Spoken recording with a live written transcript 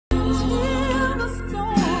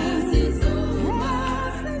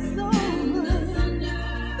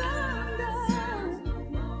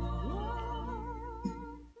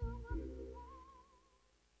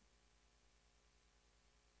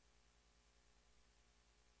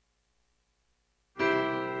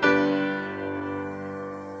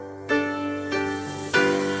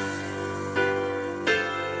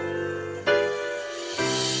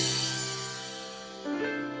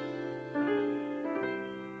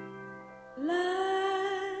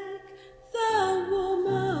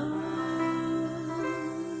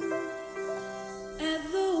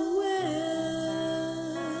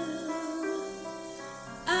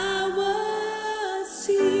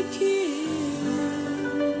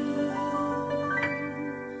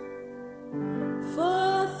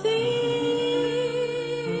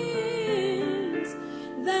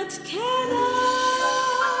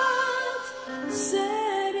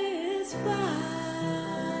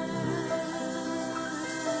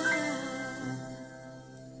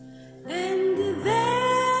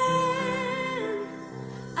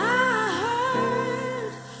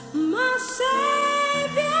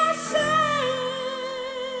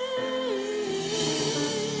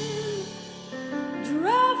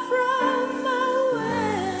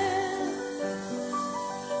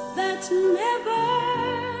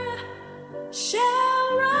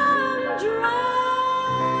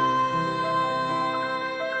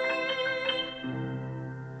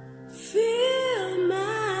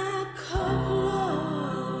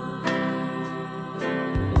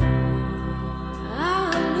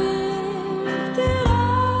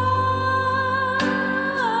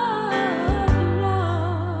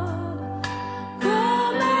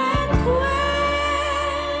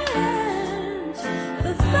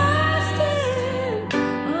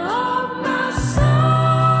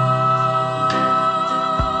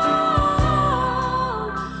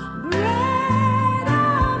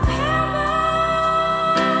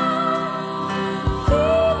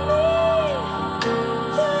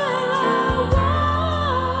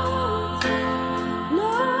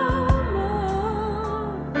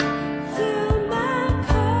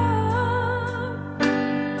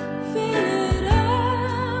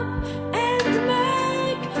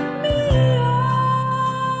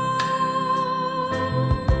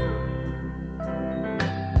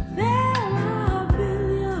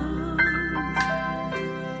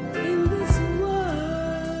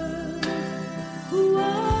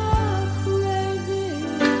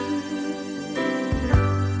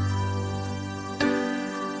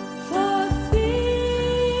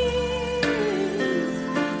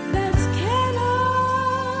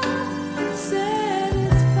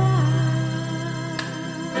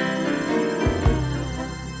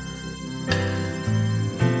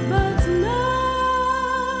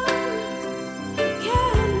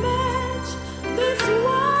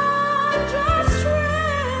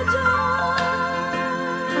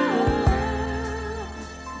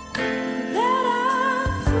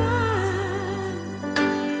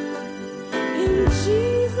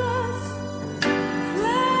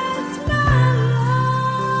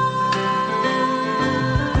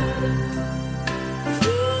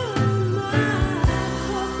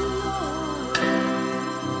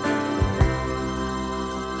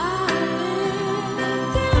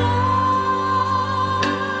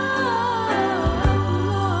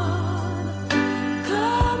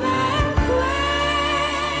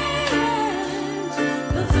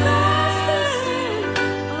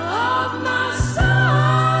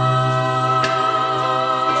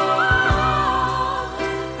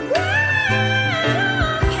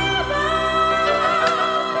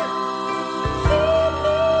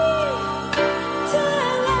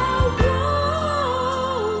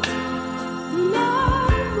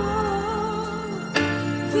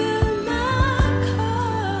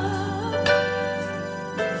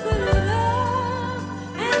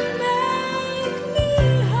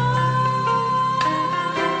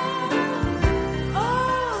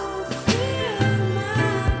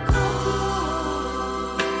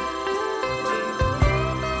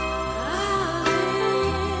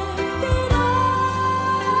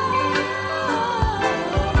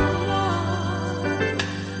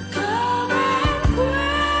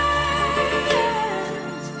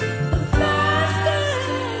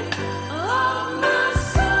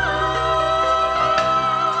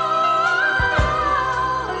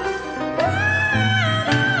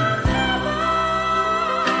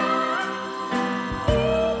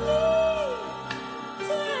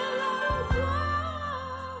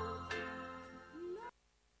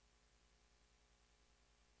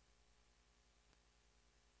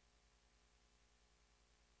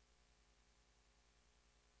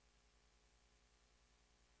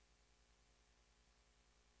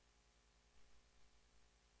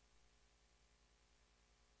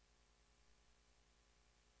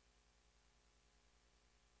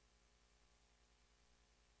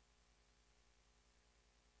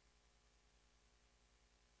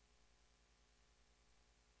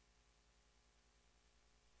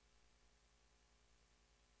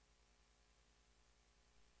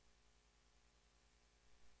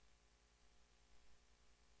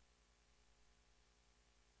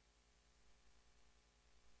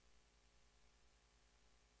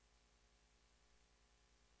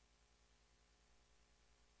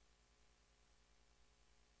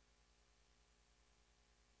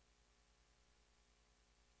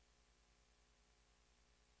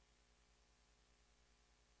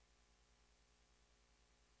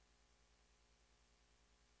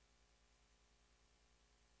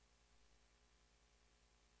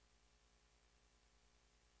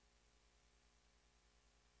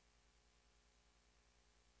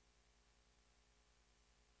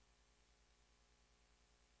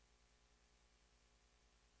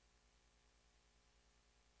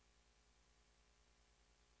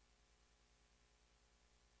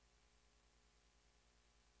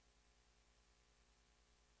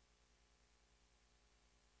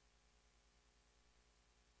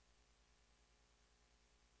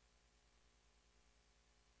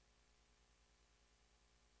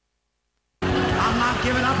not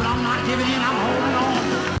giving up and I'm not giving in. I'm holding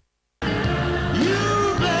on.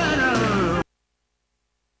 You better.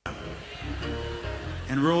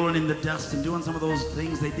 And rolling in the dust and doing some of those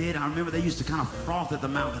things they did. I remember they used to kind of froth at the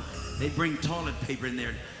mouth. And they'd bring toilet paper in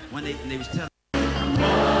there when they was telling.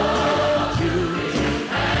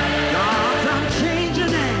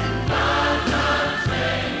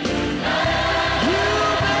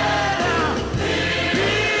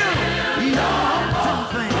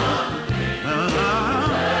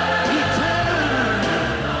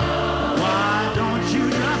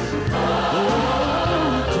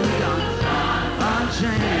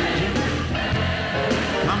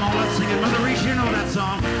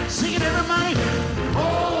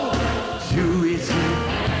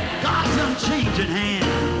 Changing hand.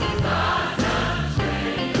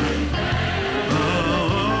 Oh,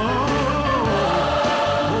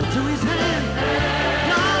 to his hand.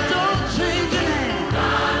 God's unchanging hand.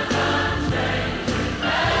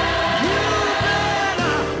 You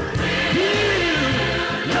better build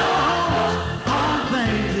your hopes on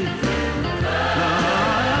things.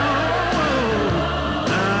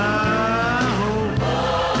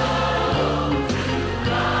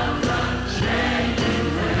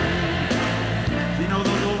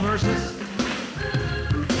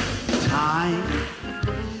 Time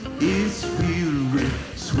is filled with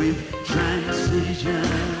swift transition.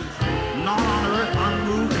 Not on earth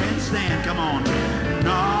unmoved can stand. Come on.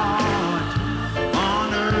 Not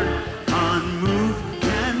on earth unmoved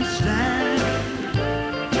can stand.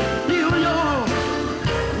 Feel your,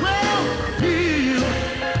 well, feel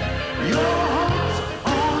your hopes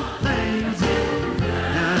on things.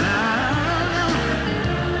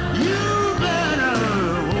 You better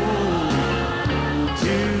hold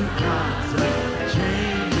to God's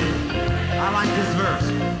changing. I like this verse.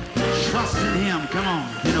 Trust in him. Come on,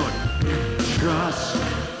 you know it. Trust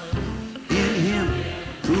in him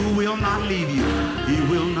who will not leave you. He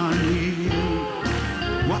will not leave you.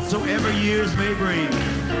 Whatsoever years may bring.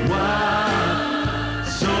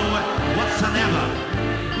 Whatsoever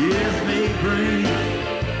years may bring.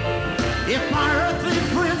 If my earthly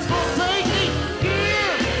friends forsake me,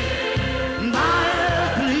 here, my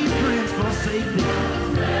earthly friends forsake me.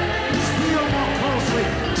 Still more closely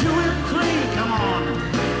to him cling. Come on.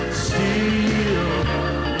 Still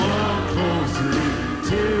more closely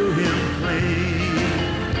to him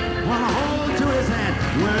cling. Wanna hold to his hand.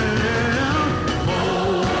 Well,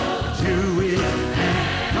 hold to his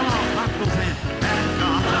hand. Come on, clap those hands. And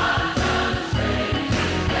come on.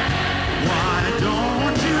 Why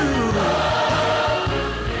don't you?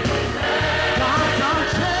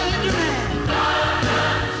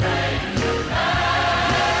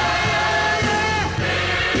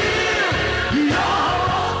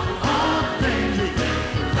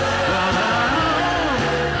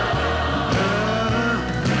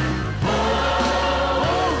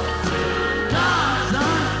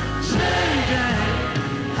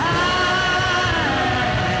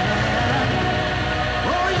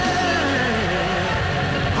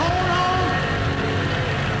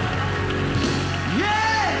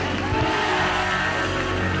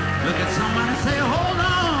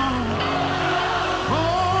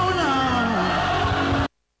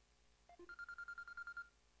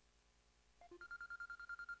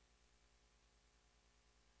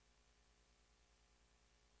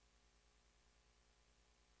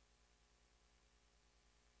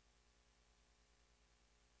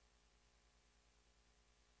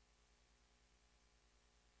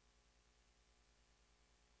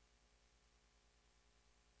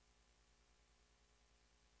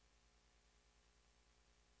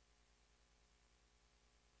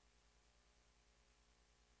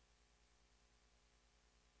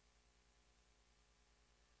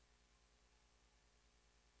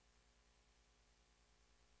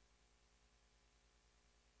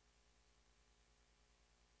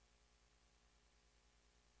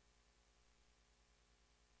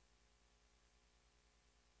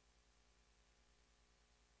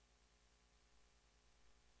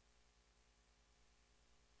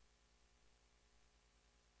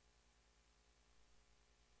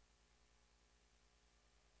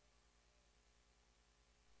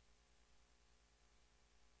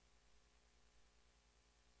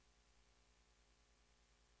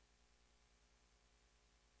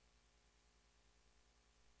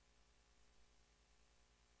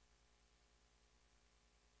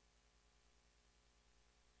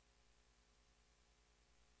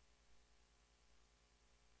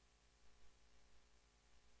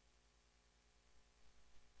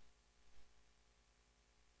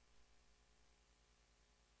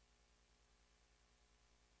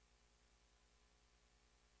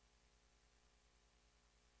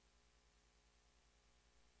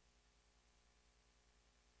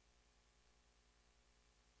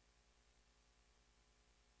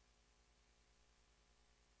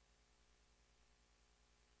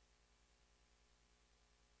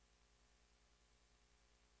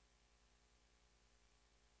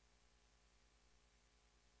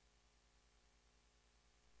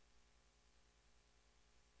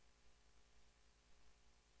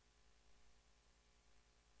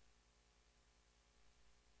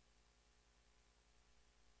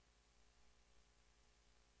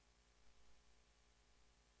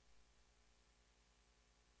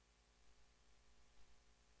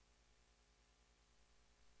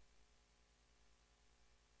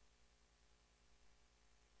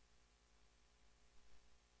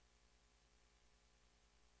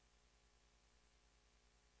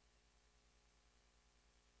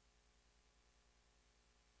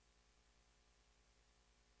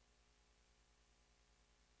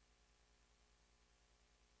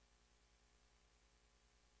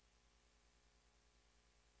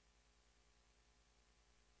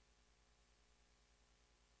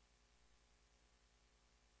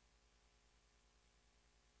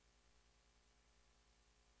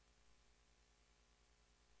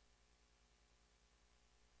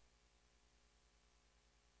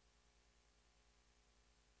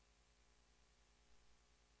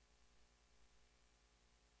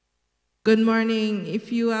 Good morning.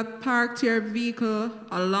 If you have parked your vehicle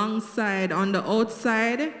alongside on the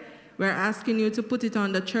outside, we're asking you to put it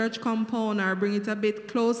on the church compound or bring it a bit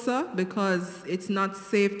closer because it's not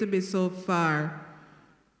safe to be so far.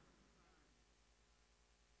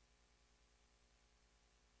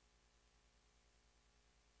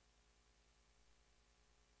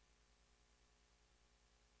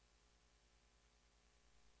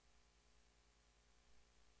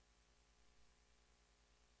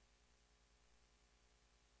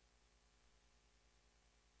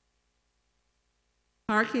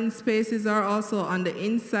 Parking spaces are also on the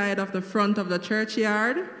inside of the front of the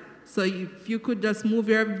churchyard. So if you could just move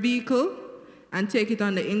your vehicle and take it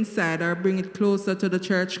on the inside or bring it closer to the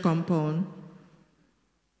church compound.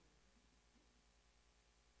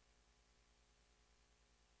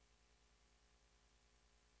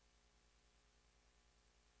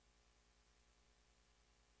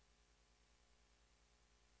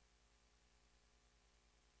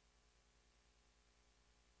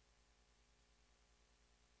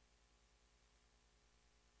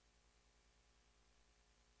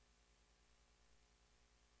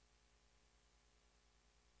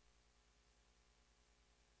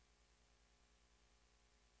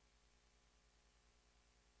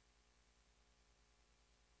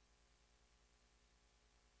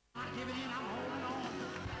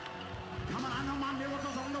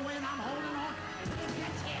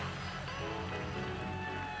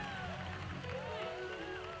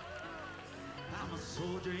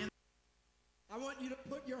 I want you to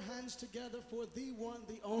put your hands together for the one,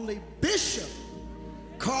 the only Bishop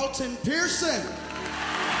Carlton Pearson.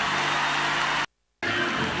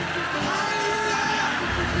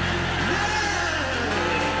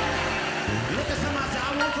 Look at somebody say,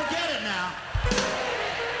 I won't forget it now.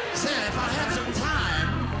 Say, if I had some time,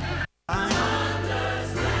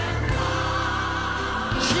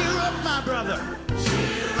 cheer up, my brother.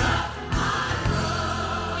 Cheer up, my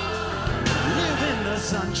brother. Live in the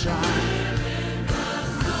sunshine.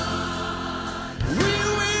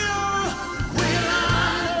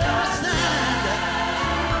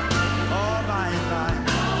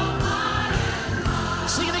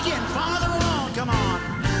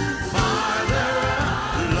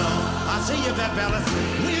 Fellas,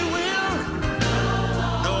 we will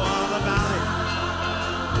know all about it.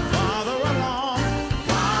 Farther along,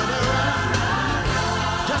 farther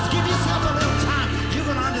along. Just give yourself a little time. You're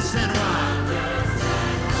going to understand why.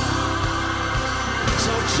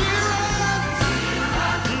 So cheer up,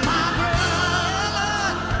 my brother.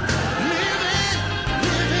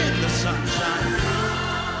 Live in the sunshine.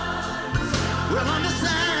 We'll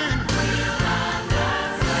understand.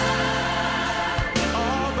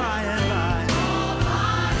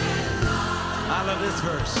 This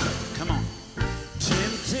verse, come on.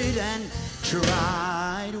 Tempted and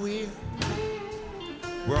tried, we're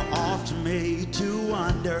often made to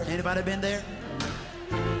wonder. Anybody been there?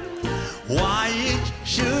 Why it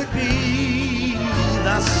should be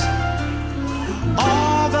thus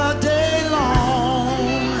all the day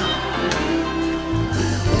long,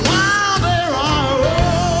 while there are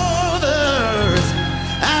others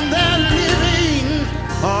and they're living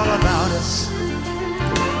all about us.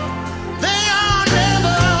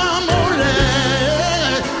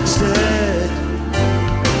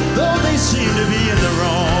 Seem to be in the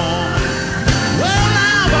wrong. Well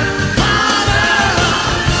now, but Father,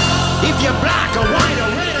 if you're black or white or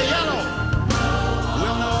red or yellow,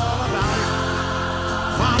 we'll know all about it.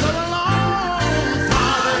 Father alone,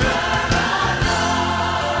 Father,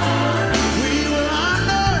 we will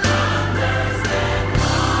understand.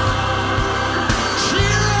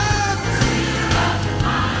 Cheer up,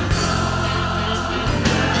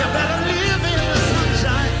 you better live in the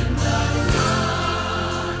sunshine.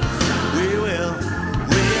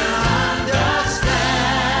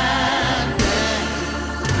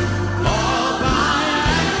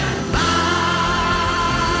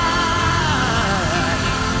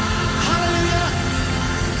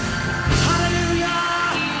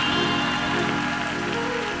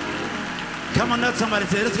 Come on, let somebody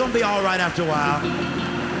say it's going to be all right after a while.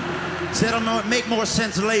 Say it'll make more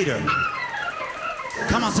sense later.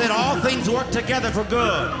 Come on, say it. All things work together for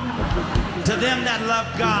good to them that love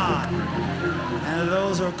God and to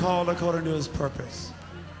those who are called according to his purpose.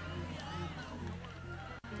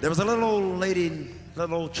 There was a little old lady,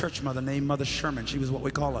 little old church mother named Mother Sherman. She was what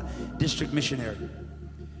we call a district missionary.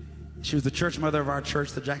 She was the church mother of our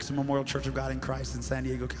church, the Jackson Memorial Church of God in Christ in San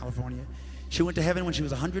Diego, California. She went to heaven when she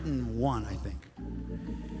was 101, I think.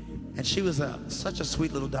 And she was such a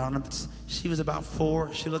sweet little darling. She was about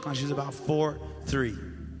 4. She looked like she was about 4'3",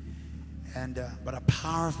 and but a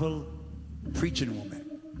powerful preaching woman.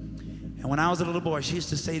 And when I was a little boy, she used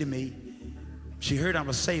to say to me, she heard I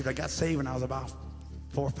was saved. I got saved when I was about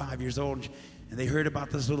 4 or 5 years old. And they heard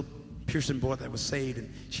about this little Pearson boy that was saved.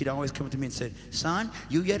 And she'd always come to me and said, son,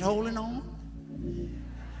 you yet holding on?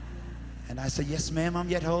 And I said, yes, ma'am, I'm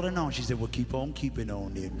yet holding on. She said, well, keep on keeping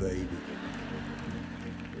on then, baby.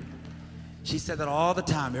 She said that all the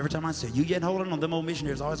time. Every time I said, you yet holding on? Them old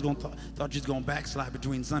missionaries always thought you was going to backslide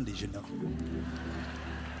between Sundays, you know.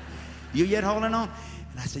 You yet holding on?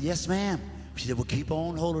 And I said, yes, ma'am. She said, well, keep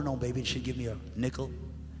on holding on, baby. And she'd give me a nickel.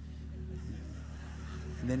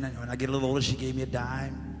 And then when I get a little older, she gave me a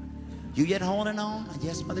dime. You yet holding on?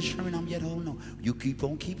 Yes, Mother Sherman, I'm yet holding on. You keep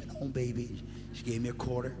on keeping on, baby. She gave me a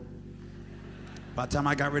quarter. By the time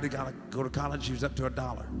I got ready to go to college, she was up to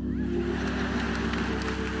 $1.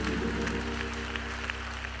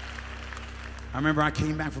 I remember I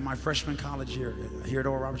came back from my freshman college year here at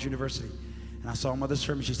Oral Roberts University. And I saw Mother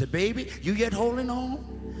Sherman. She said, baby, you yet holding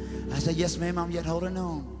on? I said, yes, ma'am, I'm yet holding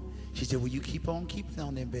on. She said, well, you keep on keeping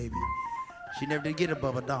on then, baby. She never did get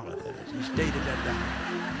above $1. She stayed at that $1.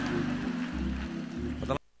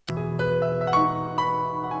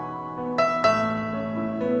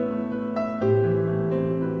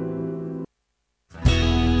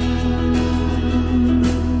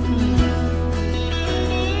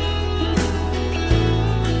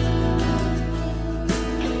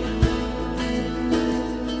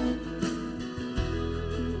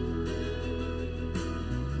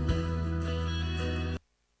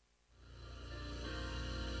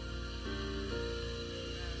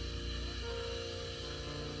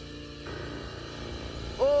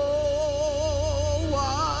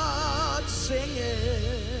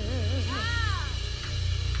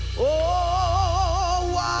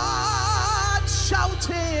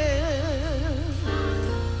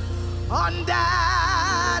 On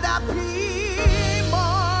that happy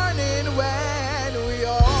morning when we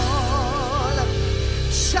all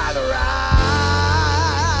shall rise.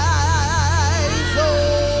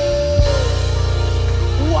 Oh,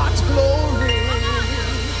 what glory!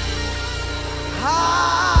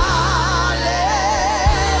 Hallelujah!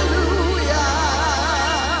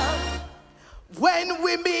 When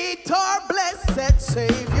we meet our blessed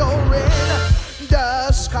Savior in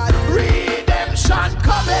the sky, redemption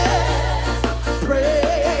coming.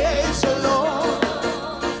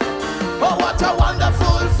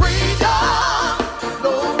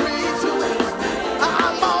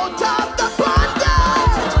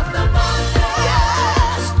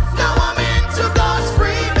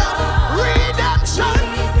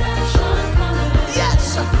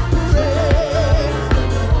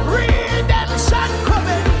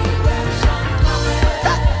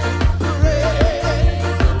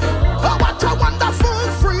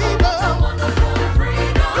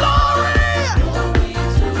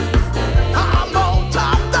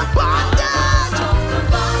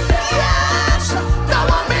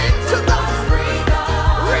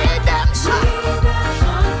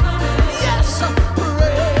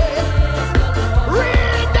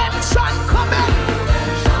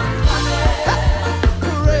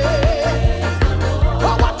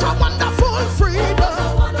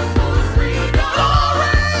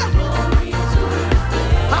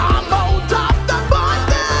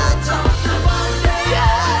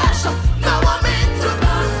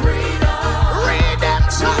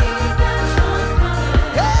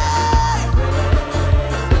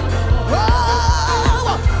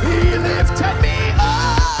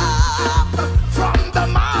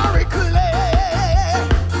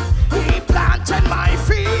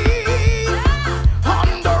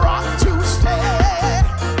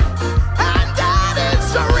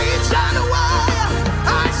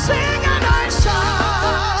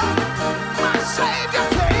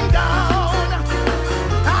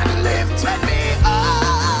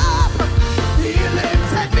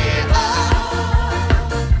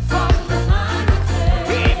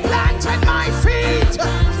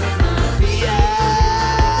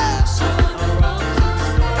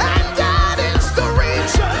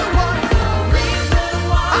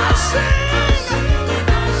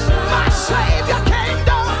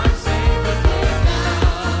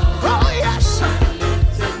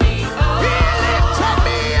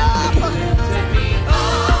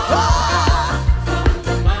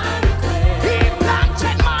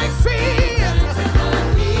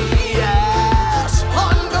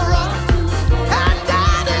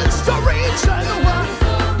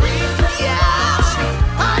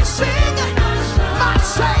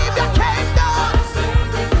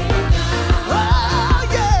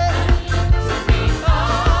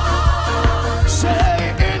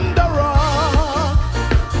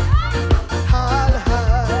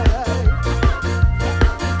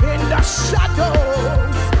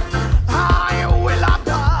 shadows I will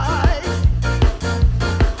abide.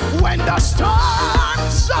 When the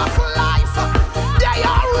storms of life they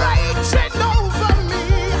are raging over me,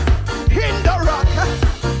 in the rock,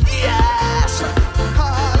 yes,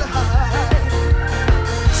 I'll hide.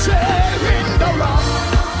 Say in the rock,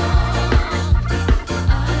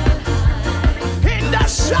 in the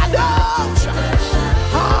shadows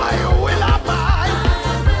I will abide.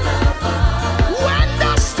 When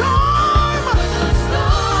the storm,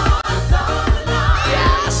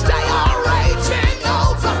 yes, they are raging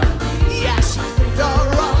over, yes, the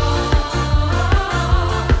rock,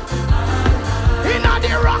 in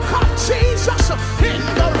the rock of Jesus, in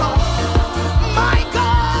the rock, my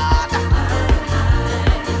God,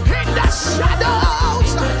 in the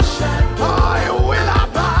shadows I will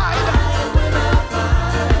abide.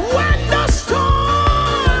 When the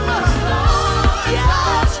storm,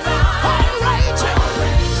 yes, are raging,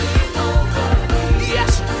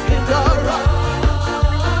 yes, in the rock,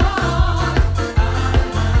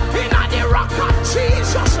 in the rock of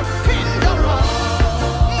Jesus, in the rock,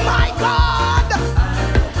 my God,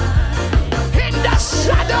 in the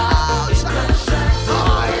shadows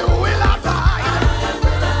I will abide.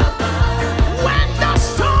 When the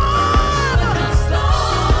storm,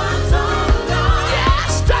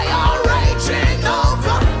 yes, they are raging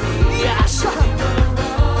over, yes.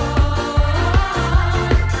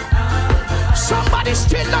 Somebody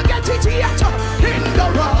still not get it yet. In the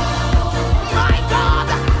rock, my God,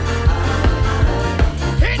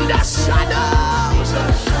 in the shadows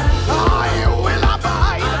I will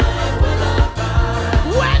abide.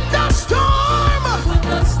 When the storm,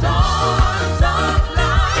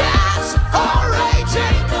 yes, are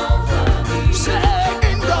raging,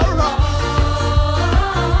 say in the rock.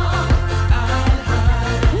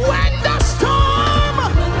 When the storm,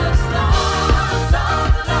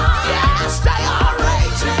 yes, they are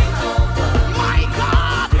raging, my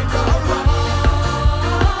God, in the rock.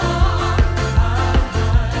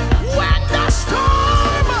 When the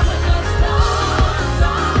storm,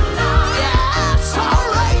 yes, are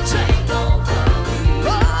raging,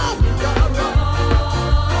 oh, in the rock.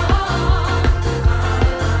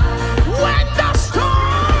 When the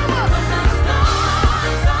storm,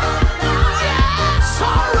 yes,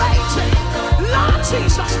 are raging, Lord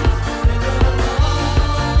Jesus.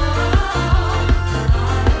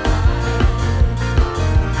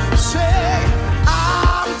 Say,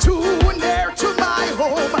 I'm too near to my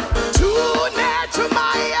home, too near to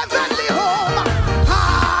my heavenly home.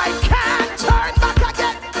 I can't turn back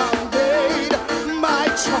again. I made my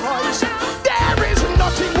choice. There is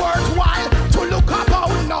nothing worthwhile to look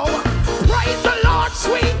about now. Praise the Lord,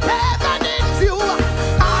 sweet heaven in view.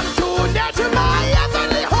 I'm too near to my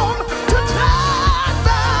heavenly home to turn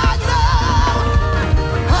back now.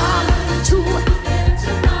 I'm too,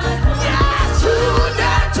 yes, too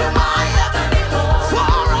near to my heavenly home.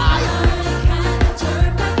 For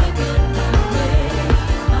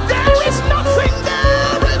there is nothing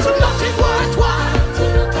worthwhile.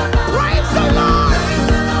 Praise the Lord.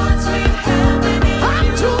 I'm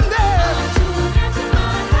too near.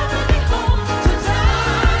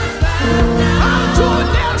 I'm too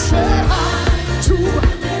near, say I'm too.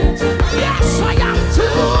 Yes, I am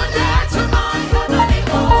too near to my heavenly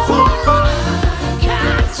home. For I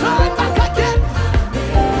can't turn back again.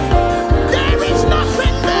 There is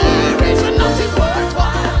nothing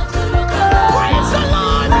worthwhile. Praise the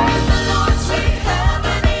Lord.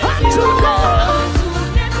 I'm too near.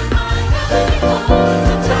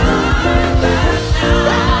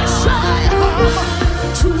 Yes, I am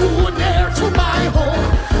too near to my home,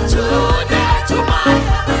 too near to my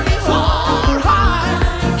heavenly home. For I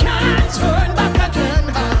can't turn back again.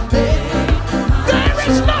 There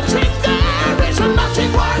is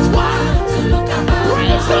nothing worthwhile.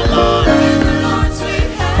 Praise the Lord.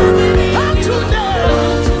 I'm too near.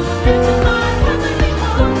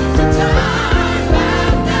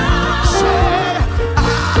 Say,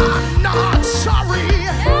 I'm not sorry.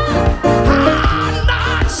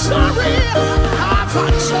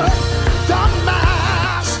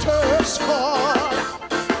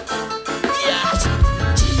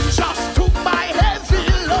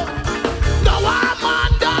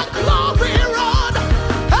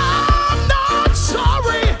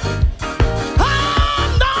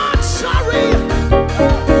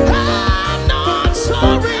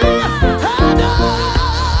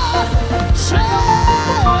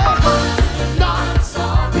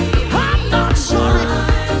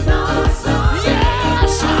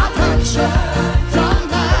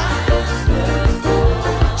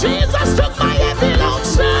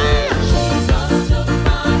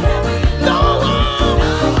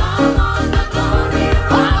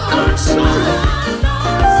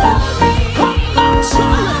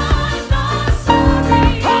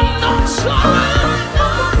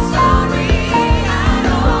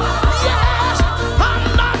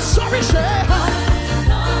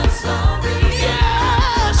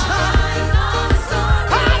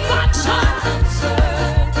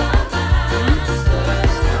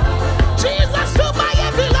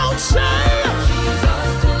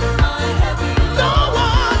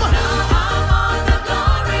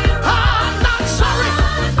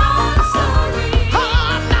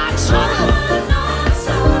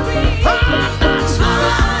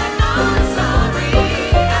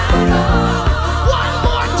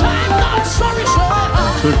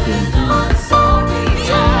 not sorry.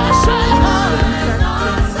 Yes, I'm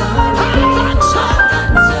not sorry. not sorry.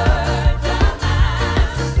 Serve the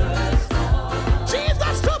master's cause.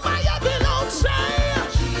 Jesus to my heavy load, say.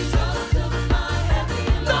 Jesus took my heavy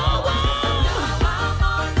load. No one. Now I'm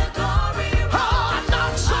on the glory road. Oh, I'm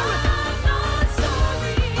not sorry. I'm not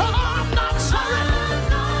sorry. Oh, I'm not sorry. I'm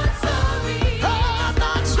not sorry. Oh, I'm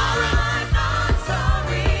not sorry. I'm not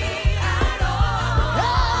sorry at all.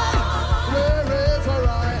 Wherever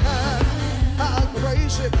I am, I'll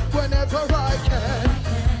praise Him. Whenever I can,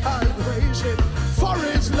 I'll praise Him. For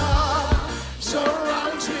His love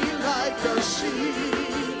surrounds me like a sea.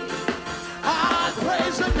 I'll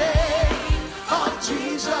praise the name of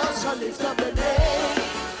Jesus. I lift up the name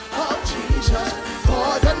of Jesus.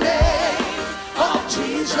 For the name of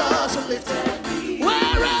Jesus, I lift up me.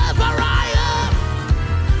 Wherever I am,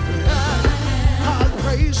 I'll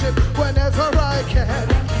praise Him whenever I can.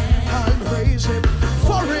 I'll praise Him,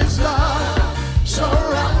 for His love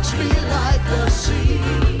surrounds me like the sea.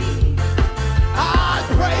 I'll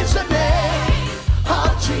praise the name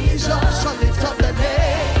of Jesus. I lift up the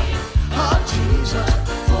name of Jesus.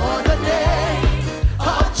 For the name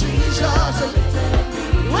of Jesus, I lift up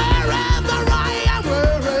me. Wherever I am,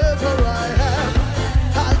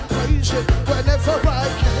 I'll praise Him whenever I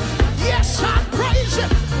can. Yes, I'll praise Him,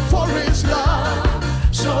 for His love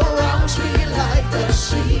surrounds me like the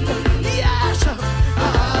sea. Yes,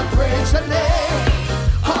 I'll praise the name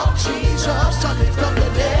of Jesus. I lift up the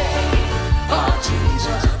name of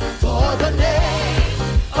Jesus. For the name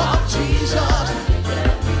of Jesus,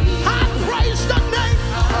 I praise the name.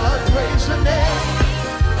 I praise the name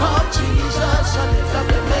of Jesus. I lift up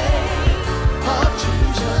the name of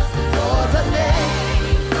Jesus. For the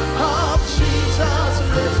name of Jesus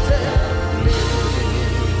lifted me.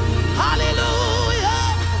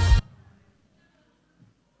 Hallelujah.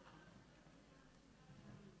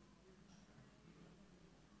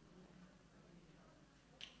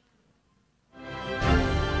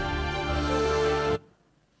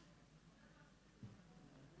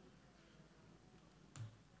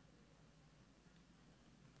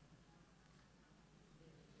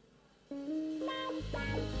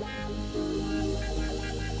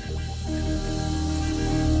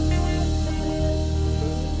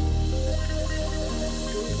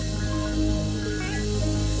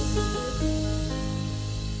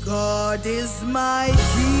 God is my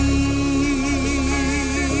keeper.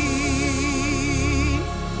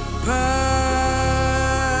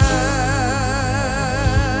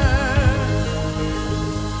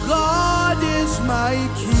 God is my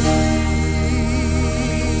keeper.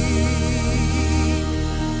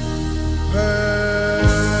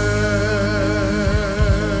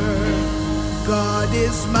 God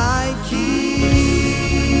is my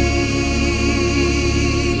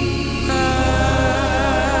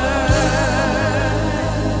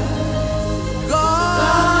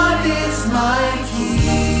God is my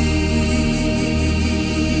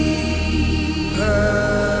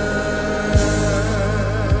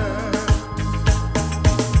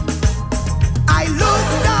I look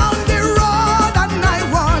down the road and I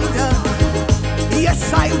wonder,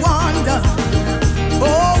 yes I wonder,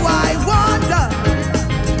 oh I wonder.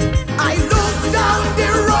 I look down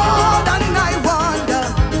the road and I wonder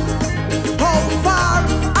how far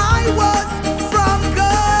I was from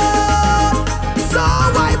God. So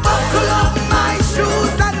I buckle up my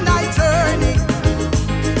shoes and I turn it.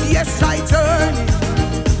 Yes, I turn it.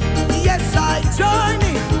 Yes, I turn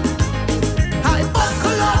it. I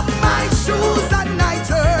buckle up my shoes and I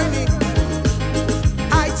turn it.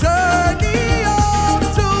 I turn it up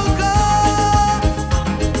to God.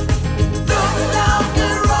 Look down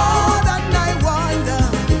the road and I wonder.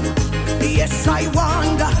 Yes, I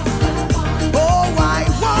wonder. Oh, I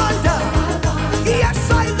wonder.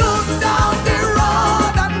 Yes, I look down the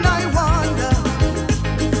road and I wonder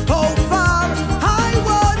how far I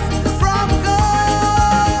was from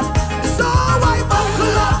God. So I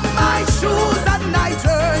buckle up my shoes and I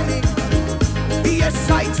turn it. Yes,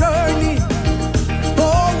 I turn it.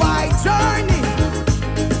 Oh, I turn it.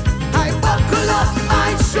 I buckle up my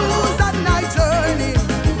shoes and I turn it.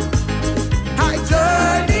 I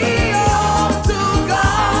turn it up to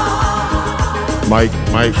God. Mike.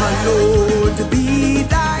 Hallowed be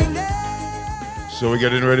thy name. So we're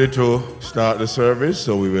getting ready to start the service,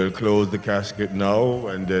 so we will close the casket now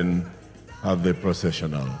and then have the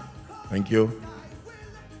processional. Thank you.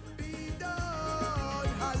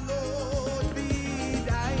 Hallowed be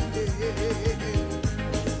thy name.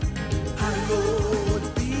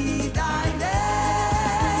 Hallowed be thy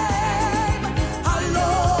name.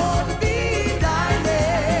 Hallowed be thy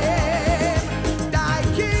name. Thy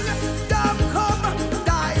kingdom come,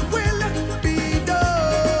 thy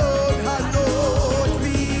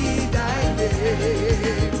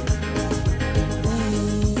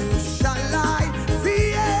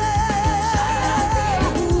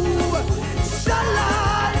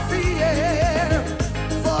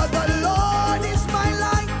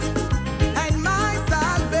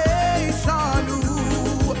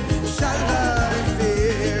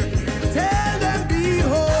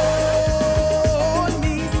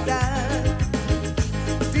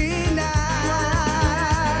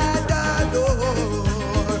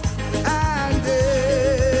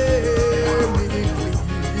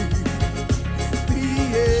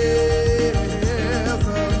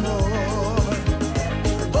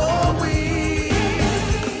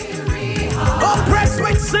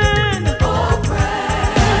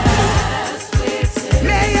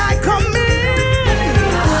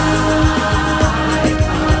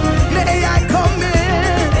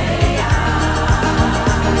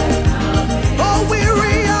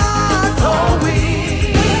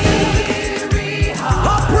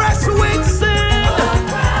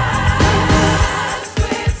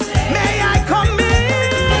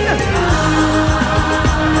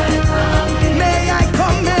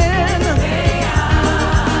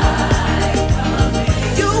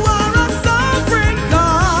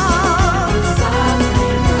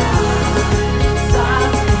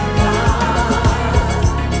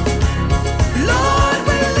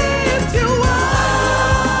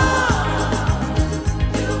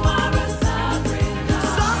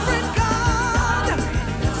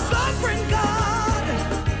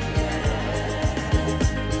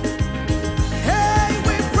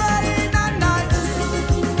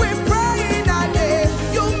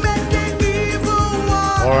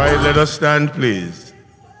right, let us stand, please.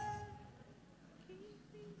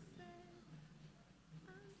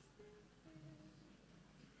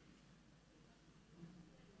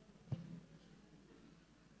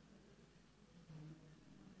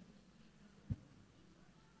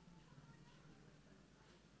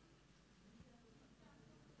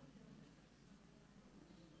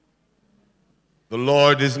 The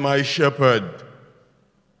Lord is my shepherd,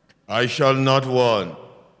 I shall not want.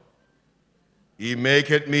 He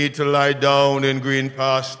maketh me to lie down in green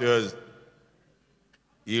pastures.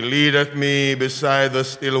 He leadeth me beside the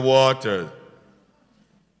still waters.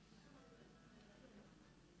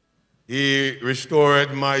 He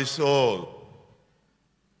restoreth my soul.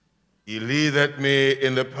 He leadeth me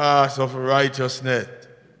in the paths of righteousness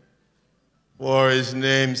for his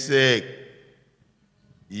name's sake.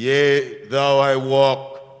 Yea, though I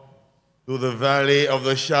walk through the valley of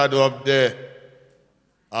the shadow of death,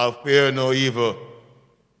 I'll fear no evil.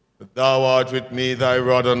 But thou art with me, thy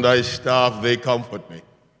rod and thy staff, they comfort me.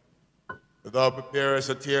 Thou preparest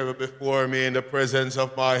a table before me in the presence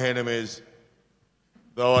of my enemies.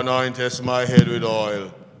 Thou anointest my head with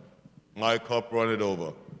oil, my cup runneth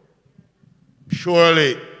over.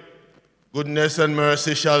 Surely goodness and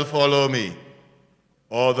mercy shall follow me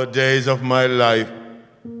all the days of my life,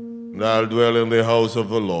 and I'll dwell in the house of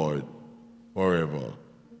the Lord forever.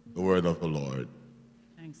 The word of the Lord.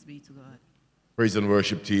 Thanks be to God. Praise and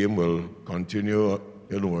worship team will continue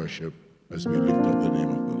in worship as we lift up the name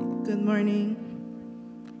of the Lord. Good morning.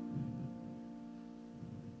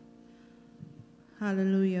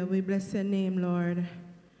 Hallelujah. We bless your name, Lord.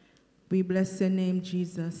 We bless your name,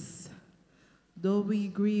 Jesus. Though we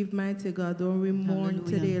grieve, mighty God, though we mourn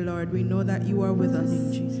Hallelujah. today, Lord, we know that you are with us.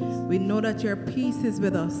 Jesus. We know that your peace is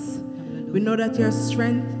with us. Hallelujah. We know that your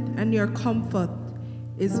strength and your comfort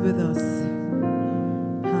is with us.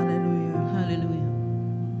 Hallelujah. Hallelujah.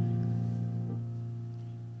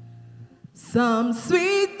 Some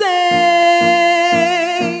sweet day,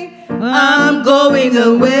 I'm going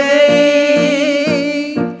away.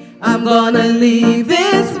 I'm gonna leave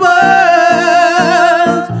this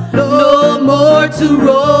world, no more to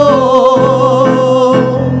roam.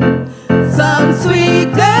 Some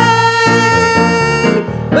sweet day,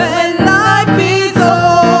 when life is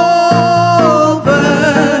over.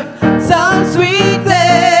 Some sweet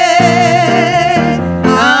day,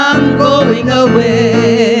 I'm going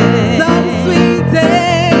away. Some sweet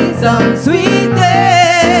day, some sweet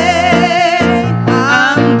day,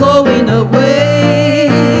 I'm going away.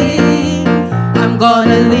 I'm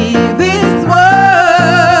gonna leave this world,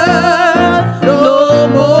 no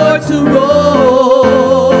more to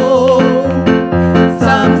roam.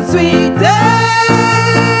 Some sweet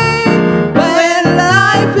day, when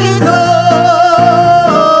life is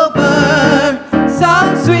over.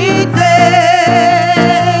 Some sweet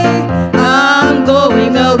day, I'm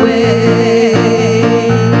going away.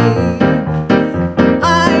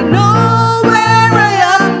 I know where I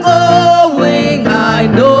am going. I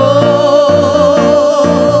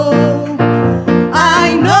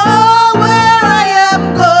know where I am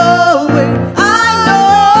going. I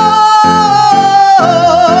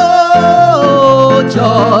know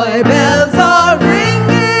joy bells are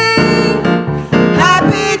ringing,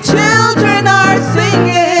 happy children are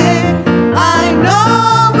singing. I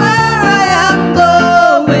know where I am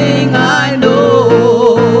going. I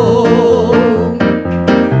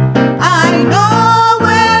know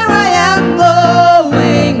where I am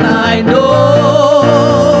going. I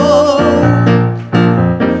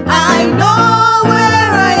know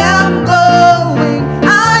where I am going.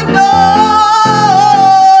 I know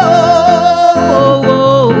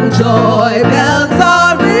joy bells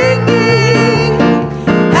are ringing,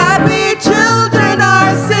 happy children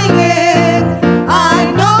are singing.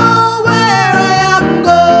 I know where I am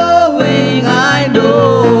going. I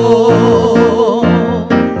know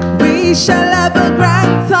we shall have a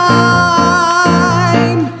grand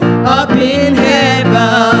time up in heaven.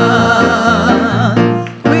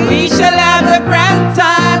 We shall have a grand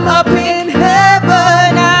time up in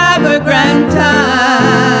heaven. Have a grand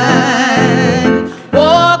time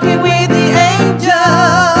walking with the angels,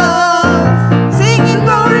 singing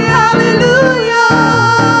glory, hallelujah.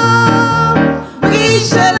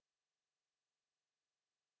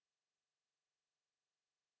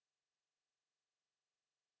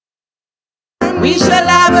 We shall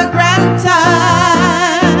have a grand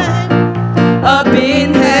time up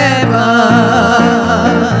in heaven.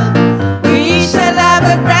 We shall have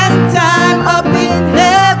a grand time up in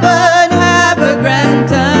heaven. Have a grand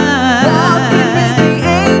time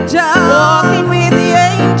walking with the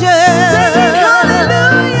angels, singing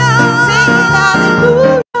hallelujah, singing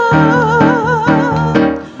hallelujah.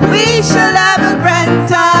 We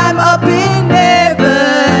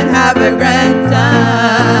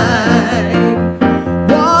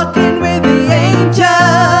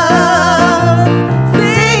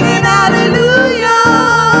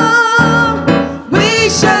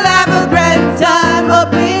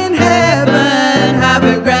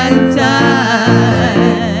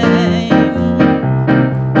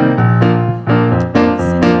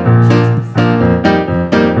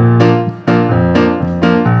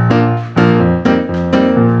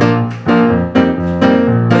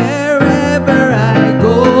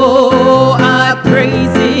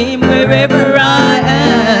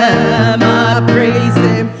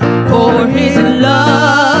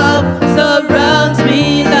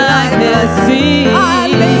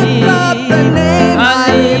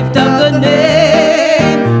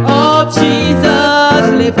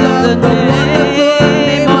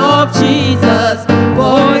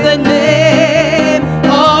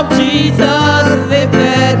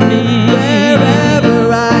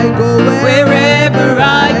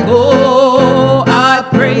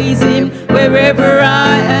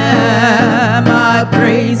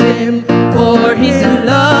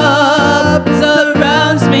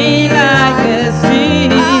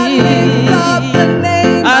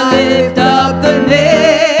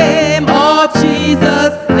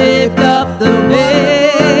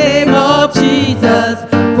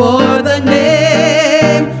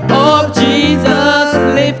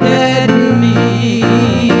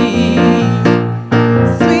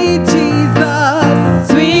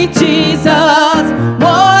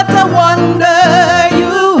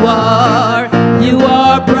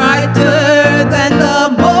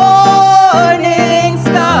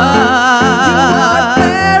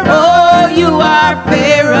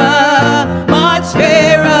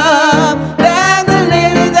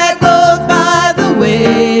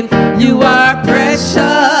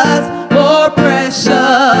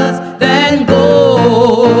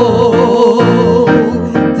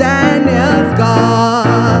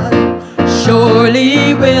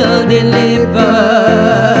deliver.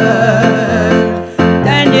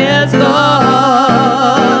 Daniel's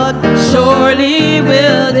God surely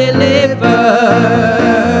will deliver.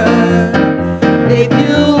 If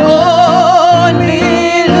you only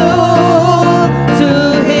look to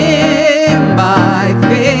him by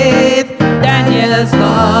faith, Daniel's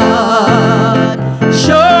God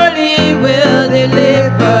surely will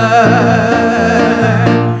deliver.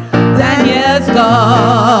 Daniel's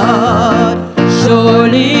God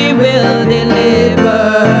surely will deliver.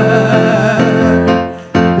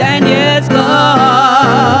 Daniel's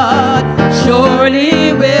God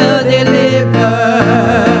surely will deliver.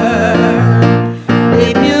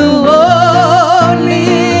 If you only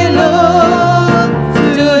look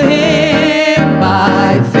to him by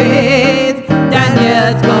faith,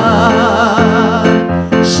 Daniel's God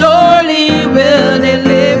surely will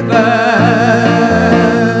deliver.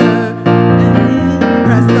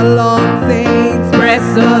 Press along, saints, press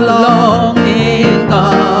along in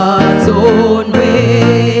God's own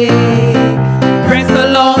way. Press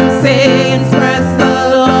along, saints, press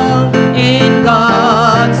along in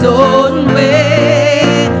God's own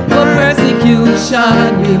way. For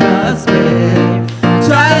persecution we must bear,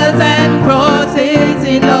 trials and crosses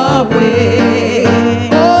in our way.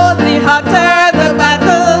 Oh, the hotter the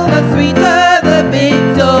battle, the sweeter the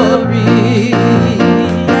victory.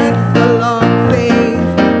 Press along,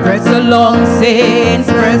 saints, press along, saints,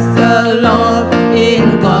 press along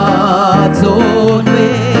in God's own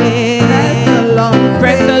way.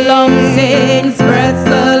 Press along, saints, press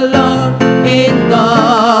along in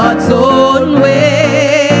God's own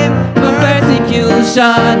way. For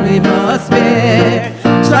persecution we must bear,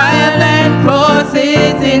 trial and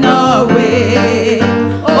crosses in our way.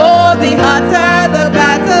 Oh, the hotter the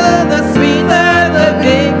battle, the sweeter the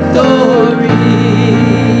victory.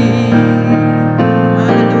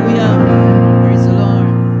 Hallelujah. Praise the Lord.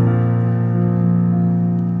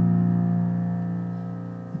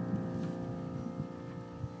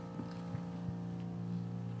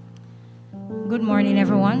 Good morning,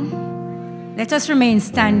 everyone. Let us remain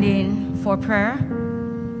standing for prayer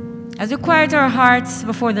as we quiet our hearts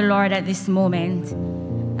before the Lord at this moment.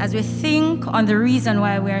 As we think on the reason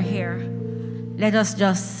why we are here, let us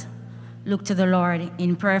just look to the Lord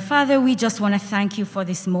in prayer. Father, we just want to thank you for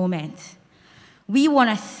this moment. We want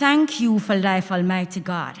to thank you for life, Almighty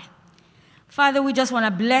God. Father, we just want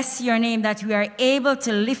to bless your name that we are able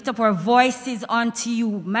to lift up our voices unto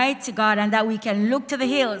you, mighty God, and that we can look to the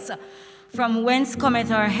hills from whence cometh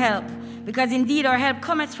our help, because indeed our help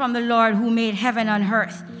cometh from the Lord who made heaven and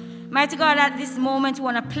earth. Mighty God, at this moment, we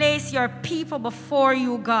want to place your people before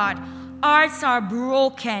you, God. Hearts are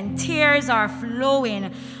broken, tears are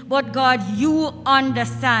flowing, but God, you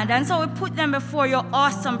understand. And so we put them before your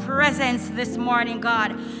awesome presence this morning,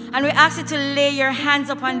 God. And we ask you to lay your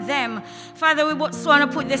hands upon them. Father, we just want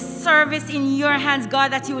to put this service in your hands,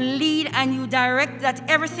 God, that you lead and you direct, that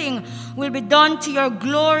everything will be done to your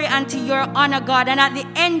glory and to your honor, God. And at the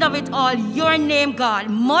end of it all, your name, God,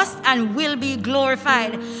 must and will be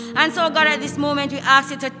glorified. And so, God, at this moment, we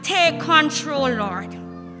ask you to take control, Lord.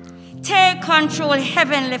 Take control,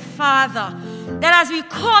 Heavenly Father, that as we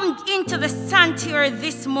come into the sanctuary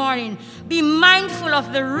this morning, be mindful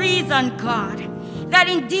of the reason, God, that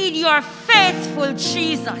indeed you are faithful,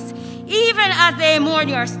 Jesus. Even as they mourn,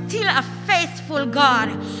 you are still a faithful God.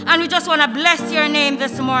 And we just want to bless your name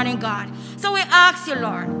this morning, God. So we ask you,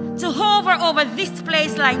 Lord, to hover over this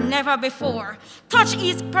place like never before. Touch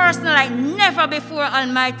each person like never before,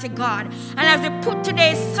 Almighty God. And as we put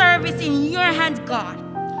today's service in your hands, God,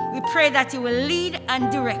 we pray that you will lead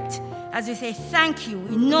and direct as we say thank you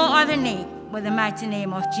in no other name but the mighty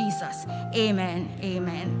name of Jesus. Amen.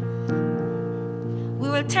 Amen. We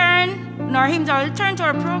will turn in our hymns, or we'll turn to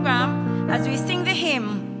our program as we sing the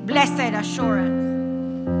hymn, Blessed Assurance.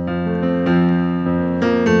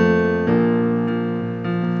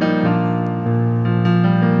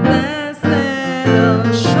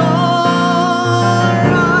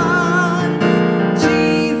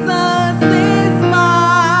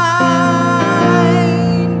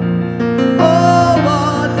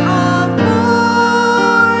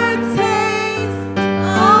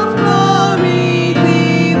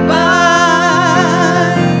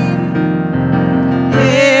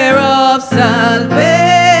 Salvation.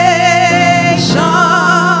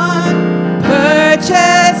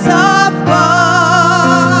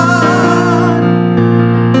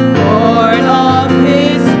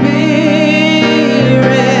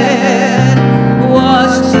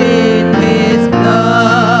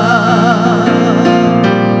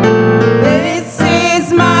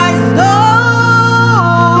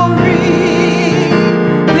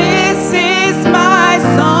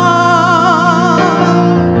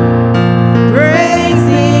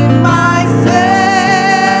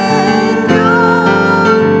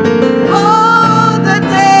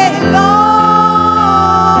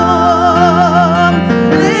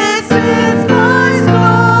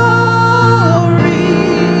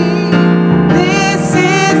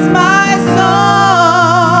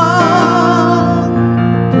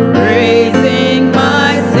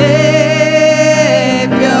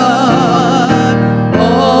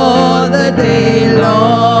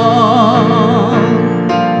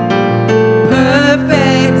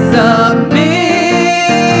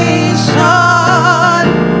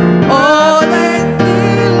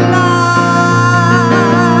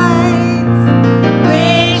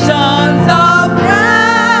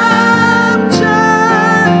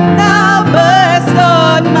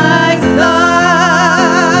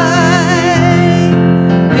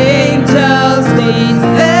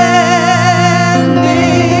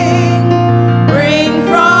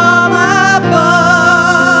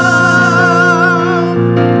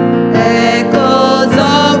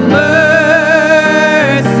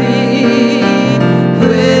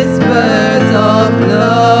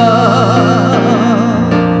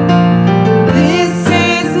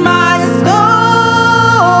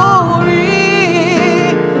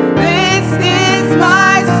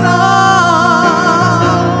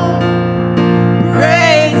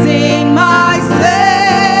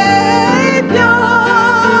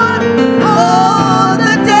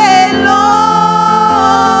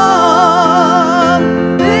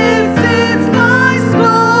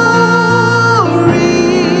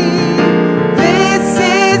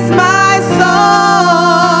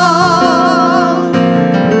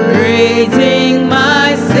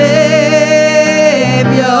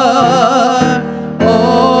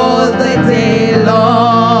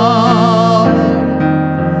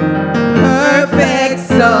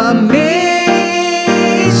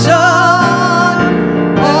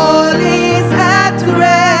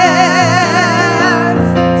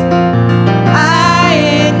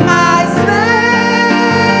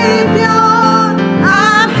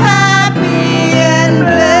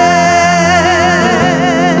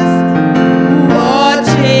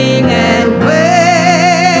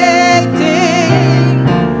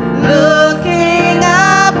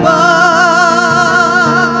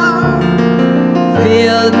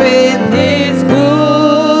 filled with His goodness,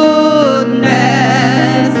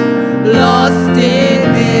 lost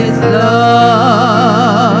in His love.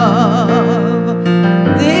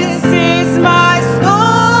 This is my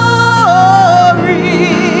story.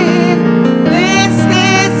 This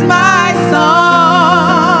is my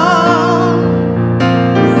song,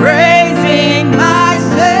 praising my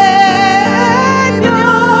Savior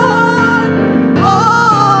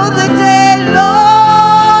all the day long.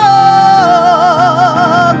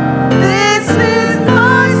 This is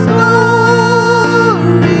my story.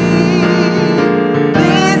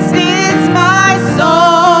 This is my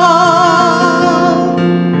song,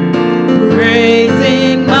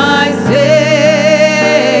 praising my Savior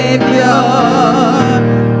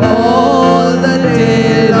all the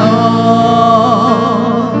day long.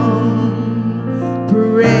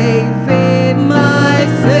 Praising my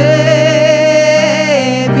Savior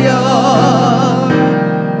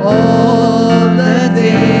all the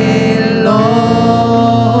day long.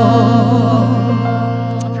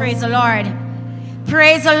 Praise the Lord.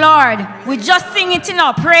 Praise the Lord. We just sing it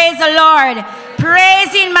now. Praise the Lord.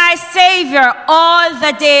 Praising my Savior all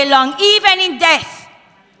the day long, even in death.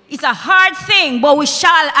 It's a hard thing, but we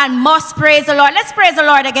shall and must praise the Lord. Let's praise the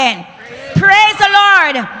Lord again. Praise the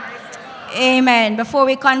Lord. Amen. Before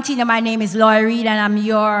we continue, my name is Loy Reed, and I'm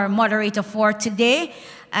your moderator for today.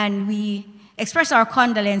 And we express our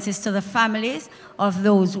condolences to the families of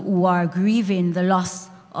those who are grieving the loss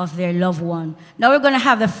of their loved one. Now we're going to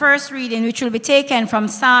have the first reading, which will be taken from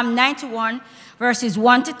Psalm 91, verses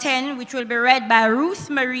 1 to 10, which will be read by Ruth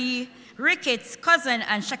Marie Ricketts' cousin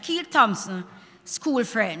and Shaquille Thompson, school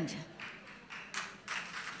friend.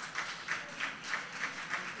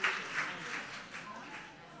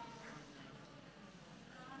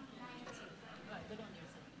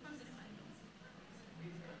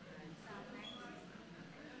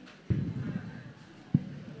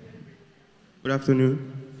 Good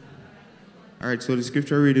afternoon. All right, so the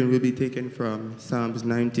scripture reading will be taken from Psalms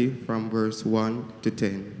 90 from verse 1 to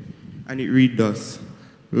 10. And it reads thus: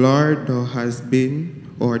 Lord, thou hast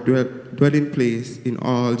been our dwelling place in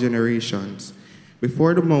all generations.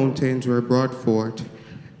 Before the mountains were brought forth,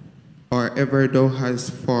 or ever thou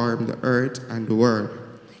hast formed the earth and the world,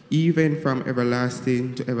 even from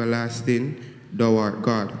everlasting to everlasting, thou art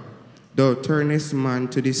God. Thou turnest man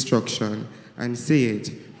to destruction, and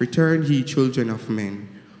sayest, Return ye children of men.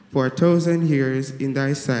 For 1,000 years in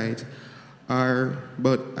thy sight are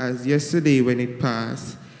but as yesterday when it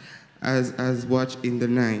passed, as watch in the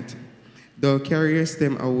night. Thou carriest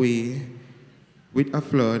them away with a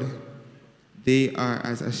flood, they are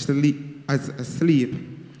as asleep.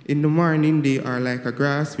 In the morning they are like a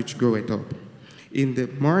grass which groweth up. In the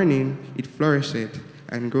morning it flourisheth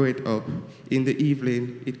and groweth up. In the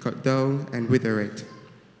evening it cut down and withereth.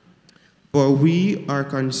 For we are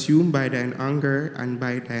consumed by thine anger, and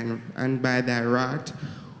by thy wrath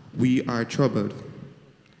we are troubled.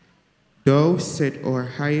 Thou set our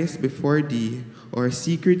highest before thee, our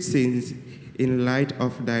secret sins in light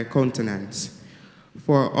of thy countenance.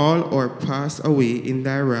 For all are passed away in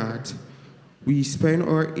thy wrath. We spend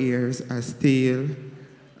our years as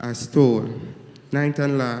told. Ninth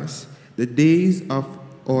and last, the days of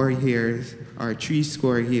our years are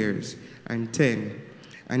 60 years, and 10.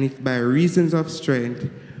 And if by reasons of strength,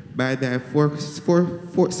 by thy fourscore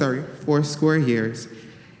years,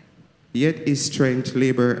 yet is strength,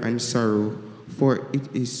 labor, and sorrow, for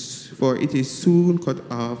it is soon cut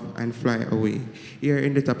off and fly away. Here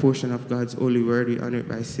in the portion of God's holy word, we honor it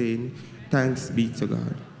by saying, Thanks be to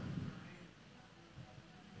God.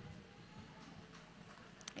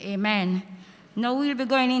 Amen. Now we'll be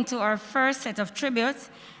going into our first set of tributes.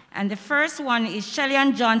 And the first one is Shelley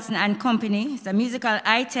and Johnson and Company. It's a musical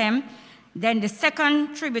item. Then the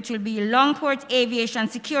second tribute will be Longport Aviation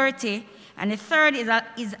Security. And the third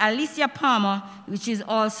is Alicia Palmer, which is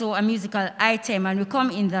also a musical item. And we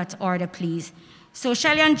come in that order, please. So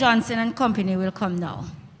Shelley and Johnson and Company will come now.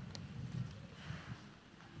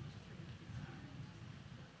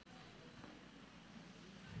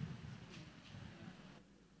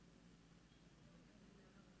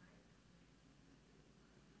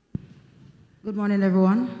 Good morning,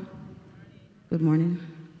 everyone. Good morning.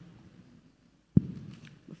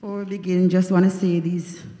 Before we begin, just want to say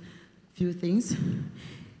these few things.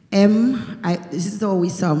 This is how we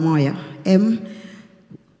saw Moya.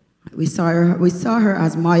 We saw her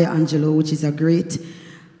as Maya Angelou, which is a great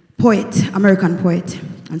poet, American poet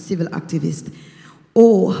and civil activist.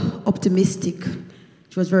 O, optimistic.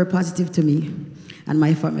 She was very positive to me and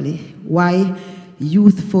my family. Y,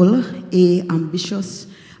 youthful. A,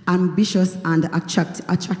 ambitious and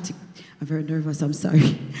attractive. I'm very nervous, I'm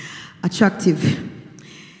sorry. Attractive.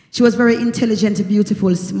 She was very intelligent,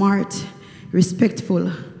 beautiful, smart,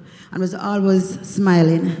 respectful, and was always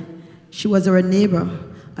smiling. She was our neighbor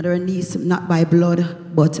and our niece, not by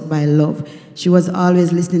blood, but by love. She was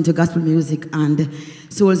always listening to gospel music and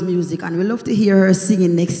soul's music, and we love to hear her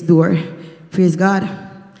singing next door. Praise God,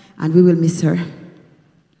 and we will miss her.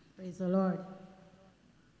 Praise the Lord.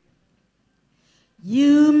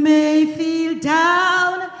 You may feel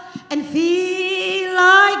down and feel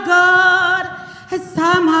like God has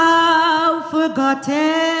somehow forgotten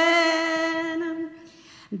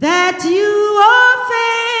that you are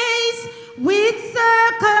faced with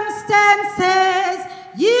circumstances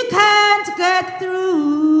you can't get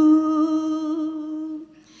through.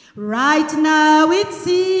 Right now it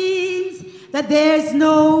seems that there's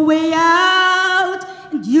no way out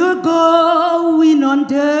and you're going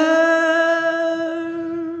under.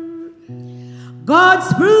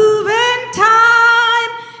 God's proven time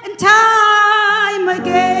and time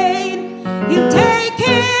again, He'll take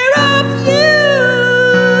care of you.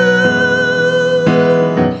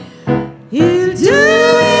 He'll do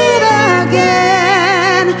it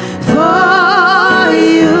again for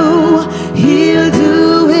you. He'll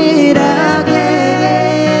do it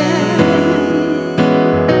again.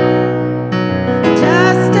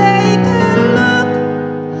 Just take a look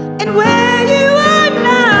at where you are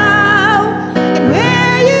now and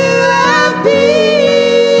where you have been.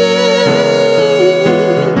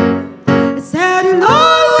 It said He'll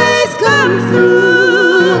always come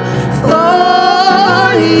through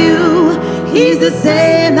for you. He's the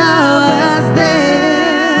same now as then.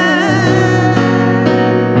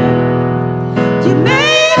 You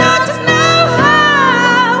may not know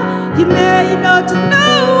how, you may not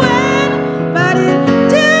know when, but He'll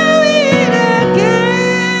do it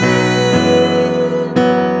again.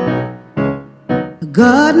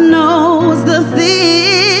 God knows the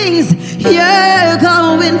things you're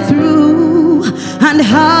going through and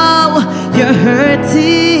how you're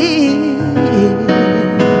hurting.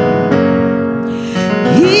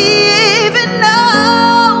 He even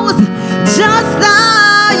knows just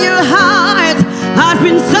how your heart has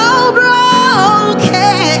been so broken.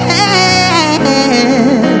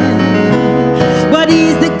 But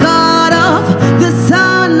He's the God of the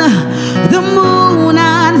sun, the moon,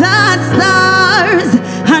 and the stars,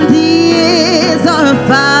 and He is our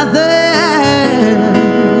Father.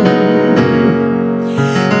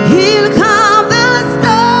 He'll calm the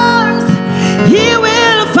storms. He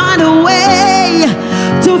will find a way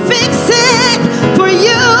to fix it for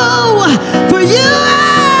you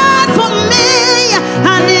and for me.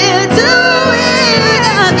 And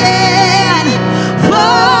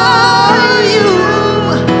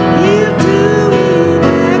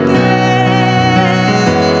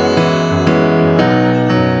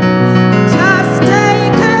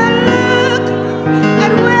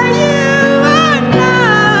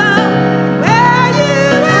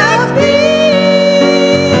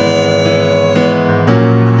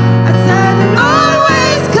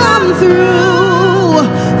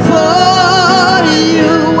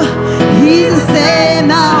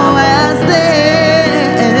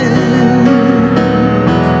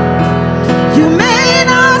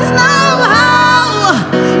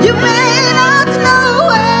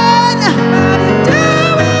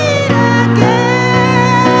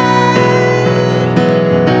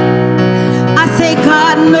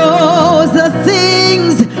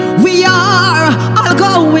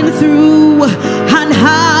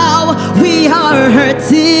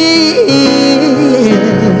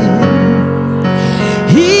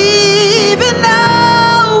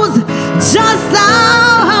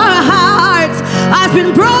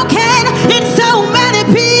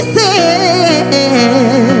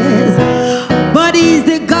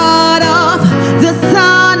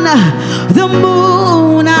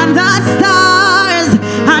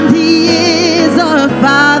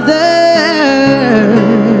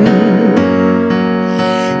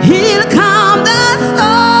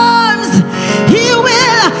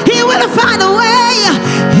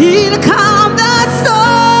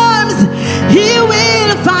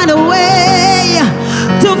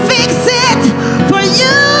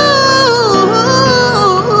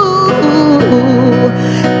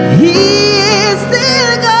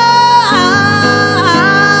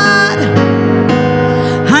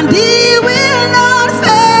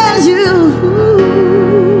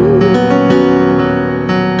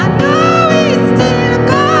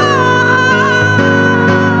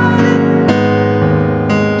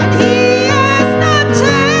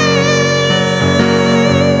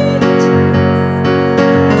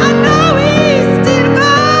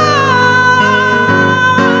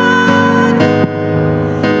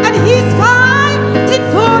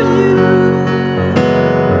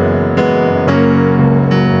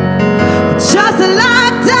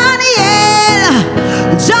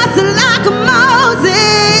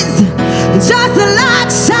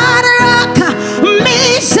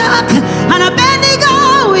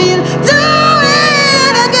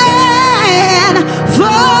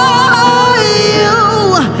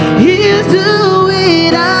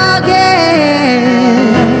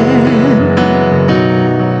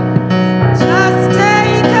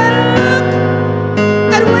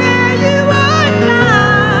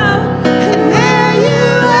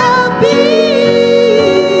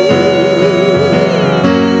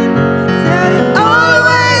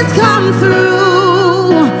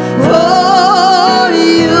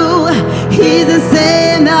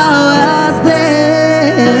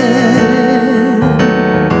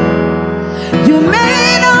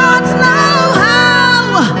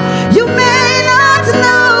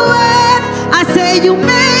You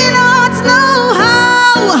may not know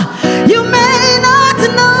how, you may not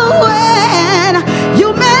know when,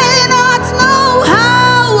 you may not know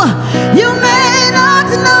how, you may not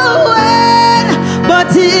know when, but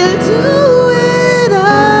He'll do it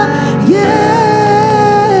again.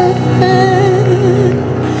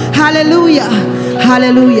 Hallelujah,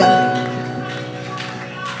 hallelujah.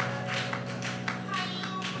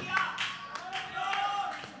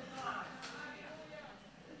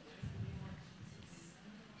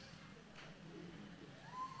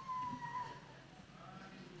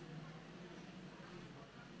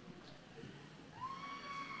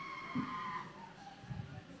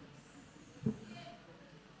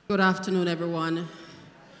 Good afternoon, everyone.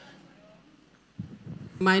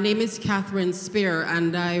 My name is Catherine Spear,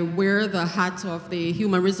 and I wear the hat of the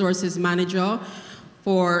Human Resources Manager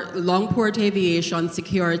for Longport Aviation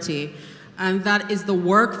Security, and that is the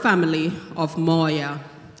work family of Moya.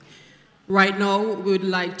 Right now, we would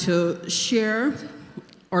like to share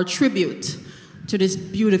our tribute to this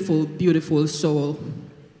beautiful, beautiful soul.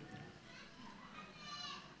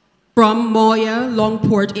 From Moya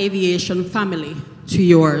Longport Aviation family to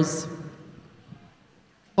yours,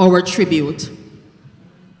 our tribute.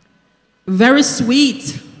 Very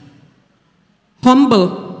sweet,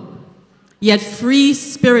 humble, yet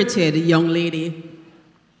free-spirited young lady.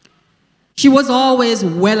 She was always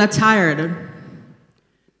well attired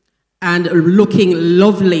and looking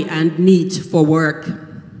lovely and neat for work.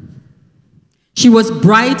 She was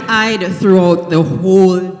bright-eyed throughout the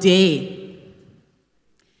whole day.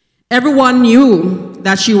 Everyone knew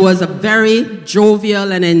that she was a very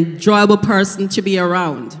jovial and enjoyable person to be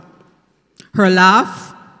around. Her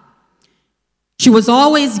laugh, she was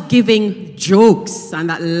always giving jokes and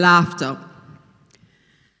that laughter.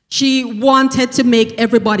 She wanted to make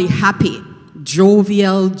everybody happy.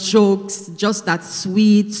 Jovial jokes, just that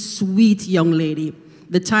sweet, sweet young lady.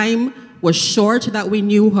 The time was short that we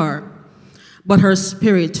knew her, but her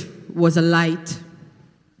spirit was alight.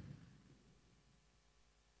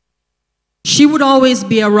 She would always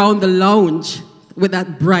be around the lounge with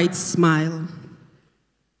that bright smile,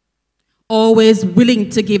 always willing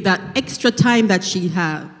to give that extra time that she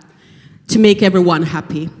had to make everyone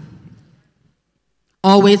happy,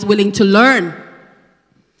 always willing to learn.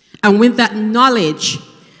 And with that knowledge,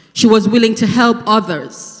 she was willing to help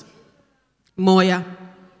others. Moya,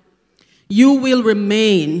 you will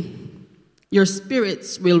remain, your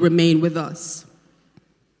spirits will remain with us.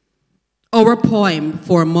 Our poem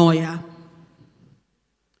for Moya.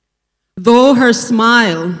 Though her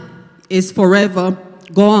smile is forever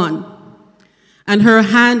gone, and her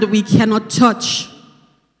hand we cannot touch,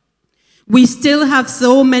 we still have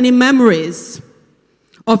so many memories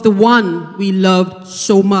of the one we loved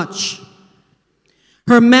so much.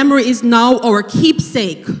 Her memory is now our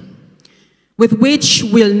keepsake, with which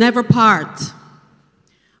we'll never part.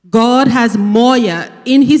 God has Moya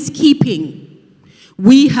in His keeping.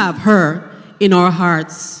 We have her in our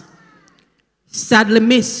hearts. Sadly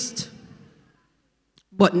missed,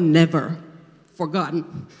 but never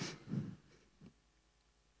forgotten.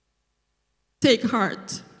 Take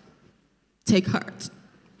heart. Take heart.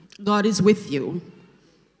 God is with you.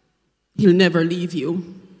 He'll never leave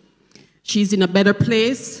you. She's in a better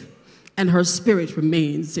place, and her spirit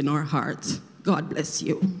remains in our heart. God bless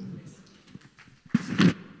you.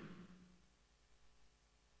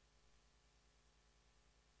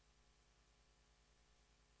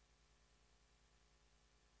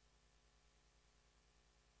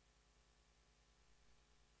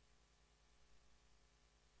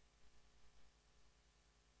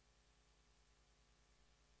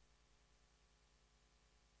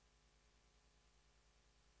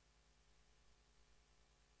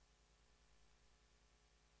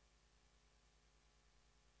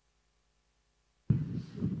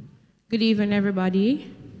 Good evening,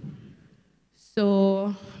 everybody.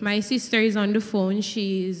 So my sister is on the phone.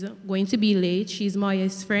 She's going to be late. She's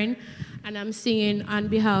Moya's friend, and I'm singing on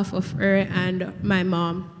behalf of her and my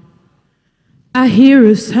mom. I hear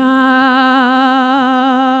a sound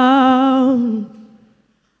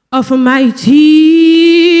of a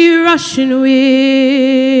mighty rushing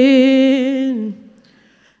wind,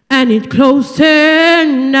 and it closer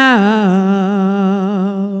now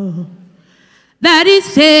that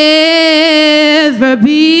it's ever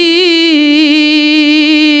been.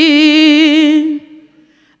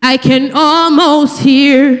 I can almost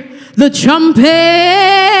hear the trumpet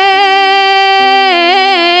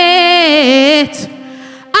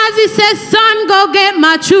as he says, son, go get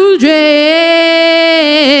my children.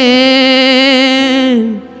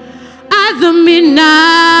 As the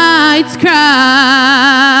midnight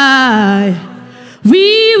cry,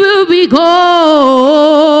 we will be going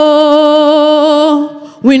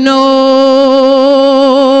we know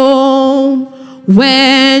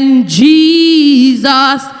when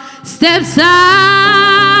Jesus steps aside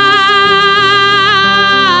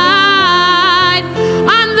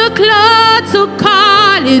and the clouds to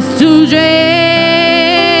call his children,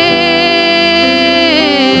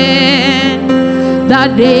 the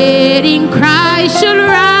dead in Christ shall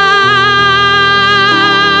rise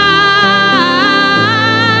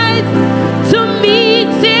to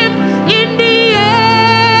meet him in the air,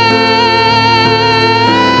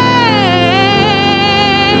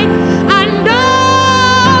 and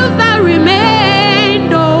those that remain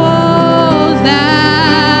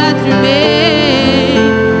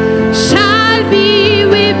shall be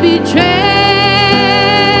with betrayed.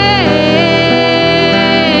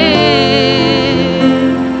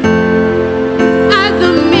 At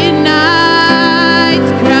the midnight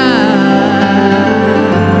cry,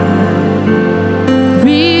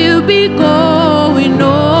 we'll be going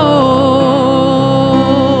home.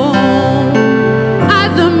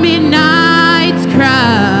 At the midnight cry,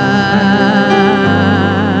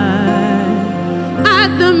 at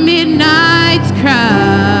the midnight cry,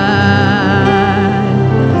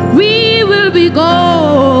 we will be gone.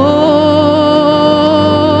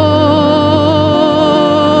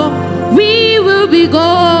 We will be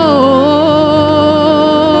gone.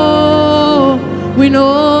 We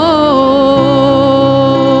know.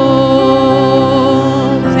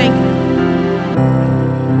 Thank you.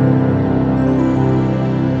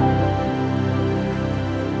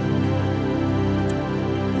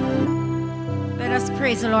 Let us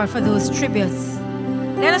praise the Lord for those tributes.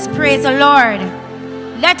 Let us praise the Lord.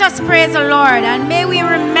 Let us praise the Lord, and may we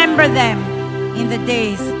remember them in the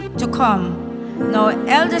days to come. Now,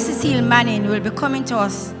 Elder Cecile Manning will be coming to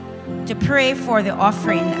us to pray for the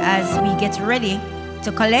offering as we get ready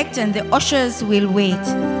to collect, and the ushers will wait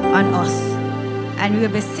on us. And we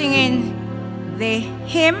will be singing the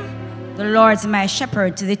hymn, "The Lord's My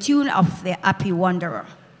Shepherd," to the tune of the Happy Wanderer.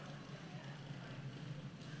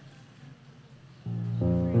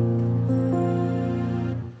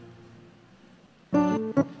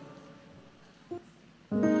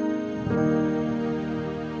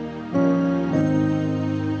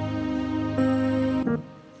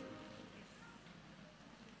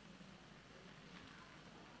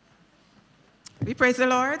 We praise the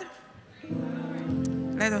Lord.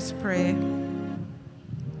 Let us pray.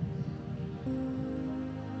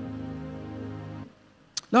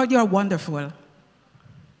 Lord, you are wonderful.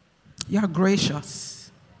 You are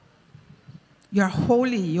gracious. You are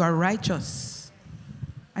holy. You are righteous.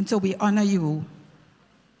 And so we honor you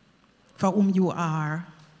for whom you are.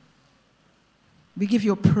 We give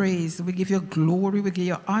you praise. We give you glory. We give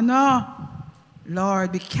you honor.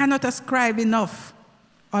 Lord, we cannot ascribe enough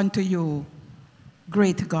unto you,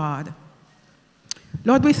 great God.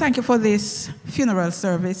 Lord, we thank you for this funeral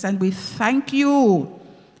service, and we thank you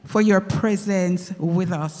for your presence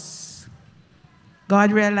with us.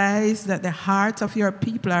 God, realize that the hearts of your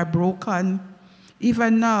people are broken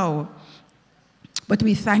even now, but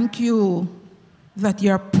we thank you that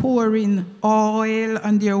you're pouring oil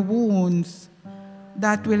on their wounds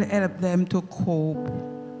that will help them to cope.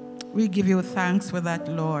 We give you thanks for that,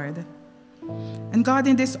 Lord. And God,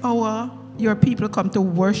 in this hour, your people come to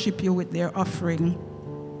worship you with their offering.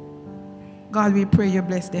 God, we pray you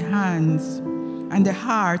bless the hands and the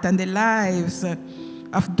heart and the lives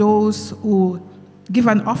of those who give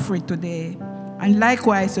an offering today, and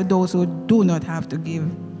likewise to those who do not have to give.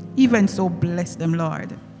 Even so, bless them,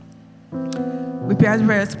 Lord. We pray a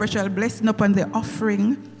very special blessing upon the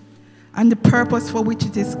offering and the purpose for which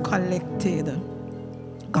it is collected.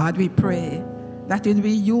 God, we pray that it will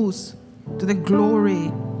be used to the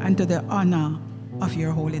glory and to the honor of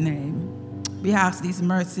your holy name. We ask these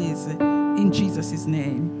mercies in Jesus'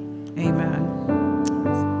 name. Amen.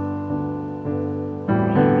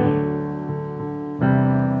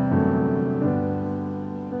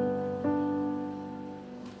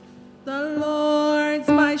 The Lord's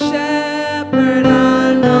my shepherd,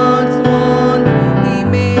 I'll not want. He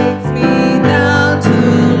makes me down to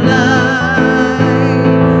lie.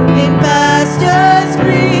 In pastures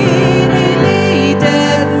green, he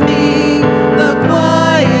leadeth me, the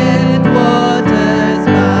quiet waters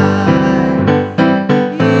by.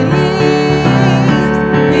 He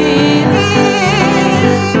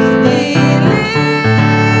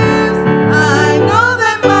lives, I know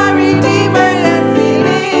that my Redeemer, yes, he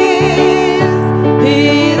lives. He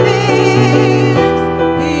lives,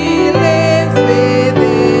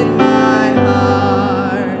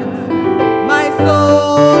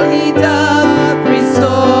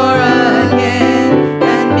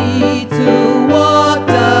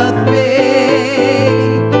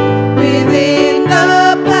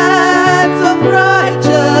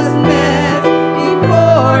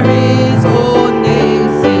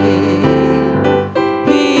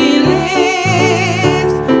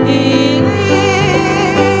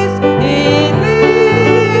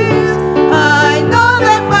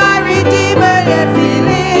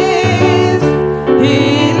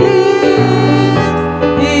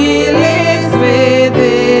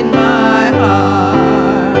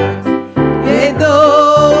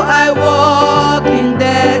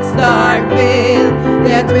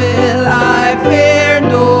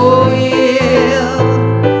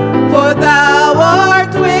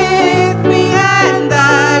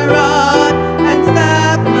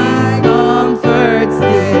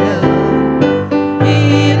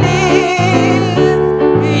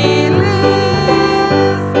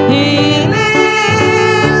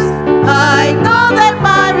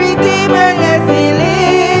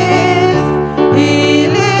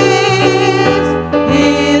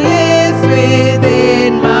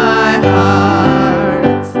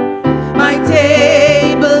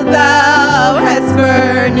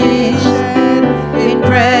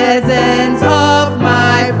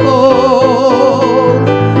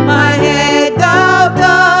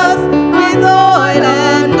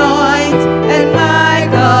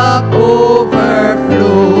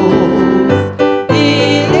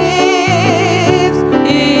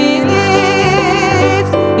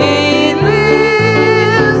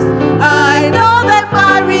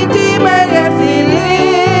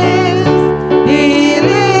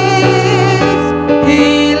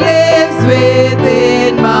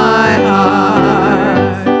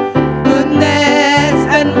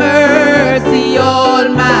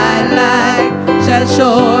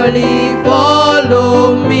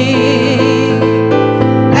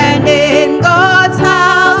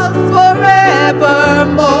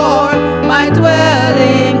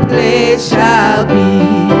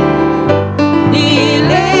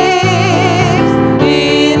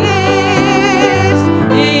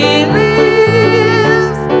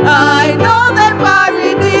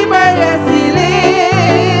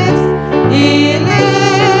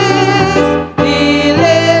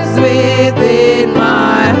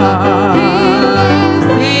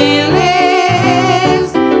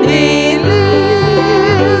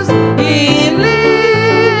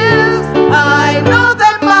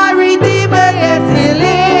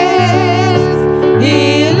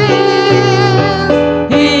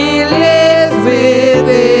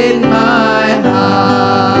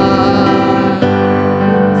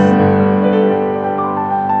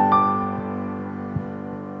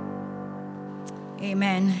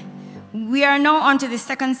 on to the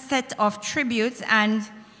second set of tributes, and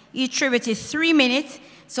each tribute is 3 minutes.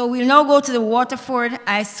 So we'll now go to the Waterford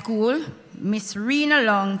High School, Miss Rena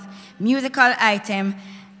Long's musical item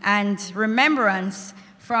and remembrance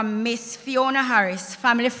from Miss Fiona Harris,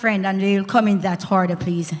 family friend, and they'll come in that order,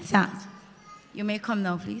 please. Thanks. You may come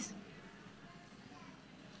now, please.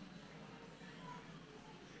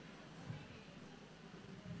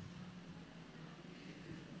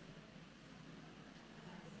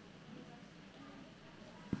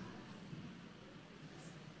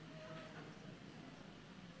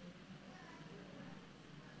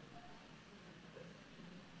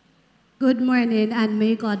 Good morning, and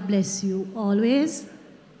may God bless you always.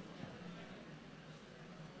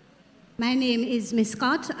 My name is Miss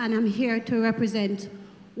Scott, and I'm here to represent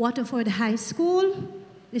Waterford High School.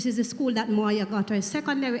 This is the school that Moya got her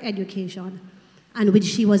secondary education, and which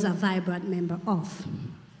she was a vibrant member of.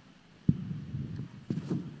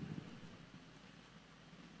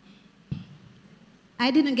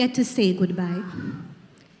 I didn't get to say goodbye.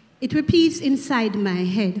 It repeats inside my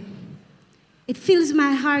head. It fills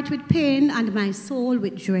my heart with pain and my soul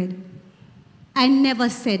with dread. I never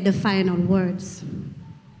said the final words.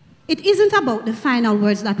 It isn't about the final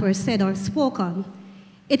words that were said or spoken.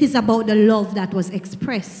 It is about the love that was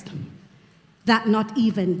expressed, that not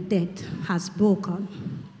even death has broken.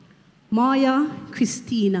 Moya,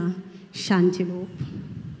 Christina, Chantiloupe.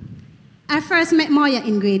 I first met Moya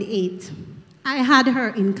in grade 8. I had her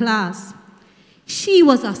in class. She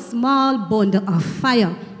was a small bundle of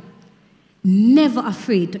fire, never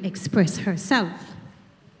afraid to express herself.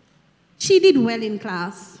 She did well in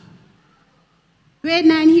class. Grade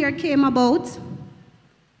 9 here came about,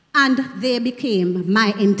 and they became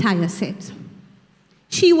my entire set.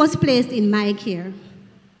 She was placed in my care.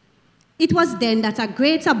 It was then that a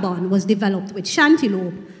greater bond was developed with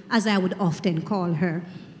Chantiloupe, as I would often call her.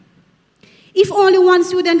 If only one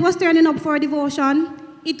student was turning up for devotion,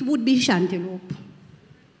 it would be Chantiloupe.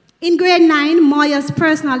 In grade 9, Moya's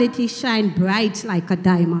personality shined bright like a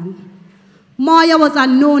diamond. Moya was a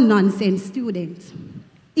no-nonsense student.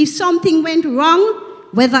 If something went wrong,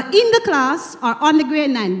 whether in the class or on the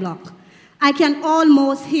grade 9 block, I can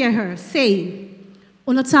almost hear her say,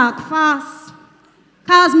 "Una talk fast,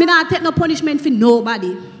 cause me not take no punishment for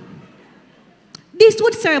nobody." This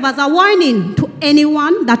would serve as a warning to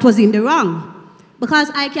anyone that was in the wrong,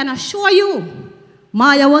 because I can assure you,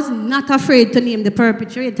 Moya was not afraid to name the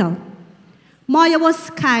perpetrator. Moya was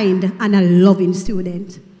kind and a loving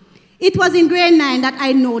student. It was in grade 9 that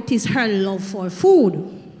I noticed her love for food.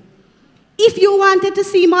 If you wanted to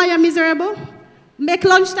see Moya miserable, make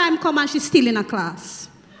lunchtime come and she's still in a class.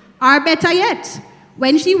 Or better yet,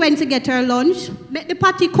 when she went to get her lunch, make the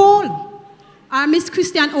patty cold. Or Miss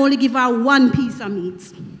Christian only give her one piece of meat.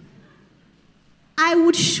 I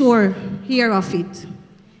would sure hear of it.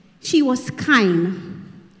 She was kind.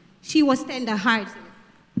 She was tender-hearted.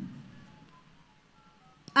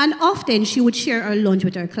 And often she would share her lunch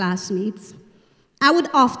with her classmates. I would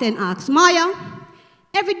often ask, "Moya,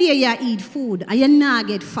 every day you eat food and you not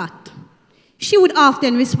get fat." She would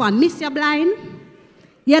often respond, "Miss, you blind?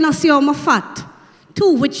 You not see how I'm fat?"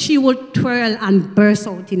 To which she would twirl and burst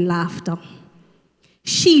out in laughter.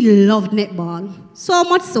 She loved netball, so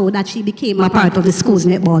much so that she became a part of the school's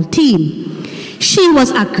netball team. She was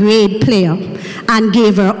a great player and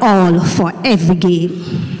gave her all for every game.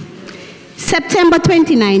 September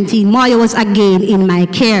 2019, Moya was again in my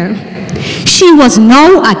care. She was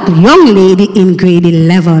now a young lady in grade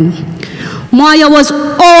 11. Moya was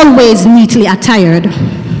always neatly attired.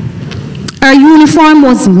 Her uniform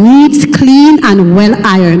was neat, clean, and well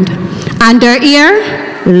ironed. And her hair,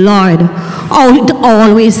 Lord, oh, it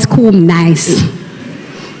always combed nice.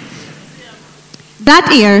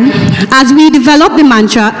 That year, as we developed the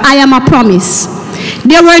mantra, "I am a promise,"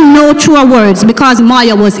 there were no truer words because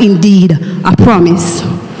Moya was indeed a promise.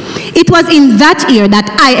 It was in that year that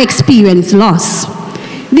I experienced loss.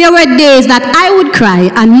 There were days that I would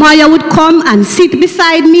cry and Moya would come and sit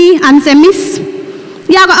beside me and say, "Miss,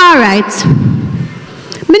 you're all right.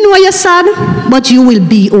 Me know you're sad, but you will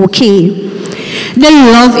be okay." The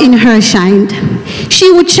love in her shined. She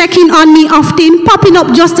would check in on me often, popping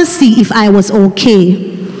up just to see if I was okay.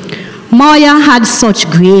 Moya had such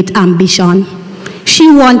great ambition. She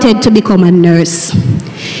wanted to become a nurse.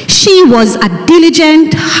 She was a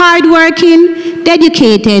diligent, hardworking,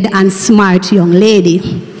 dedicated, and smart young lady.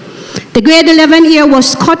 The grade 11 year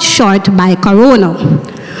was cut short by Corona.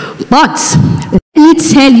 But let me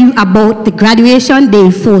tell you about the graduation day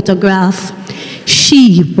photograph.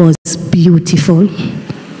 She was beautiful.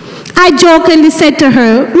 I jokingly said to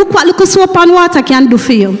her, "Look what soap and water can do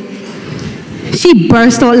for you." She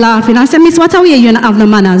burst out laughing. I said, Miss, what are we? You don't have no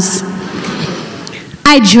manners.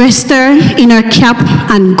 I dressed her in her cap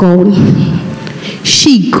and gown.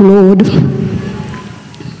 She glowed.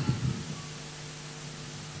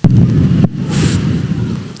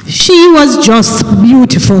 She was just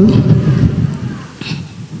beautiful.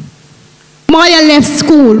 Moya left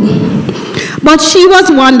school, but she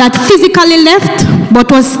was one that physically left,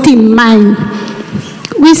 but was still mine.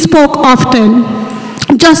 We spoke often,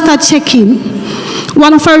 just a check-in.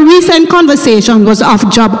 One of our recent conversations was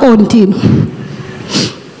of job hunting.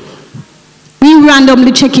 We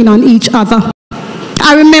randomly check in on each other.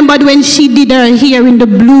 I remembered when she did her hair in the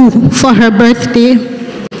blue for her birthday,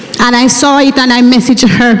 and I saw it and I messaged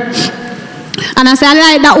her. And I said,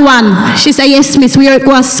 I like that one. She said, yes, miss, we go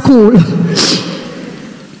to school.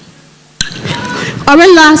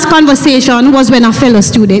 Our last conversation was when a fellow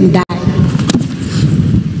student died.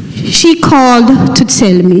 She called to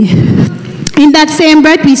tell me. In that same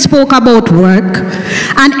breath, we spoke about work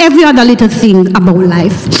and every other little thing about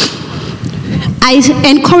life. I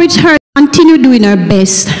encouraged her to continue doing her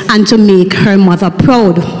best and to make her mother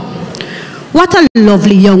proud. What a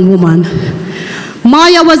lovely young woman.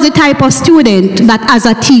 Moya was the type of student that as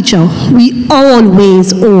a teacher, we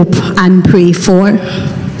always hope and pray for.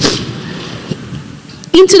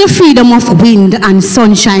 Into the freedom of wind and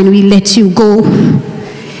sunshine, we let you go.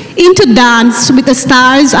 Into dance with the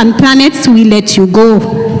stars and planets, we let you go.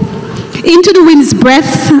 Into the wind's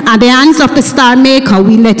breath and the hands of the star maker,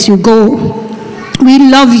 we let you go.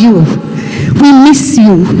 We love you. We miss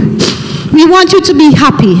you. We want you to be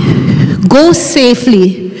happy. Go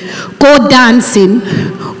safely. Go dancing.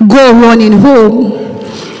 Go running home.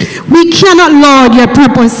 We cannot, Lord, your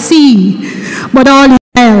purpose see, but all is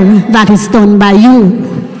well that is done by you.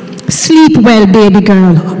 Sleep well, baby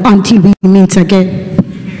girl, until we meet again.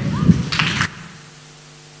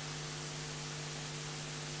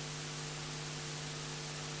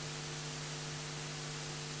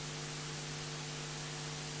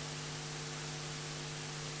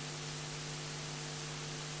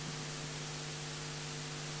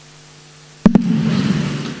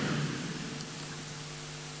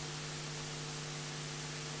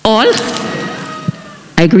 All,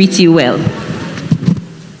 I greet you well.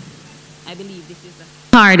 I believe this is the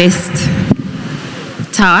hardest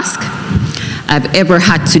task I've ever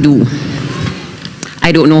had to do.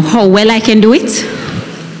 I don't know how well I can do it,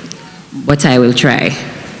 but I will try.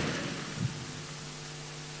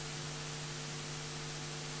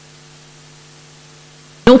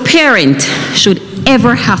 No parent should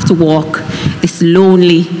ever have to walk this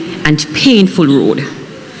lonely and painful road.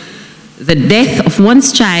 The death of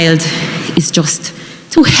one's child is just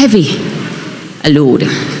too heavy a load.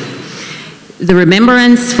 The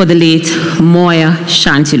remembrance for the late Moya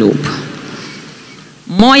Chantiloupe.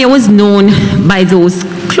 Moya was known by those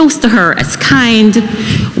close to her as kind,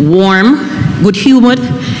 warm, good-humored,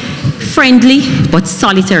 friendly, but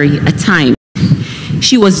solitary at times.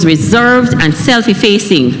 She was reserved and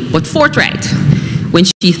self-effacing, but forthright when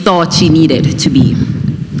she thought she needed to be.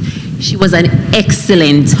 She was an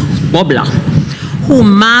excellent wobbler who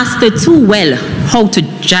mastered too well how to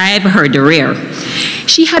drive her derriere.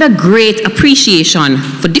 She had a great appreciation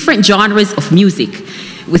for different genres of music,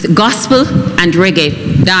 with gospel and reggae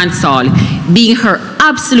dancehall being her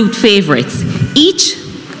absolute favorites, each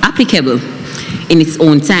applicable in its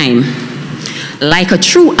own time. Like a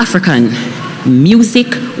true African, music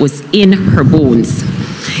was in her bones.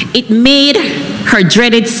 It made her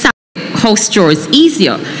dreaded house chores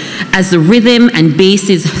easier as the rhythm and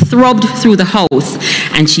basses throbbed through the house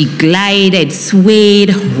and she glided,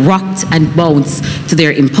 swayed, rocked, and bounced to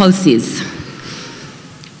their impulses.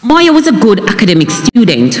 Moya was a good academic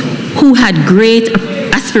student who had great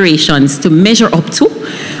aspirations to measure up to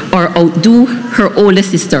or outdo her older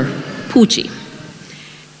sister, Poochie.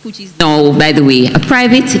 Poochie is now, by the way, a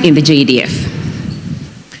private in the JDF.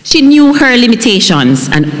 She knew her limitations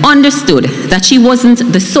and understood that she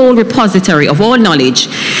wasn't the sole repository of all knowledge.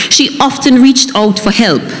 She often reached out for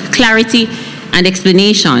help, clarity, and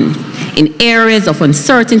explanation in areas of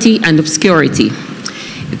uncertainty and obscurity.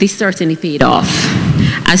 This certainly paid off,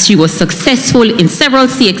 as she was successful in several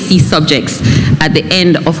CXC subjects at the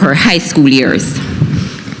end of her high school years.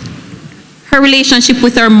 Her relationship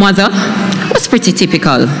with her mother was pretty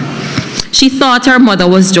typical. She thought her mother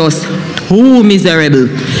was just too miserable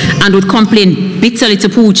and would complain bitterly to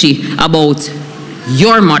Poochie about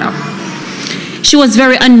your mother. She was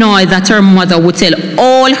very annoyed that her mother would tell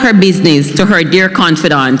all her business to her dear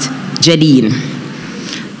confidant, Jadine.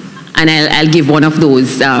 And I'll give one of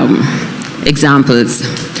those examples.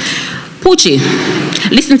 Poochie,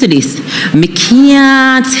 Listen to this. Me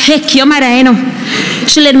can't take your mother, you know.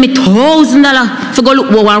 She lent me $1,000 for go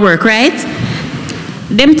look for work, right?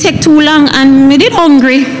 Them take too long and me did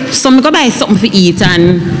hungry. So me go buy something to eat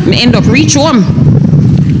and me end up reach home.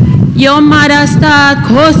 Your mother start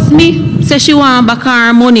cuss me. Say she want back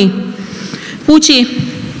her money. Poochie,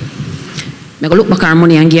 me go look back her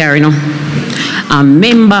money and give her, you know. And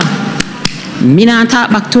remember, me not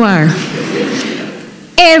talk back to her.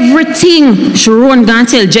 Everything she run and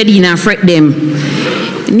tell Jadina and fret them.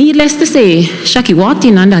 Needless to say, Shaki walked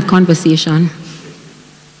in on that conversation.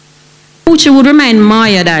 Poochie would remind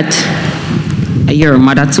Moya that you're a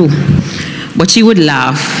mother too. But she would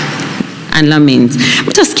laugh and lament.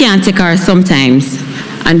 We just can't take her sometimes.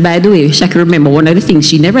 And by the way, Shaki remember one of the things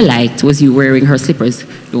she never liked was you wearing her slippers.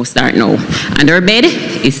 Don't start now. And her bed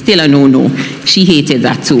is still a no-no. She hated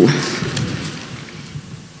that too.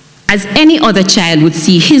 As any other child would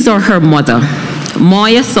see his or her mother,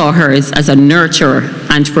 Moya saw hers as a nurturer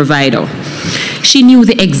and provider. She knew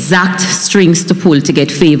the exact strings to pull to get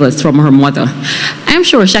favors from her mother. I'm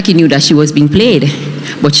sure Shaki knew that she was being played,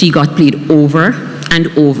 but she got played over and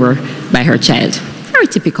over by her child. Very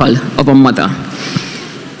typical of a mother.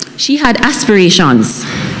 She had aspirations.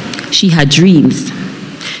 She had dreams.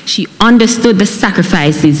 She understood the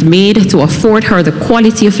sacrifices made to afford her the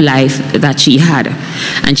quality of life that she had,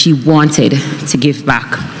 and she wanted to give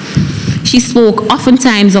back. She spoke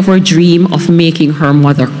oftentimes of her dream of making her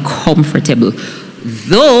mother comfortable,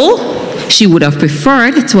 though she would have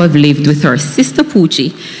preferred to have lived with her sister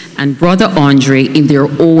Poochie and brother Andre in their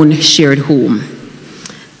own shared home.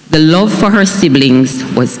 The love for her siblings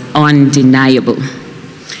was undeniable.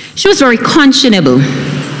 She was very conscionable.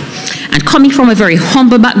 And coming from a very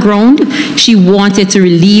humble background, she wanted to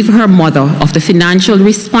relieve her mother of the financial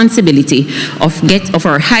responsibility of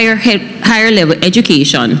her higher level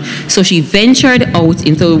education. So she ventured out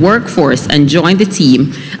into the workforce and joined the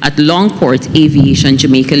team at Longport Aviation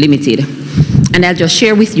Jamaica Limited. And I'll just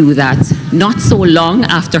share with you that not so long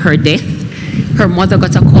after her death, her mother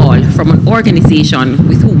got a call from an organization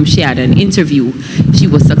with whom she had an interview. She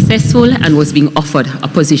was successful and was being offered a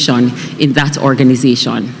position in that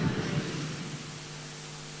organization.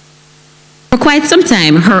 For quite some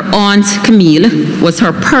time, her aunt Camille was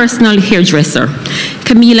her personal hairdresser.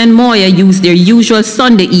 Camille and Moya used their usual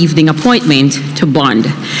Sunday evening appointment to bond.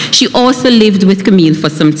 She also lived with Camille for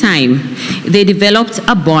some time. They developed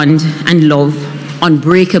a bond and love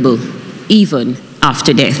unbreakable, even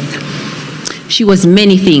after death. She was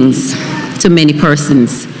many things to many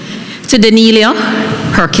persons. To Danelia,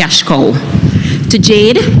 her cash cow. To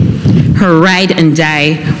Jade, her ride and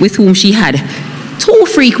die, with whom she had 2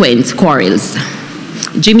 frequent quarrels.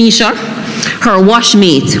 Jamisha, her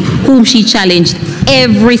washmate, whom she challenged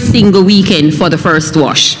every single weekend for the first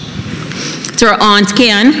wash. To her aunt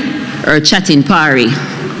Kian, her chatting party.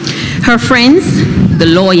 Her friends, the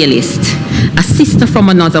loyalist, a sister from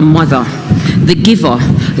another mother, the giver,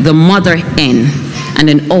 the mother hen, and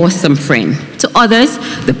an awesome friend. To others,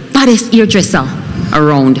 the baddest hairdresser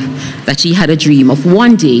around that she had a dream of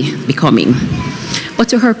one day becoming. But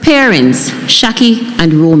to her parents, Shaki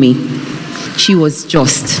and Romy, she was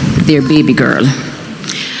just their baby girl.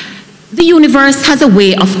 The universe has a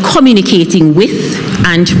way of communicating with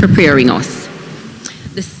and preparing us.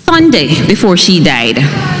 The Sunday before she died,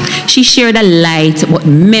 she shared a light but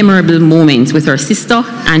memorable moment with her sister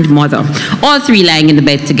and mother, all 3 lying in the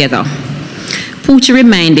bed together. Poochie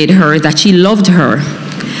reminded her that she loved her,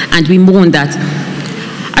 and we moaned that,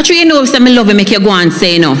 "Actually, you know, if I love you, make you go and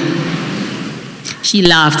say no." She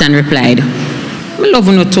laughed and replied, "I love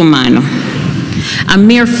you too, man." A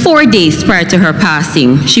mere 4 days prior to her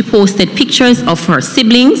passing, she posted pictures of her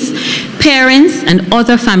siblings, parents, and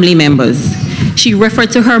other family members. She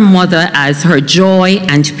referred to her mother as her joy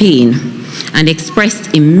and pain and expressed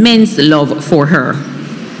immense love for her.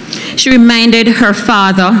 She reminded her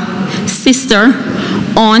father, sister,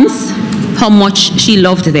 aunts, how much she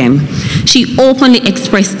loved them. She openly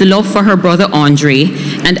expressed the love for her brother Andre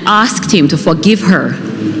and asked him to forgive her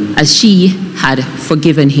as she had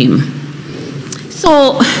forgiven him.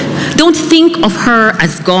 So don't think of her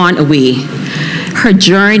as gone away. Her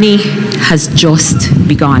journey has just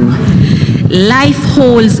begun. Life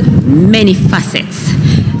holds many facets.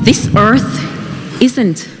 This earth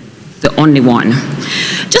isn't the only one.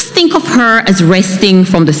 Just think of her as resting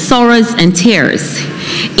from the sorrows and tears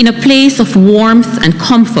in a place of warmth and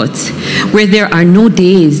comfort where there are no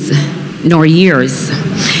days nor years.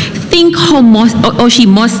 Think how she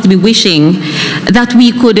must be wishing that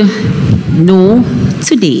we could know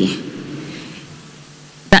today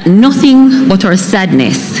that nothing but her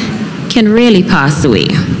sadness can really pass away.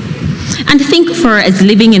 and think of her as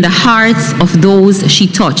living in the hearts of those she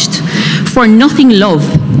touched. For nothing love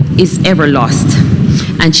is ever lost.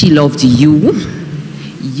 And she loved you,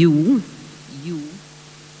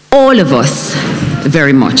 all of us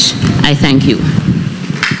very much. I thank you.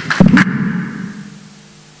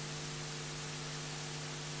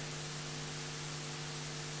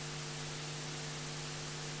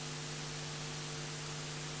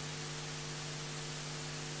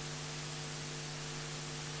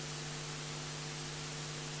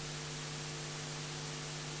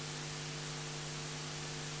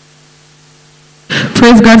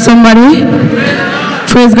 Praise God, somebody.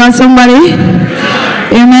 Praise God, somebody.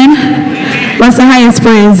 Amen. What's the highest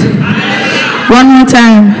praise? One more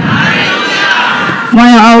time.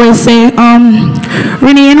 Moya always say,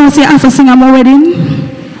 Renee, you know, say I have to sing at my wedding.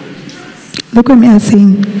 Look at me, I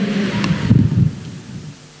sing.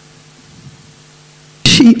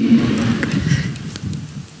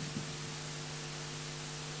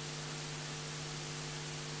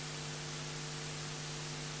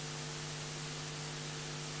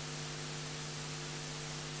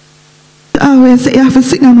 I always say, I have to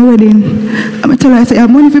sing at my wedding. I'm going to tell her, I say, you have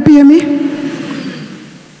money to pay me?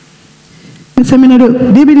 I say,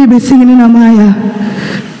 they be singing in a Moya.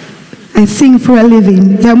 I sing for a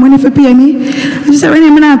living. You have money to pay me? I just said, when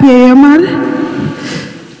I'm not pay you, man.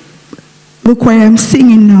 Look why I'm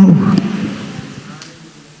singing now.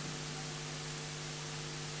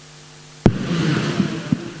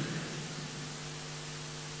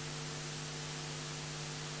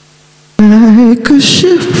 Like a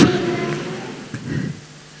ship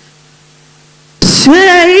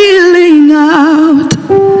sailing out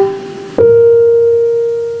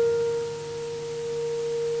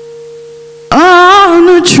on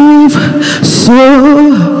a trip so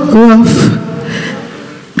rough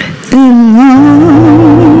and long.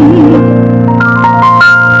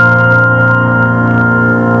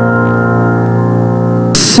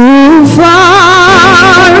 So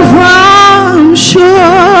far from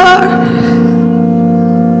shore,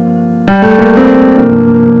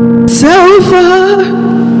 so far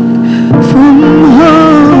from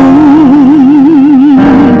home.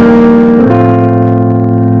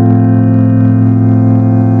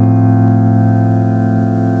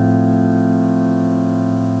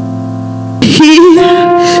 He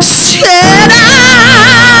set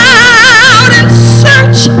out in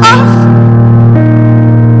search of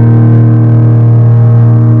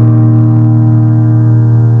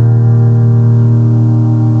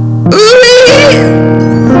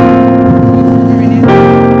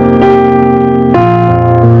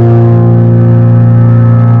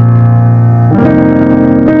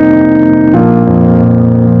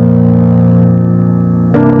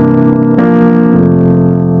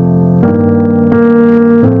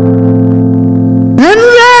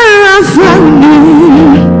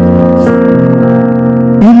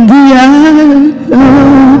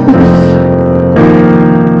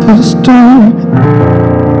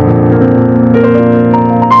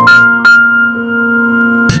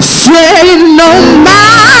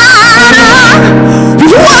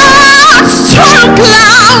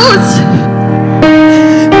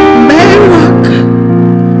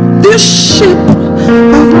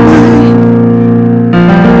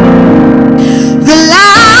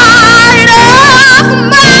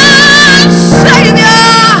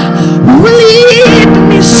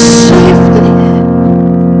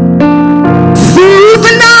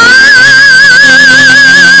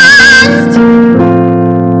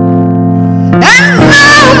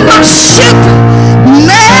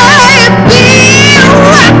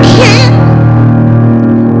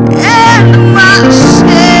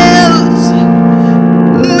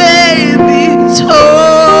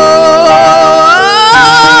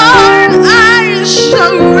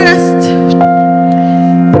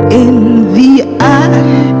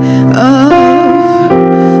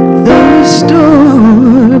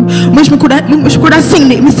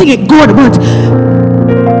sing it good, but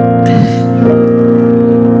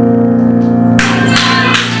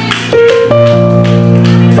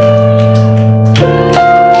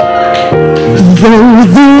though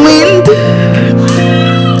the wind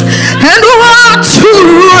and water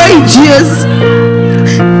rages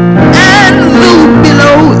and the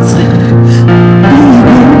billows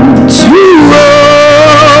begin to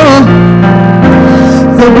roll,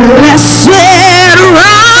 the blessed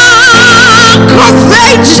rock of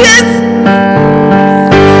ages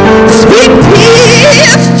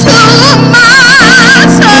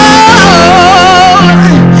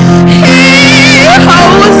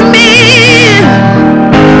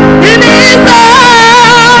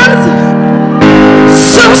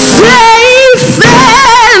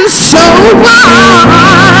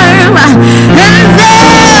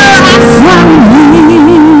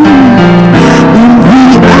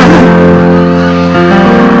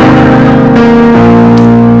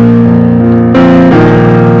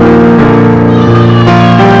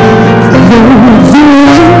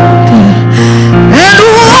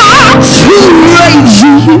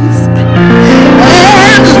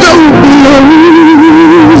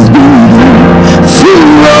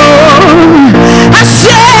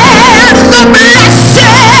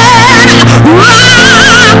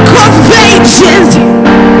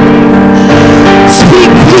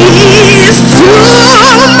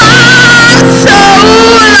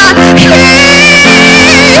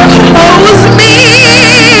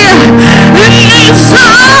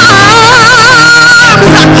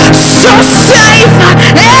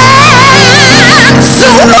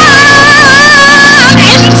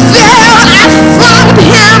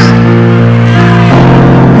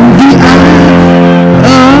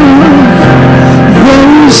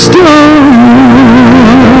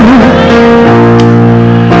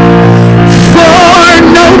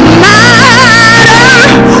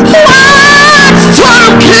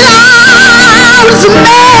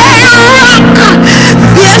may rock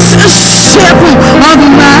this ship of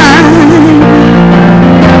mine.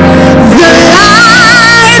 The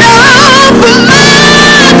light of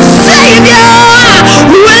my Savior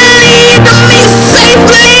will lead me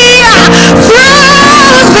safely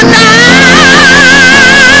through the night.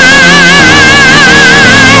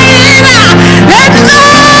 And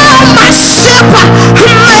though my ship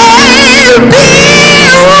may be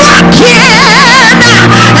rocking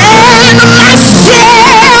and my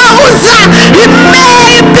sails it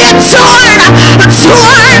may be torn,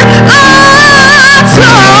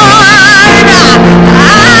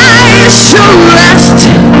 I shall rest.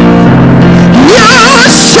 You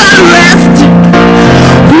shall rest.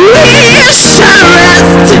 We shall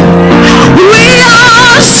rest. We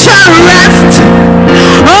all shall rest.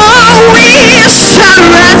 Oh, we shall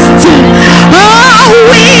rest. Oh,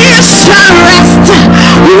 we shall rest.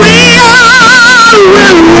 We all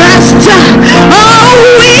will rest. Oh,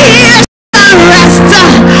 we shall rest.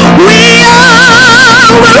 We all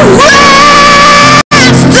will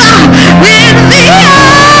rest in the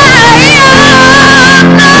iron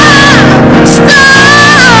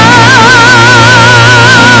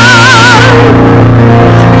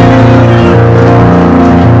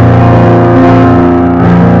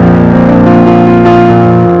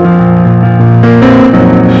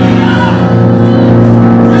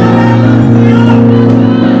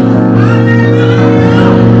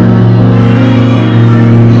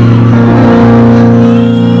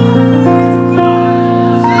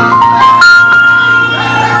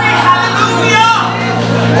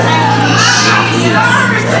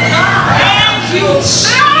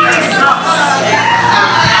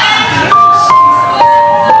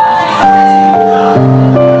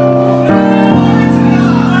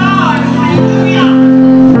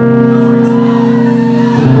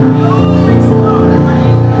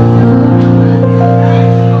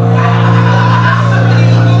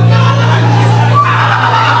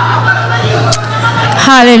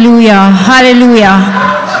Hallelujah, hallelujah.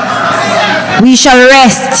 We shall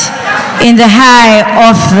rest in the high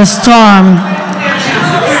of the storm.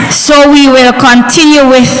 So we will continue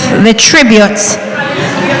with the tributes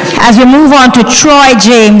as we move on to Troy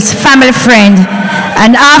James, family friend.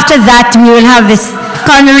 And after that, we will have this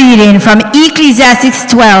reading from Ecclesiastes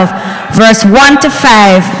 12, verse 1 to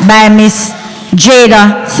 5 by Miss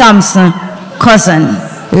Jada Thompson, cousin.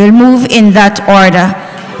 We will move in that order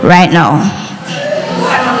right now.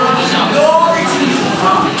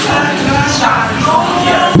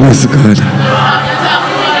 Bless God.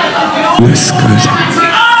 Bless God.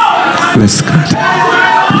 Bless God.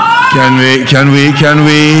 Can we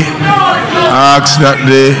ask that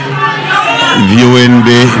the viewing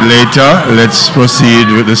be later? Let's proceed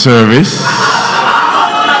with the service.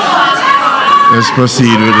 Let's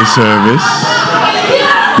proceed with the service.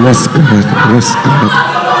 Bless God. Bless God.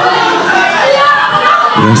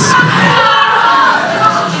 Bless God.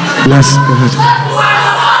 Bless God.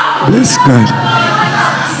 Bless God.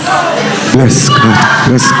 Bless God,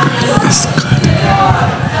 bless God, bless God.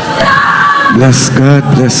 Bless God,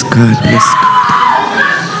 bless God, bless God.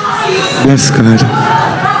 Bless God.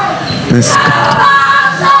 Bless God.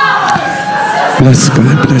 Bless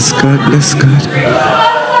God, bless God, bless God.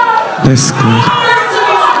 Bless God.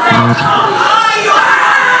 God.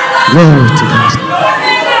 Glory to God.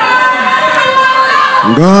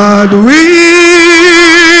 God, we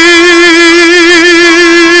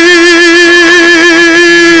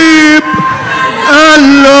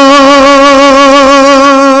along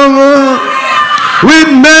with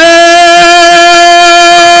men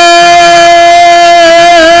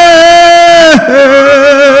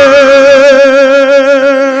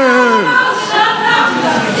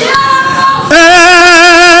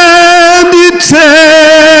and you take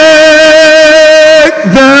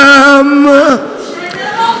them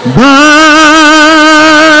by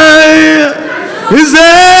his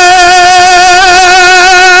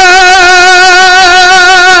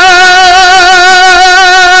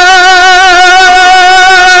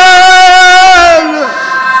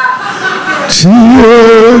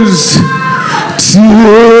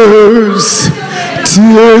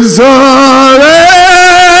tears are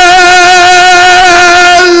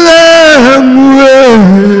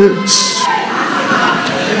language.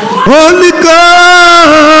 Only God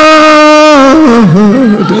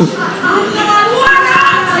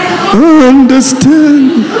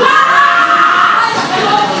understand.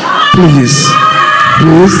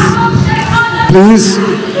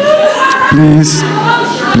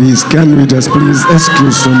 Please, can we just please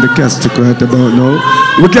excuse from the casket right about now?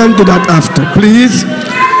 We can do that after, please.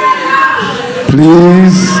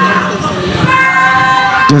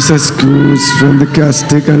 Just excuse from the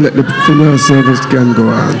castic and let the funeral service can go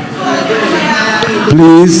on.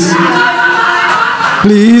 Please.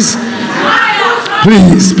 Please.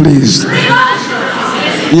 Please, please.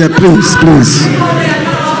 Yeah, please, please.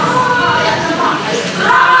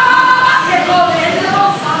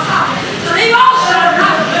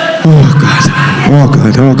 Oh God, oh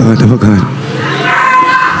God, oh God, oh God.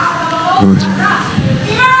 Good.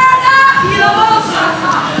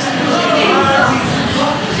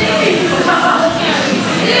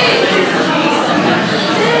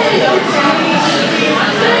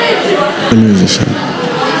 The musician.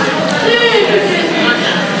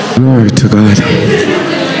 Glory to God.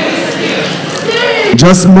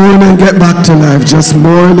 Just mourn and get back to life. Just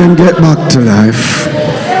mourn and get back to life.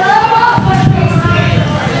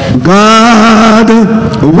 God,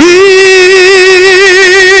 weep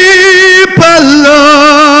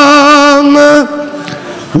along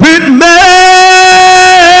with men,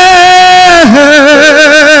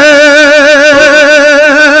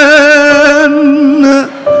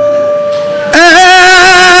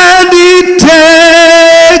 and He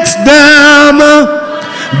takes them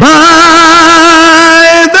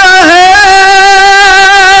by the hand.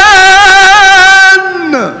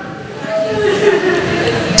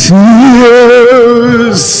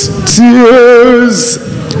 Tears, tears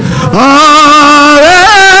are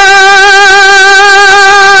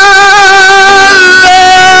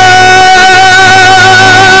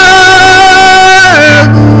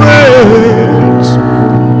language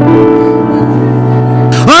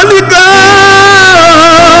on the God,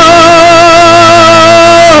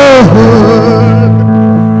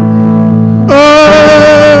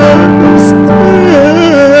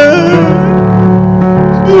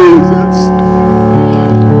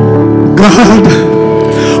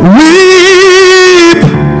 weep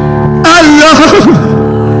along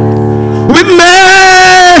with me.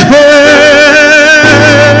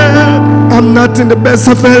 I'm not in the best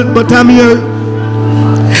of health, but I'm here.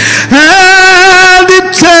 And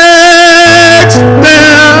it takes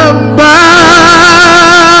them by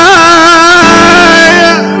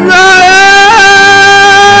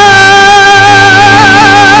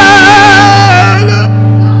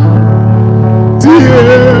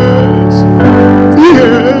tears,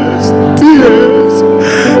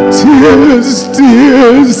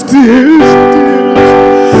 tears, tears,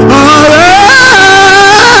 all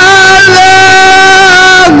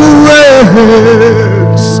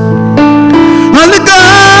language on the God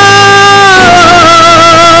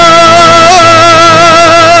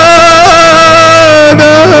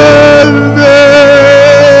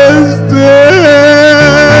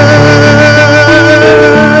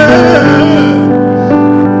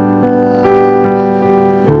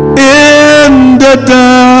in the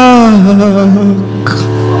dark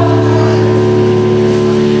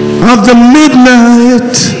of the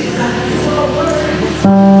midnight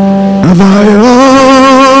have I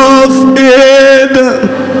oft hid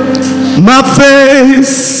my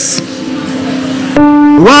face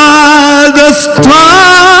while the storms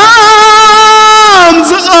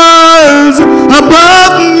are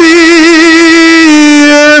above me.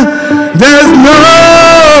 There's no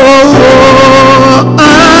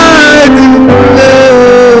hiding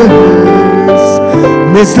place.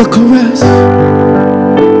 Miss the caress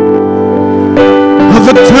of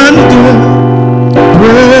the tender,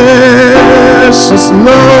 precious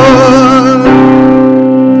Lord.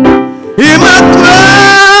 In my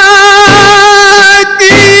cry,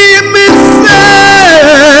 keep me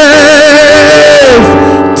safe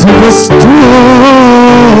till the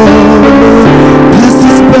storm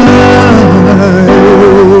passes by.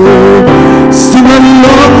 Sing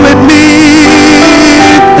along with me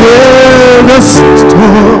till the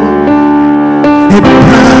storm it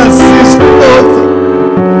passes over.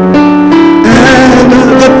 And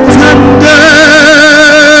the thunder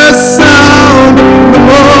sound no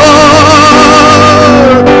more,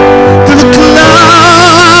 till the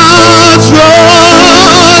clouds roll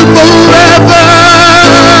forever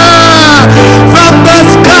from the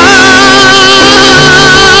sky.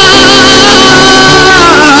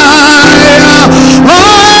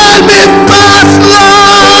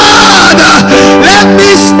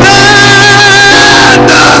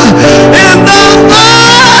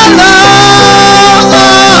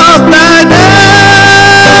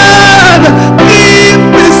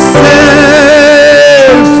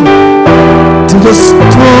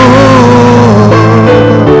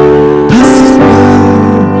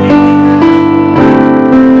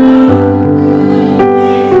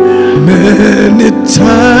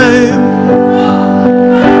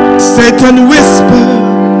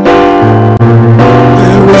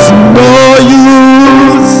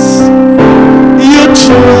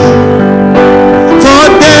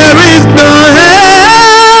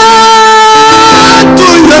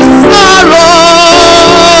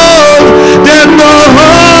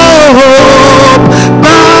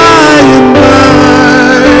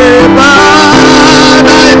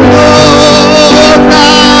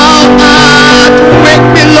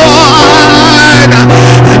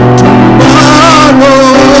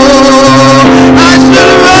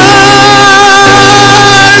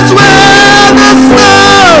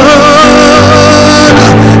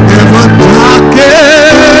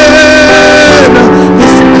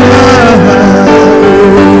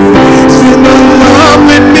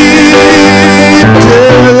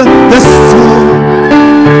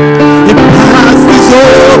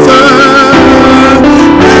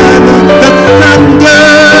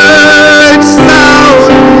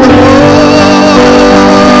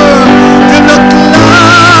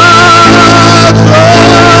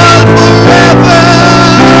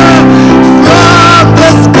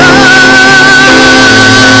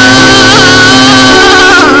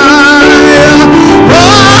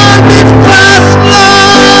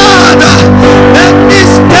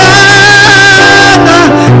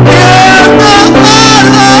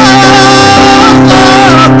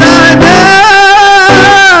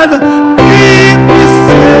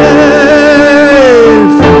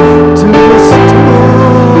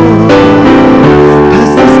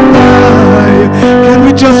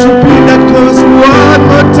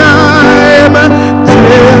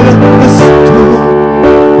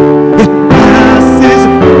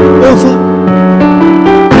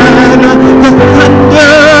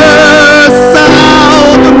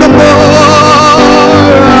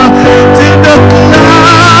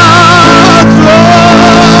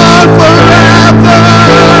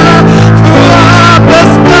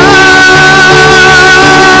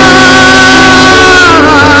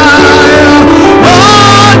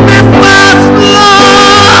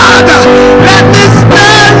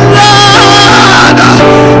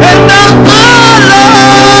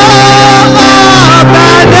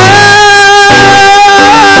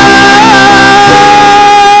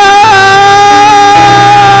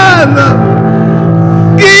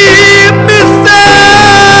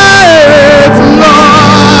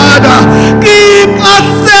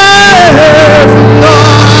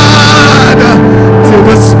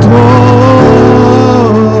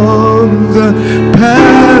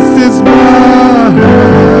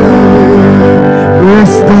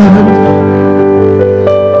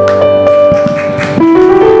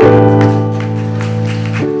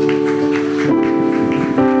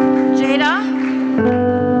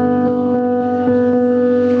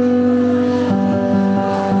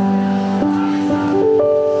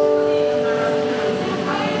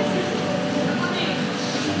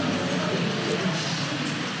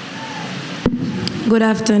 Good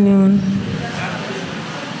afternoon.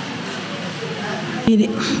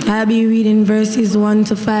 I'll be reading verses 1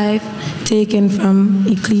 to 5, taken from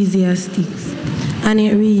Ecclesiastes. And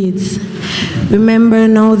it reads, Remember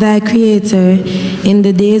now thy Creator in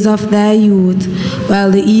the days of thy youth,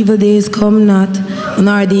 while the evil days come not,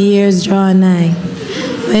 nor the years draw nigh.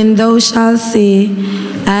 When thou shalt say,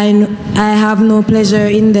 I have no pleasure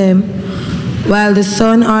in them, while the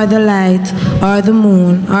sun or the light or the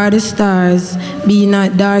moon or the stars be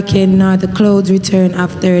not darkened, nor the clouds return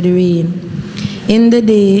after the rain. In the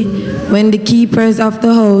day when the keepers of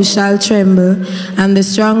the house shall tremble, and the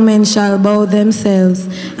strong men shall bow themselves,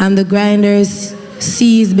 and the grinders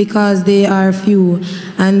cease because they are few,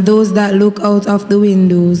 and those that look out of the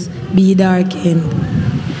windows be darkened.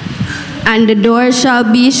 And the doors shall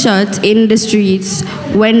be shut in the streets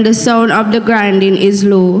when the sound of the grinding is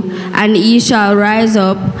low, and ye shall rise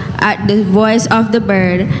up at the voice of the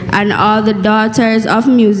bird, and all the daughters of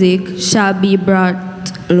music shall be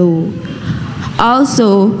brought low.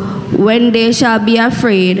 Also, when they shall be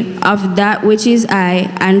afraid of that which is high,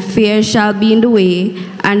 and fear shall be in the way,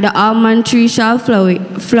 and the almond tree shall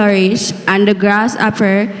flourish, and the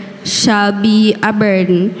grasshopper shall be a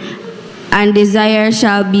burden, and desire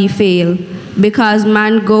shall be fail, because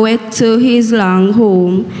man goeth to his long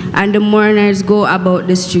home, and the mourners go about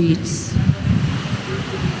the streets.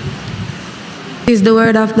 This is the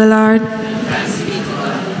word of the Lord.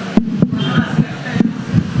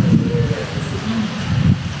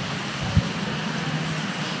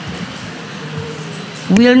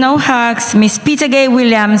 We'll now ask Miss Peter Gay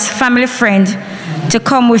Williams, family friend, to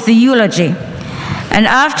come with the eulogy. And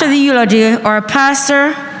after the eulogy, our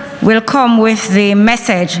pastor will come with the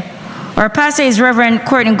message. Our pastor is Reverend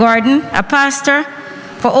Courtney Gordon, a pastor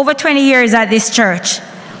for over 20 years at this church.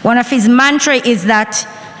 One of his mantra is that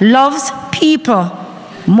loves people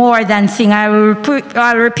more than things.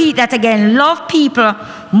 I'll repeat that again, love people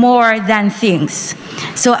more than things.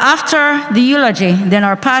 So after the eulogy, then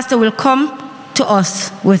our pastor will come to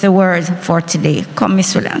us with a word for today. Come,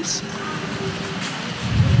 Miss Williams.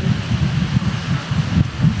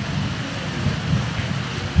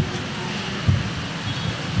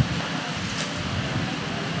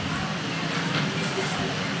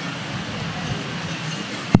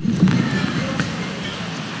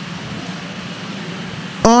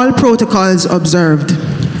 All protocols observed.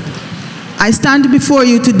 I stand before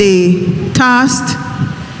you today tasked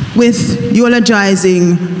with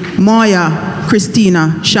eulogizing Moya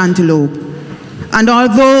Christina Chantiloupe. And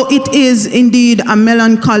although it is indeed a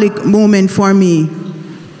melancholic moment for me,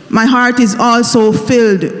 my heart is also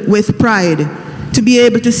filled with pride to be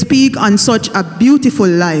able to speak on such a beautiful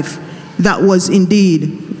life that was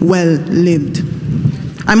indeed well lived.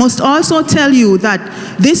 I must also tell you that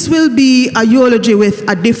this will be a eulogy with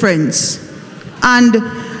a difference. And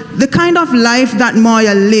the kind of life that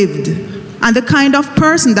Moya lived, and the kind of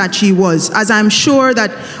person that she was, as I'm sure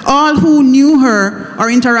that all who knew her or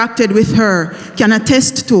interacted with her can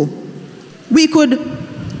attest to. We could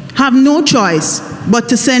have no choice but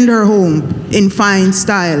to send her home in fine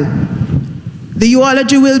style. The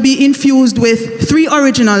eulogy will be infused with 3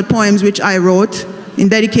 original poems which I wrote in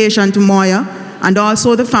dedication to Moya and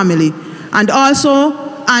also the family, and also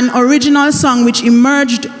an original song which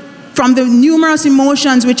emerged from the numerous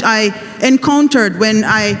emotions which I encountered when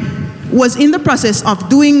I was in the process of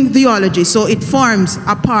doing the eulogy, so it forms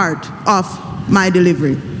a part of my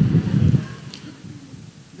delivery.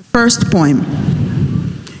 The first poem.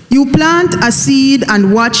 You plant a seed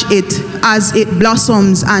and watch it as it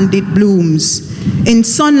blossoms and it blooms. In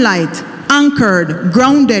sunlight, anchored,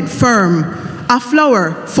 grounded, firm, a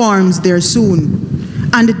flower forms there soon,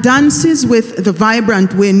 and dances with the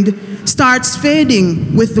vibrant wind, starts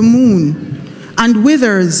fading with the moon, and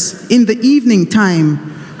withers in the evening time,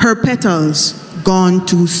 her petals gone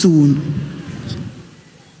too soon.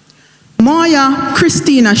 Moya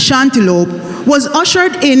Christina Chantiloupe was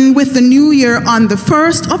ushered in with the new year on the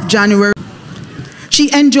 1st of January. She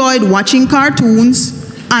enjoyed watching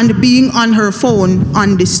cartoons and being on her phone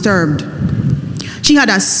undisturbed. She had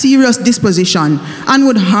a serious disposition and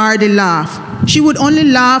would hardly laugh. She would only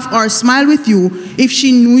laugh or smile with you if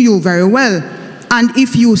she knew you very well, and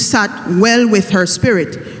if you sat well with her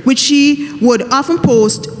spirit, which she would often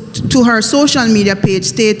post to her social media page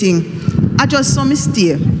stating, "I just saw me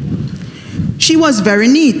stay." She was very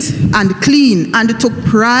neat and clean and took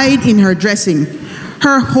pride in her dressing.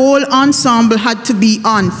 Her whole ensemble had to be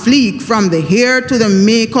on fleek, from the hair to the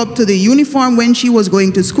makeup to the uniform when she was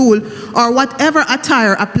going to school, or whatever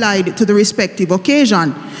attire applied to the respective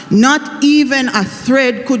occasion. Not even a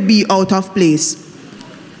thread could be out of place.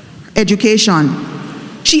 Education.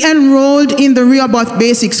 She enrolled in the Rehoboth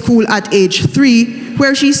Basic School at age 3,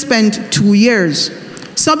 where she spent 2 years.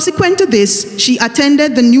 Subsequent to this, she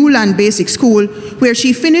attended the Newland Basic School, where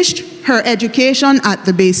she finished her education at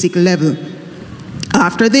the basic level.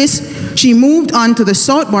 After this, she moved on to the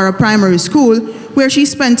Southborough Primary School, where she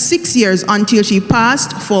spent 6 years until she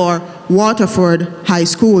passed for Waterford High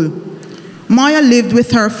School. Moya lived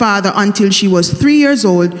with her father until she was 3 years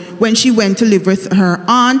old, when she went to live with her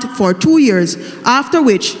aunt for 2 years, after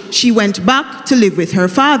which she went back to live with her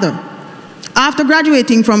father. After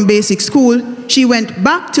graduating from basic school, she went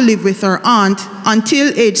back to live with her aunt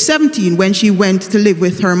until age 17, when she went to live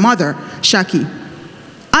with her mother, Shaki.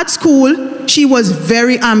 At school, she was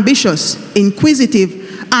very ambitious,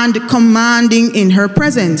 inquisitive, and commanding in her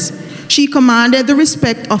presence. She commanded the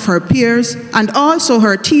respect of her peers and also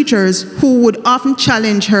her teachers, who would often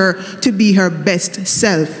challenge her to be her best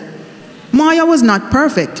self. Moya was not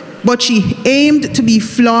perfect, but she aimed to be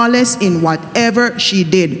flawless in whatever she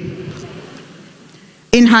did.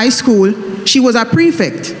 In high school, she was a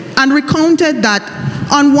prefect and recounted that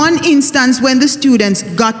on one instance when the students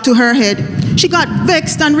got to her head, she got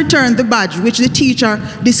vexed and returned the badge, which the teacher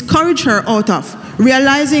discouraged her out of,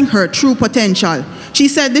 realizing her true potential. She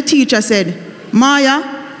said, the teacher said, "Moya,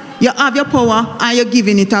 you have your power and you're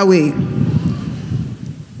giving it away."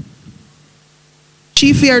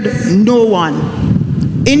 She feared no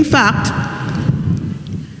one. In fact,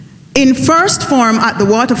 in first form at the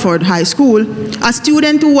Waterford High School, a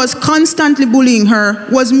student who was constantly bullying her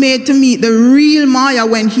was made to meet the real Moya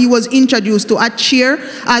when he was introduced to a chair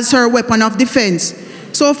as her weapon of defense.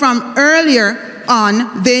 So from earlier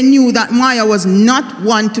on, they knew that Moya was not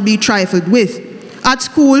one to be trifled with. At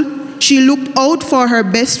school, she looked out for her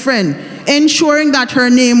best friend, ensuring that her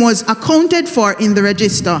name was accounted for in the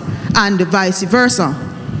register, and vice versa.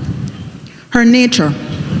 Her nature.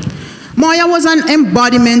 Moya was an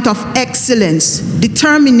embodiment of excellence,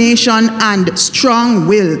 determination, and strong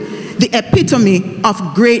will, the epitome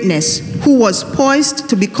of greatness, who was poised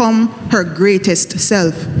to become her greatest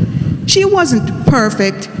self. She wasn't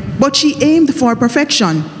perfect, but she aimed for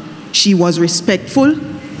perfection. She was respectful,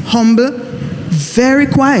 humble, very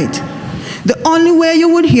quiet. The only way you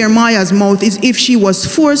would hear Moya's mouth is if she was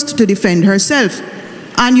forced to defend herself,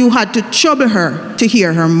 and you had to trouble her to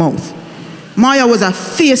hear her mouth. Moya was a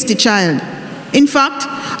feisty child. In fact,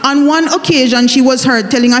 on one occasion, she was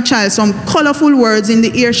heard telling a child some colorful words in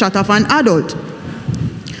the earshot of an adult,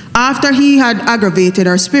 after he had aggravated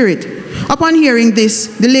her spirit. Upon hearing this,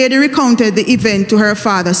 the lady recounted the event to her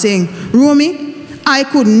father, saying, "Rumi, I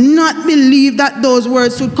could not believe that those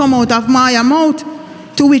words would come out of Moya's mouth."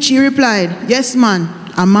 To which he replied, "Yes, man,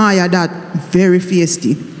 a Moya that, very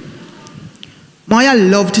feisty." Moya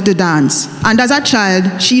loved to dance, and as a child,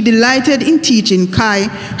 she delighted in teaching Kai,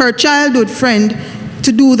 her childhood friend,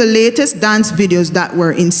 to do the latest dance videos that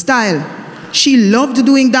were in style. She loved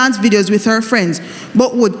doing dance videos with her friends,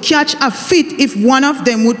 but would catch a fit if one of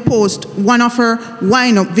them would post one of her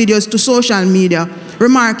wind-up videos to social media,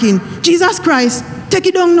 remarking, "Jesus Christ, take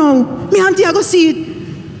it down now. Me auntie I go see it.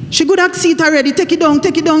 She could have seen it already. Take it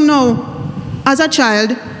down now." As a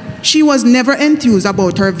child, she was never enthused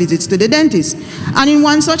about her visits to the dentist. And in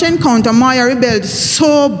one such encounter, Moya rebelled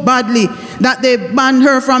so badly that they banned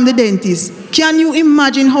her from the dentist. Can you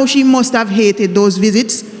imagine how she must have hated those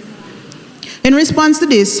visits? In response to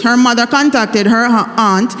this, her mother contacted her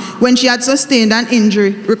aunt when she had sustained an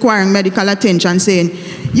injury requiring medical attention, saying,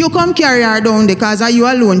 "You come carry her down there because you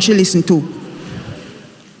alone she listen to."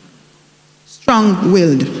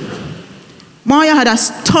 Strong-willed. Moya had a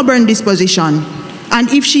stubborn disposition,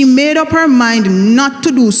 and if she made up her mind not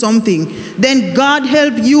to do something, then God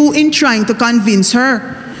help you in trying to convince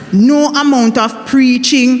her. No amount of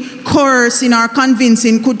preaching, coercing, or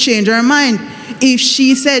convincing could change her mind. If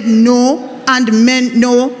she said no and meant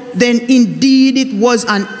no, then indeed it was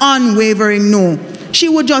an unwavering no. She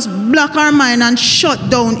would just block her mind and shut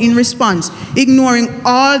down in response, ignoring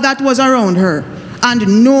all that was around her.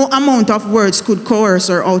 And no amount of words could coerce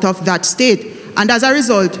her out of that state. And as a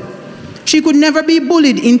result, she could never be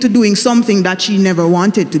bullied into doing something that she never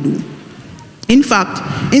wanted to do. In fact,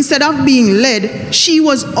 instead of being led, she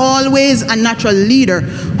was always a natural leader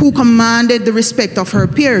who commanded the respect of her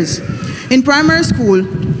peers. In primary school,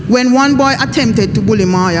 when one boy attempted to bully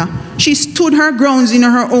Moya, she stood her grounds in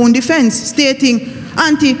her own defense, stating,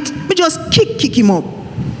 "Auntie, we just kick him up."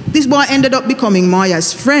 This boy ended up becoming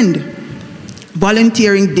Moya's friend,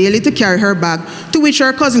 volunteering daily to carry her bag, to which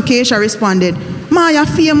her cousin Keisha responded, "Moya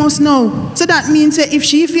famous now, so that means that if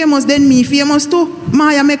she famous, then me famous too.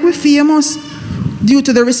 Moya make we famous," due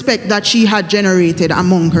to the respect that she had generated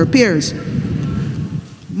among her peers.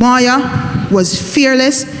 Moya was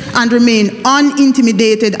fearless and remained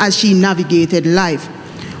unintimidated as she navigated life.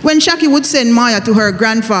 When Shaki would send Moya to her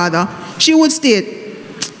grandfather, she would state,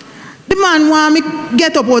 "The man want me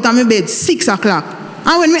get up out of my bed 6 o'clock.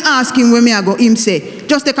 And when me ask him where me I go, him say,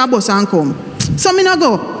 just take a bus and come. So me no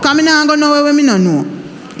go, because me no go nowhere where me no know."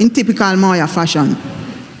 In typical Moya fashion.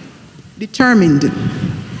 Determined.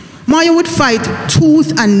 Moya would fight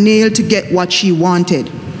tooth and nail to get what she wanted.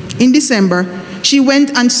 In December, she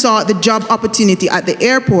went and saw the job opportunity at the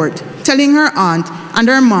airport, telling her aunt and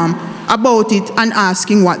her mom about it and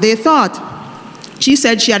asking what they thought. She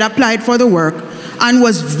said she had applied for the work and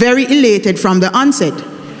was very elated from the onset,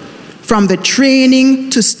 from the training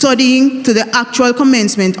to studying to the actual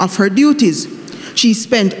commencement of her duties. She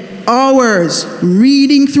spent hours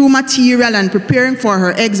reading through material and preparing for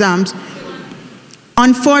her exams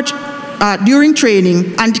during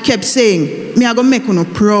training, and kept saying, "Me I go make you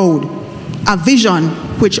proud," a vision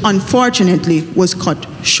which unfortunately was cut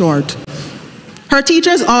short. Her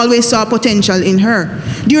teachers always saw potential in her.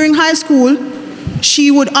 During high school, she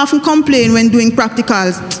would often complain when doing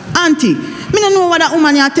practicals, "Auntie, me don't know what that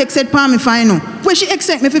woman here text said for me find out. Where she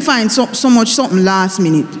expect me to find so much something last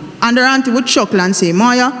minute?" And her auntie would chuckle and say,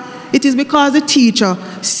 "Moya, it is because the teacher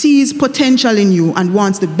sees potential in you and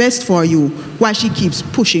wants the best for you, why she keeps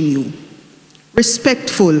pushing you."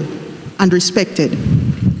 Respectful and respected.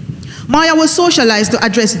 Moya was socialized to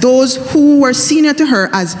address those who were senior to her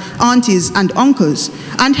as aunties and uncles,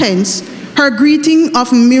 and hence, her greeting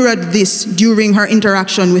often mirrored this during her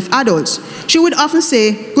interaction with adults. She would often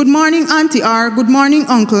say, "Good morning, auntie," or "Good morning,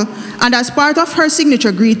 uncle," and as part of her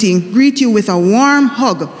signature greeting, greet you with a warm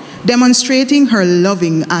hug, demonstrating her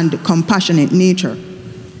loving and compassionate nature.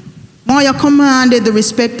 Moya commanded the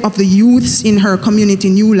respect of the youths in her community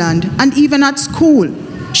Newland, and even at school,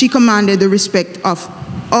 she commanded the respect of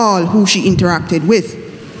all who she interacted with.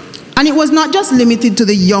 And it was not just limited to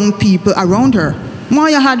the young people around her.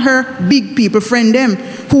 Moya had her big people friend them,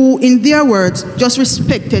 who, in their words, just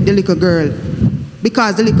respected the little girl,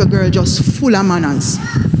 because the little girl just full of manners.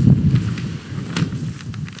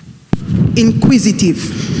 Inquisitive.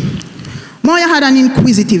 Moya had an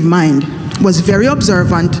inquisitive mind, was very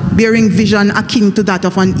observant, bearing vision akin to that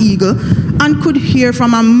of an eagle, and could hear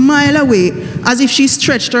from a mile away as if she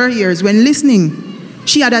stretched her ears when listening.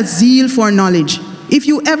 She had a zeal for knowledge. If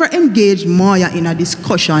you ever engaged Moya in a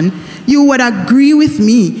discussion, you would agree with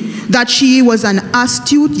me that she was an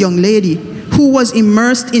astute young lady who was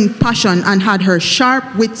immersed in passion and had her sharp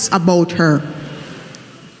wits about her.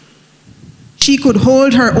 She could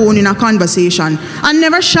hold her own in a conversation and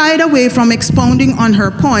never shied away from expounding on her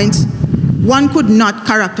points. One could not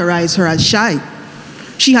characterize her as shy.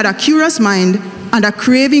 She had a curious mind and a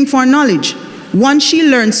craving for knowledge. Once she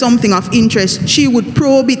learned something of interest, she would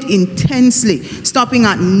probe it intensely, stopping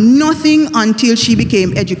at nothing until she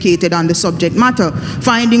became educated on the subject matter,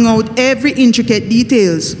 finding out every intricate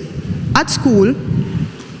details. At school,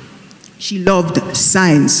 she loved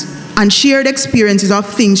science and shared experiences of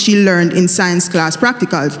things she learned in science class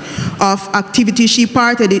practicals, of activities she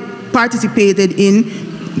participated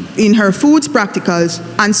in her foods practicals,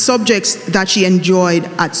 and subjects that she enjoyed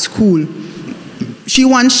at school. She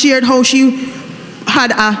once shared how she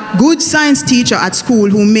had a good science teacher at school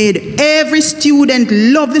who made every student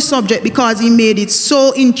love the subject because he made it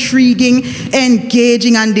so intriguing,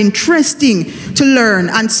 engaging, and interesting to learn.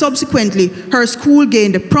 And subsequently, her school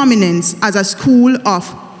gained prominence as a school of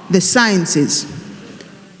the sciences.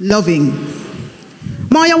 Loving.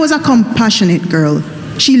 Moya was a compassionate girl.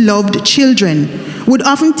 She loved children, would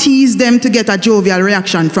often tease them to get a jovial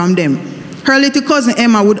reaction from them. Her little cousin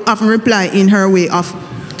Emma would often reply in her way of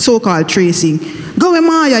so-called tracing, "Go away,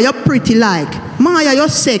 Moya, you're pretty like. Moya, you're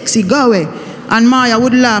sexy, go away." And Moya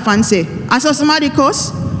would laugh and say, "I saw somebody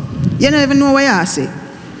cuss? You don't even know what I say."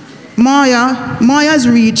 Moya's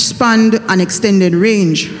reach spanned an extended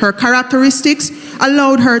range. Her characteristics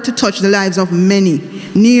allowed her to touch the lives of many,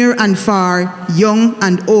 near and far, young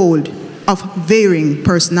and old, of varying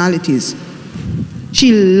personalities.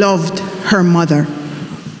 She loved her mother.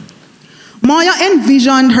 Moya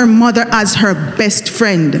envisioned her mother as her best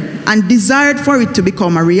friend and desired for it to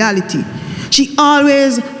become a reality. She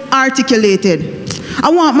always articulated, "I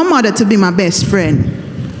want my mother to be my best friend."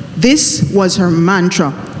 This was her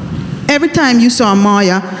mantra. Every time you saw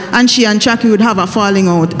Moya and she and Chucky would have a falling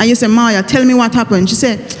out, and you say, "Moya, tell me what happened." She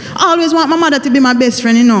said, "I always want my mother to be my best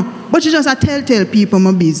friend, you know, but she just tell people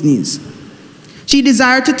my business." She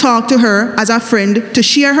desired to talk to her as a friend, to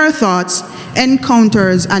share her thoughts,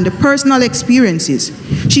 encounters, and personal experiences.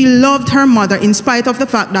 She loved her mother in spite of the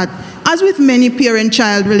fact that, as with many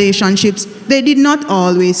parent-child relationships, they did not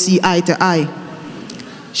always see eye to eye.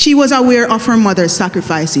 she was aware of her mother's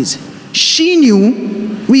sacrifices. She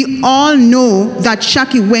knew, we all know, that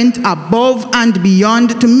Shaki went above and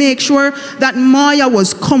beyond to make sure that Moya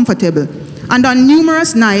was comfortable. And on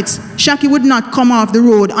numerous nights, Shaki would not come off the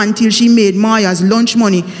road until she made Moya's lunch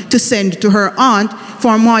money to send to her aunt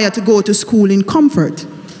for Moya to go to school in comfort.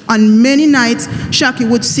 On many nights, Shaki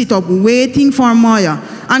would sit up waiting for Moya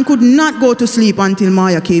and could not go to sleep until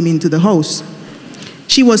Moya came into the house.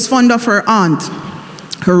 She was fond of her aunt,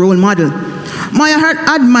 her role model. Moya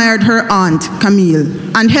had admired her aunt, Camille,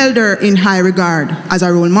 and held her in high regard as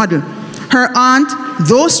a role model. Her aunt,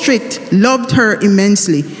 though strict, loved her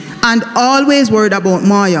immensely and always worried about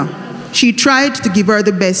Moya. She tried to give her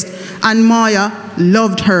the best, and Moya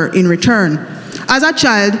loved her in return. As a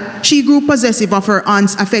child, she grew possessive of her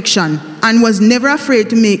aunt's affection and was never afraid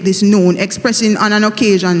to make this known, expressing on an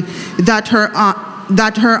occasion that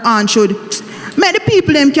her aunt should make the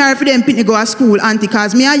people them carry for them pitney go to school, auntie,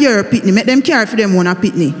 cause me a year pitney, make them carry for them one a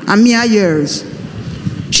pitney, and me a years.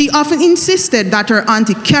 She often insisted that her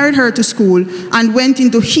auntie carried her to school and went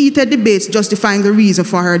into heated debates justifying the reason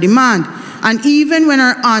for her demand. And even when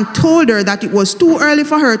her aunt told her that it was too early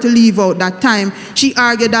for her to leave out that time, she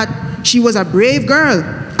argued that she was a brave girl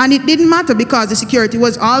and it didn't matter because the security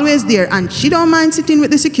was always there and she don't mind sitting with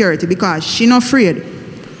the security because she's not afraid.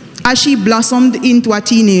 As she blossomed into a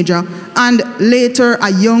teenager and later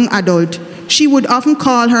a young adult, she would often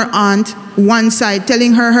call her aunt one side,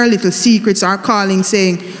 telling her her little secrets or calling,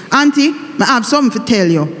 saying, "Auntie, I have something to tell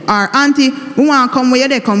you." Or, "Auntie, we want to come where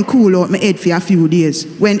they come cool out my head for a few days,"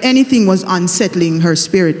 when anything was unsettling her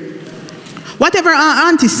spirit. Whatever our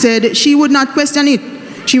auntie said, she would not question it.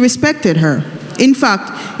 She respected her. In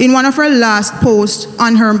fact, in one of her last posts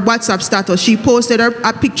on her WhatsApp status, she posted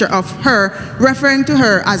a picture of her, referring to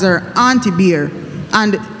her as her auntie bear,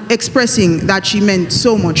 and expressing that she meant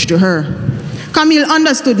so much to her. Camille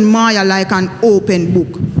understood Moya like an open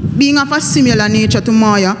book. Being of a similar nature to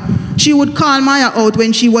Moya, she would call Moya out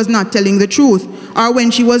when she was not telling the truth or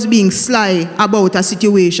when she was being sly about a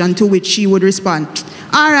situation, to which she would respond,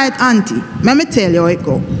 "All right, auntie, let me tell you how it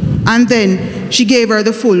go." And then she gave her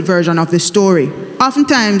the full version of the story.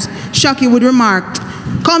 Oftentimes, Shaki would remark,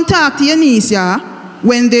 "Come talk to your niece, yeah,"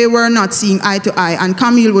 when they were not seeing eye to eye, and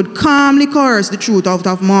Camille would calmly coerce the truth out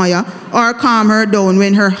of Moya or calm her down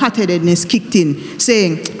when her hot-headedness kicked in,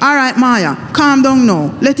 saying, "All right, Moya, calm down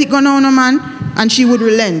now. Let it go now, no man." And she would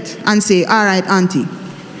relent and say, "All right, auntie."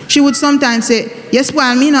 She would sometimes say, "Yes,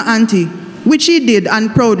 well, me no auntie," which she did,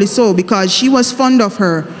 and proudly so, because she was fond of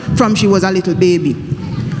her from she was a little baby.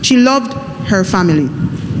 She loved her family.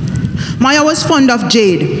 Moya was fond of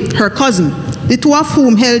Jade, her cousin, the two of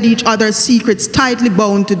whom held each other's secrets tightly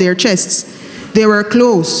bound to their chests. They were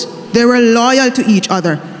close, they were loyal to each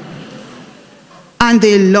other, and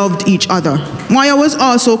they loved each other. Moya was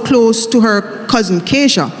also close to her cousin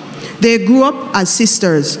Keisha. They grew up as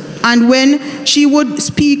sisters, and when she would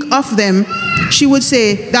speak of them, she would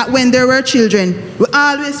say that when they were children, we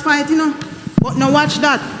always fight, you know, but now watch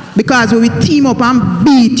that, because we will team up and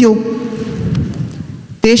beat you.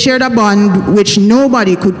 They shared a bond which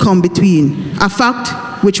nobody could come between, a fact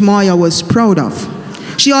which Moya was proud of.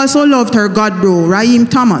 She also loved her god bro, Raheem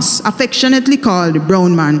Thomas, affectionately called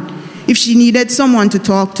Brown Man. If she needed someone to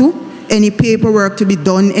talk to, any paperwork to be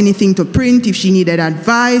done, anything to print, if she needed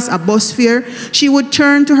advice, a bus fare, she would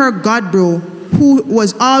turn to her god bro, who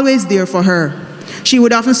was always there for her. She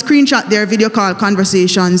would often screenshot their video call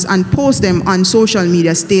conversations and post them on social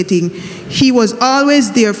media, stating he was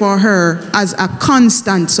always there for her as a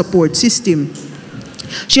constant support system.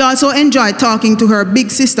 She also enjoyed talking to her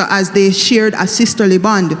big sister as they shared a sisterly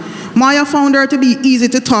bond. Moya found her to be easy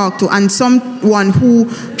to talk to and someone who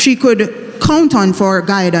she could count on for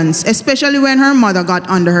guidance, especially when her mother got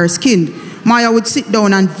under her skin. Moya would sit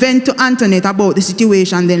down and vent to Antoinette about the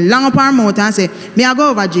situation, then long up her mouth and say, "May I go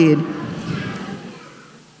over, Jade?"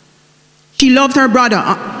 She loved her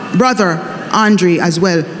brother Andre as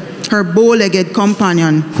well, her bow-legged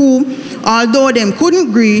companion, who, although them couldn't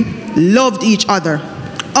agree, loved each other.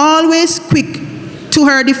 Always quick to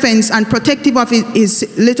her defense and protective of his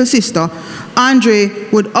little sister, Andre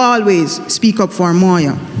would always speak up for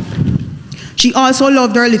Moya. She also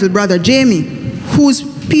loved her little brother Jamie, whose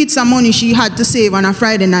pizza money she had to save on a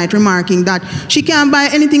Friday night, remarking that she can't buy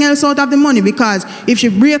anything else out of the money because if she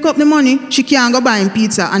break up the money, she can't go buy him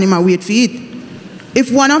pizza and him a wait for it.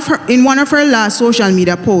 In one of her last social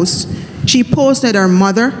media posts, she posted her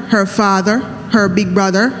mother, her father, her big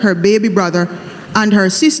brother, her baby brother, and her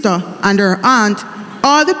sister and her aunt,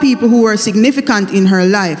 all the people who were significant in her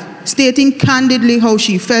life, stating candidly how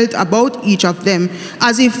she felt about each of them,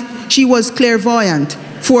 as if she was clairvoyant.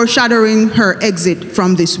 foreshadowing her exit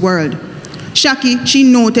from this world. Shaki, she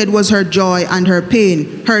noted, was her joy and her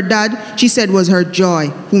pain. Her dad, she said, was her joy,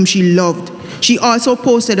 whom she loved. She also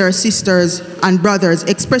posted her sisters and brothers,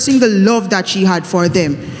 expressing the love that she had for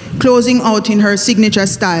them, closing out in her signature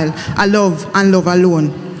style, "I love and love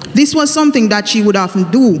alone." This was something that she would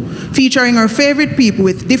often do, featuring her favorite people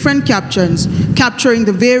with different captions, capturing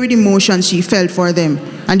the varied emotions she felt for them,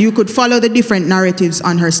 and you could follow the different narratives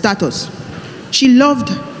on her status. She loved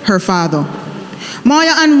her father.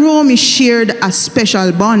 Moya and Romy shared a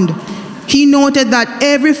special bond. He noted that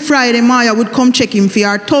every Friday Moya would come check him for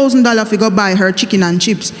her $1,000 figure buy her chicken and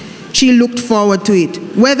chips. She looked forward to it,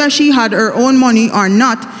 whether she had her own money or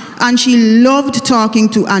not, and she loved talking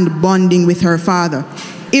to and bonding with her father.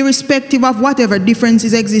 Irrespective of whatever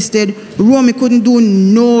differences existed, Romy couldn't do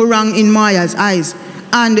no wrong in Moya's eyes,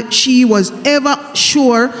 and she was ever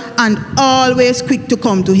sure and always quick to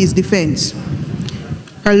come to his defense.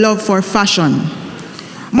 Her love for fashion.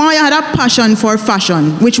 Moya had a passion for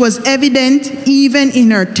fashion, which was evident even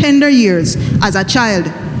in her tender years as a child.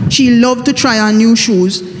 She loved to try on new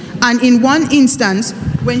shoes, and in one instance,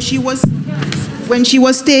 when she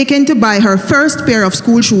was taken to buy her first pair of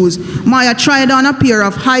school shoes, Moya tried on a pair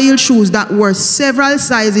of high-heel shoes that were several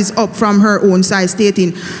sizes up from her own size,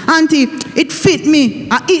 stating, "Auntie, it fit me.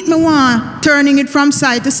 I eat me one," turning it from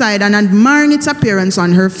side to side and admiring its appearance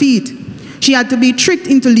on her feet. She had to be tricked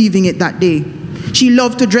into leaving it that day. She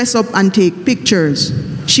loved to dress up and take pictures.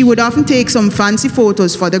 She would often take some fancy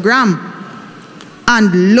photos for the gram,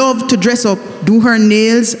 and loved to dress up, do her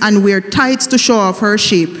nails, and wear tights to show off her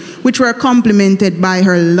shape, which were complemented by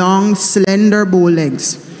her long, slender bow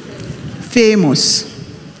legs. Famous.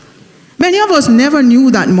 Many of us never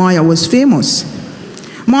knew that Moya was famous.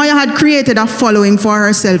 Moya had created a following for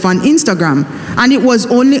herself on Instagram, and it was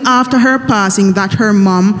only after her passing that her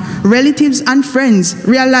mom, relatives, and friends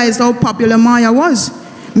realized how popular Moya was.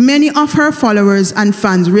 Many of her followers and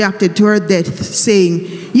fans reacted to her death, saying,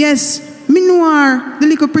 "Yes, me know her, the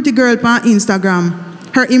little pretty girl on Instagram."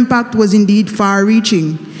 Her impact was indeed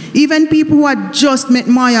far-reaching. Even people who had just met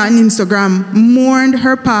Moya on Instagram mourned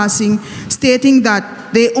her passing, stating that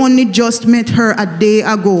they only just met her a day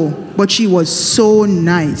ago, but she was so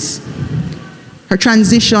nice. Her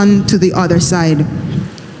transition to the other side.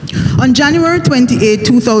 On January 28,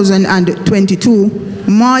 2022,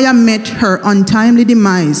 Moya met her untimely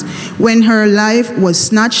demise when her life was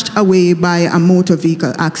snatched away by a motor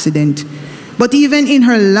vehicle accident. But even in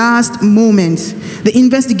her last moments, the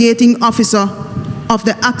investigating officer of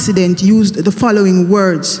the accident used the following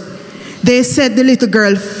words. They said the little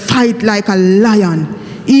girl fight like a lion,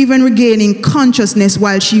 even regaining consciousness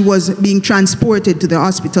while she was being transported to the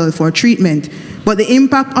hospital for treatment. But the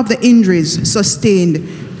impact of the injuries sustained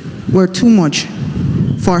were too much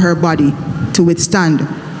for her body to withstand.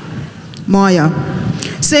 Moya,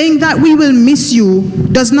 saying that we will miss you,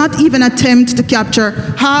 does not even attempt to capture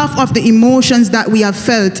half of the emotions that we have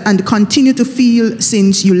felt and continue to feel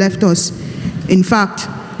since you left us. In fact,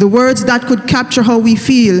 the words that could capture how we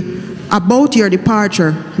feel about your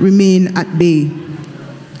departure remain at bay.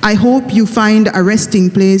 I hope you find a resting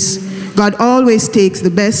place. God always takes the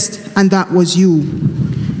best, and that was you.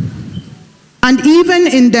 And even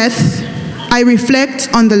in death, I reflect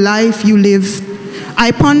on the life you live.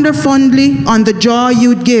 I ponder fondly on the joy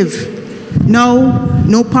you'd give.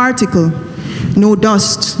 No particle, no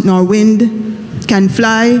dust, nor wind can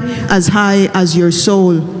fly as high as your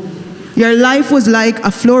soul. Your life was like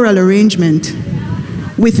a floral arrangement,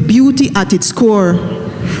 with beauty at its core,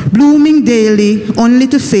 blooming daily only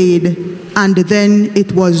to fade, and then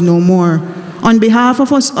it was no more. On behalf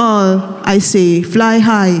of us all, I say, fly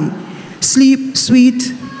high, sleep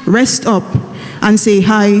sweet, rest up, and say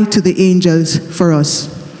hi to the angels for us.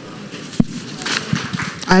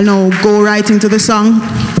 I'll now go right into the song.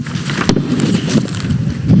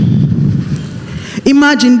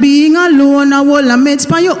 Imagine being alone, a whole of mates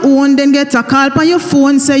by your own, then get a call by your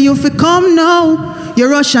phone, say you fi come now. You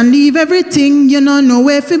rush and leave everything, you don't know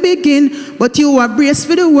where to begin, but you are braced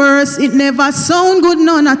for the worst, it never sound good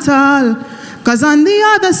none at all. Cause on the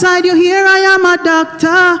other side you hear I am a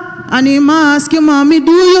doctor, and him ask you, mommy,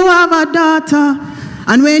 do you have a daughter?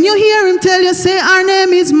 And when you hear him tell you, say her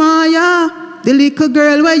name is Moya, the little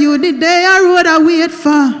girl where you did there I road I wait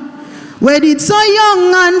for. Where did so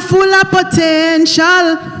young and full of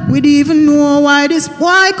potential, we'd even know why this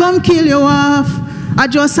boy come kill you off. I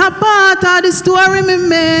just a part of the story me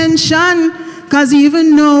mention, cause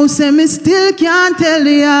even now say me still can't tell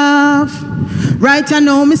you off. Right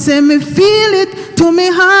now me say me feel it to me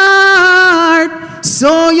heart.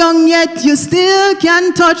 So young yet you still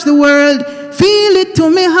can touch the world. Feel it to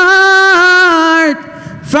me heart.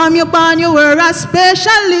 From your born you were a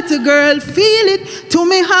special little girl. Feel it to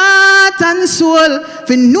me heart and soul.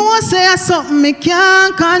 For no say something me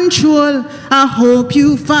can't control. I hope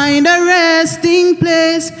you find a resting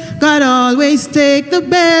place. God always take the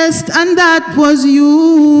best, and that was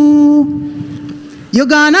you. You're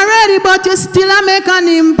gone already, but you still a make an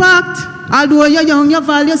impact. Although you're young, your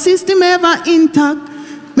value system ever intact.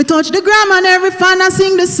 Me touch the gram and every fan I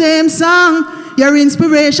sing the same song. Your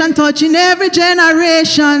inspiration touching every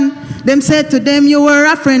generation. Them said to them you were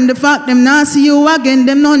a friend. The fact them not see you again.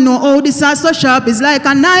 Them not know how this is so sharp. It's like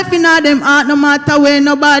a knife in a them heart. No matter where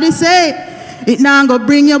nobody say. It now go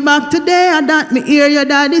bring you back today. And that me hear your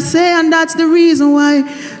daddy say. And that's the reason why.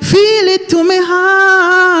 Feel it to me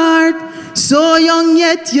heart. So young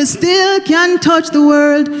yet you still can touch the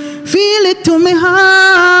world. Feel it to me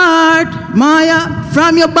heart. Moya,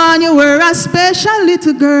 from your born you were a special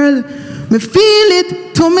little girl. Me feel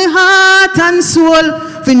it to me heart and soul.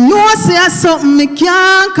 For no say something me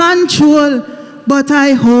can't control. But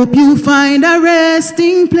I hope you find a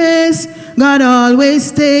resting place. God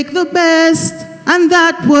always take the best, and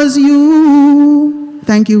that was you.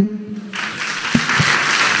 Thank you.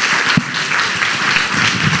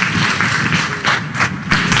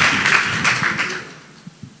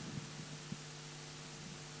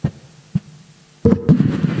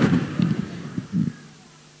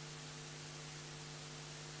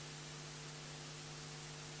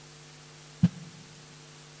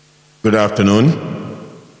 Good afternoon.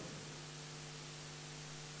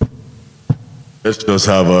 Let's just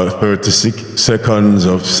have a 36 seconds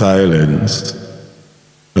of silence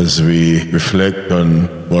as we reflect on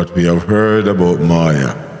what we have heard about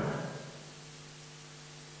Moya.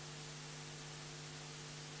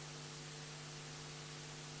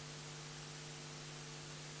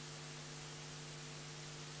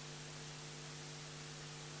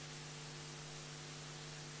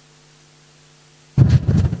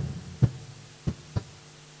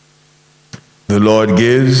 The Lord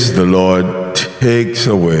gives, the Lord takes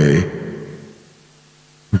away.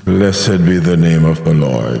 Blessed be the name of the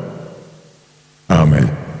Lord. Amen.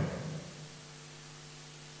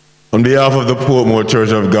 On behalf of the Portmore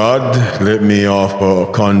Church of God, let me offer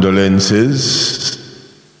condolences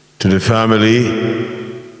to the family,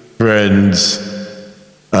 friends,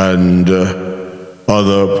 and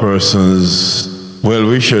other persons,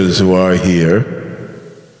 well-wishers who are here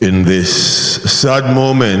in this sad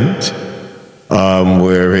moment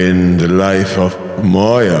wherein the life of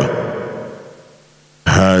Moya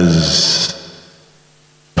has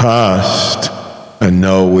passed, and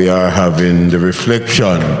now we are having the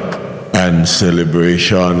reflection and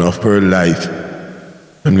celebration of her life.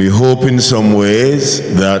 And we hope in some ways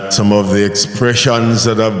that some of the expressions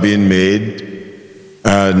that have been made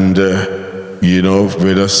and,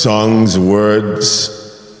 whether songs, words,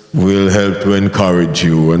 will help to encourage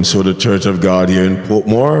you. And so the Church of God here in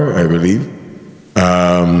Portmore, I believe,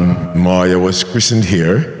 Moya was christened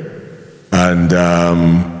here, and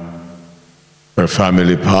her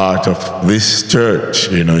family part of this church.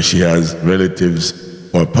 She has relatives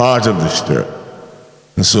who are part of this church.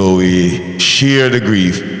 And so we share the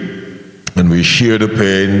grief, and we share the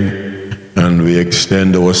pain, and we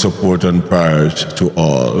extend our support and prayers to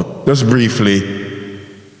all. Just briefly,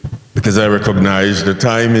 because I recognize the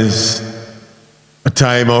time is a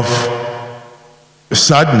time of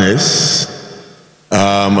sadness,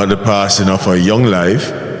 at the passing of a young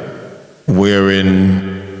life,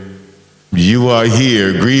 wherein you are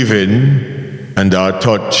here grieving and are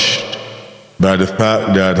touched by the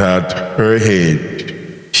fact that at her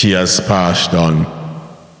age she has passed on.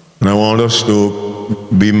 And I want us to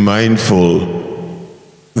be mindful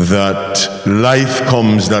that life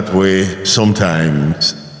comes that way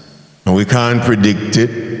sometimes, and we can't predict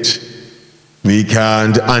it, we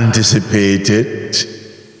can't anticipate it.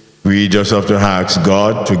 We just have to ask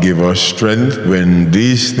God to give us strength when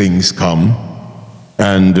these things come,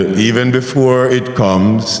 and even before it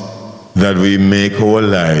comes, that we make our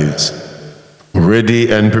lives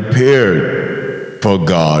ready and prepared for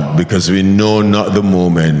God, because we know not the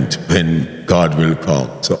moment when God will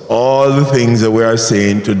come. So all the things that we are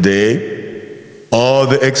saying today, all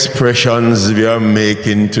the expressions we are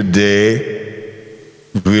making today,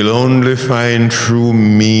 will only find true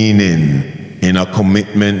meaning in a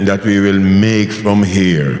commitment that we will make from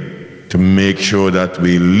here to make sure that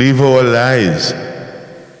we live our lives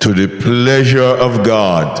to the pleasure of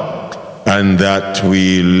God, and that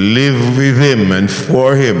we live with Him and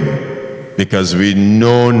for Him, because we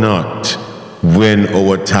know not when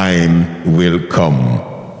our time will come.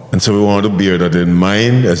 And so we want to bear that in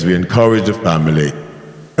mind as we encourage the family.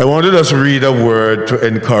 I wanted us to read a word to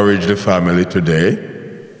encourage the family today.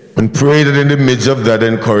 And pray that in the midst of that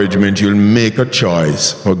encouragement, you'll make a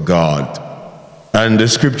choice for God. And the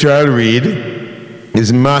scripture I'll read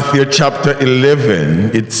is Matthew chapter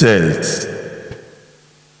 11. It says,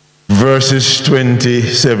 verses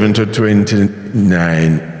 27 to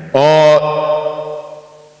 29, or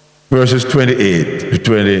verses 28 to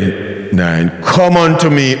 29. Come unto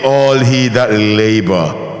me, all ye that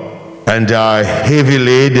labor and are heavy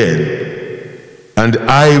laden, and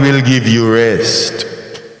I will give you rest.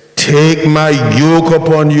 Take my yoke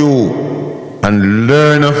upon you and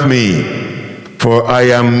learn of me, for I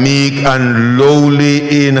am meek and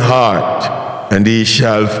lowly in heart, and ye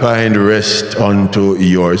shall find rest unto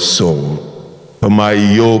your soul. For my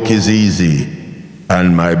yoke is easy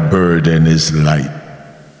and my burden is light.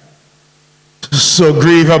 So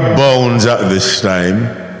grief abounds at this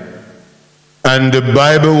time, and the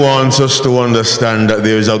Bible wants us to understand that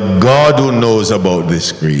there is a God who knows about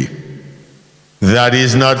this grief, that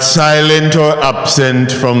is not silent or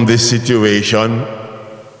absent from this situation,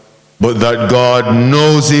 but that God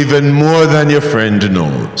knows even more than your friend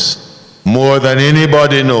knows, more than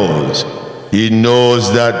anybody knows. He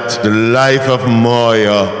knows that the life of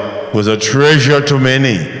Moya was a treasure to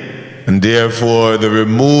many, and therefore the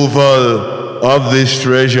removal of this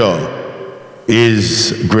treasure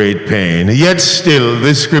is great pain. Yet still,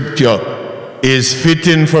 this scripture is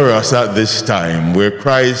fitting for us at this time, where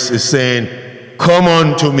Christ is saying, come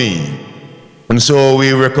unto me. And so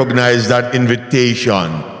we recognize that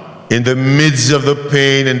invitation. In the midst of the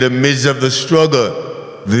pain, in the midst of the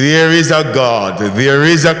struggle, there is a God, there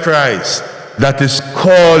is a Christ that is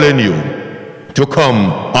calling you to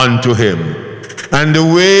come unto him. And the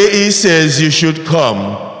way he says you should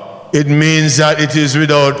come, it means that it is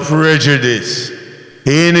without prejudice.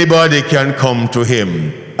 Anybody can come to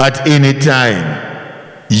him at any time.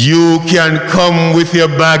 You can come with your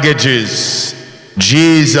baggages.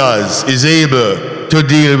 Jesus is able to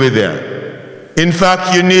deal with that. In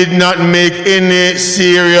fact, you need not make any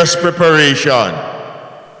serious preparation.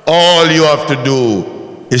 All you have to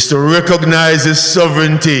do is to recognize his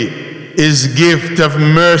sovereignty, his gift of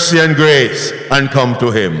mercy and grace, and come to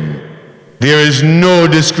him. There is no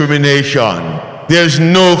discrimination. There is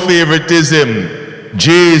no favoritism.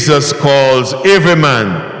 Jesus calls every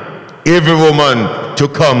man, every woman to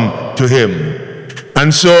come to him.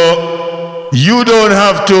 And so you don't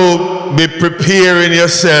have to be preparing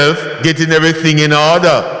yourself, getting everything in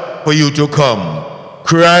order for you to come.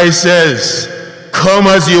 Christ says, come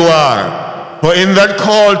as you are. For in that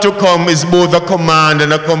call to come is both a command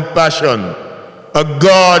and a compassion. A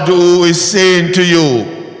God who is saying to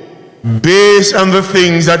you, based on the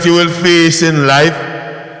things that you will face in life,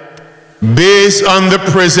 based on the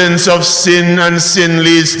presence of sin, and sin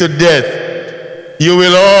leads to death, you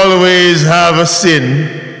will always have a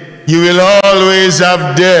sin. You will always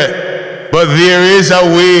have death, but there is a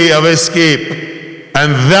way of escape,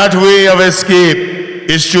 and that way of escape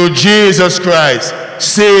is through Jesus Christ,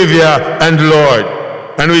 Savior and Lord.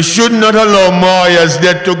 And we should not allow Moya's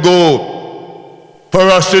death to go for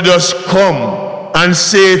us to just come and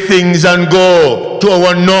say things and go to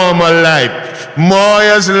our normal life.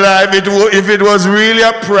 Moya's life, if it was really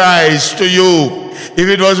a prize to you, if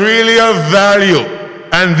it was really a value,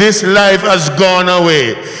 and this life has gone away,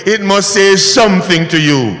 it must say something to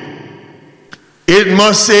you. It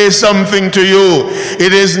must say something to you.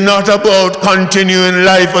 It is not about continuing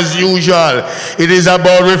life as usual. It is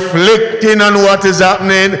about reflecting on what is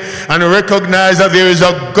happening and recognize that there is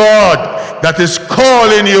a God that is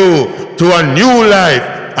calling you to a new life,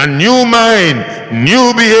 a new mind,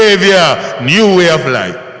 new behavior, new way of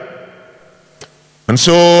life. And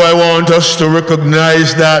so I want us to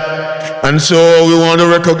recognize that. And so we want to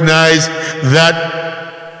recognize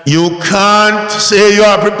that you can't say you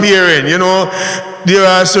are preparing. You know, there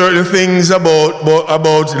are certain things about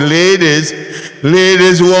ladies.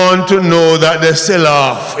 Ladies want to know that they sell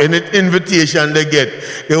off any invitation they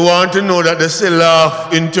get. They want to know that they sell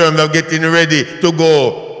off in terms of getting ready to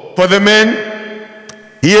go. For the men,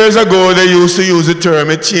 years ago they used to use the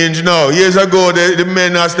term, it changed now. Years ago the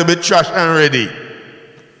men has to be trash and ready.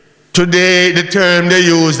 Today the term they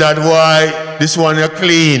use that why this one is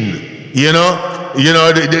clean, you know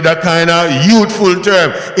that kind of youthful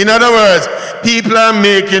term. In other words, people are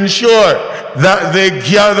making sure that they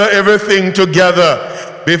gather everything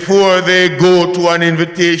together before they go to an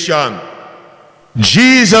invitation.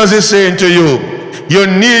 Jesus is saying to you, you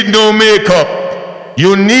need no makeup.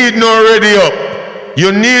 You need no ready up.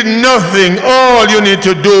 You need nothing. All you need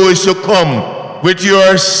to do is to come with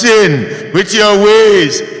your sin, with your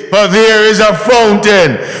ways. For there is a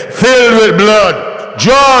fountain filled with blood,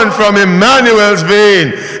 drawn from Emmanuel's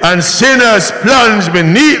vein, and sinners plunged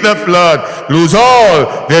beneath the flood lose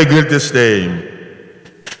all their guilty stain.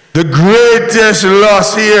 The greatest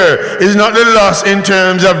loss here is not the loss in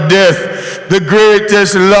terms of death. The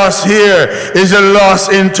greatest loss here is a loss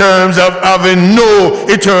in terms of having no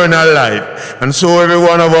eternal life. And so every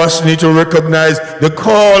one of us need to recognize the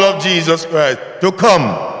call of Jesus Christ to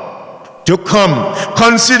come. To come.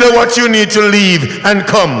 Consider what you need to leave and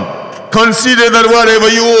come. Consider that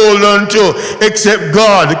whatever you hold on to, except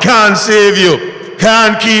God, can't save you,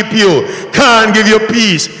 can't keep you, can't give you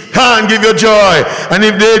peace, can't give you joy. And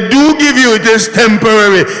if they do give you, it is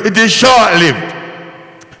temporary, it is short-lived.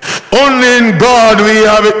 Only in God we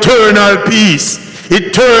have eternal peace,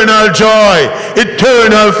 eternal joy,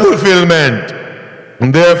 eternal fulfillment.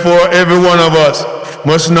 And therefore every one of us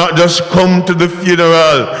must not just come to the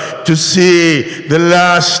funeral to see the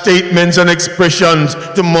last statements and expressions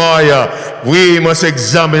to Moya. We must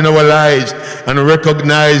examine our lives and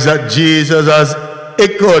recognize that Jesus has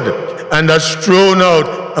echoed and has thrown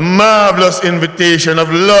out a marvelous invitation of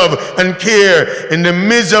love and care in the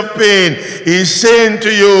midst of pain. He's saying to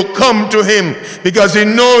you, come to him, because he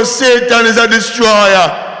knows Satan is a destroyer.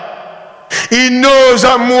 He knows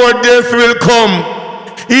that more death will come.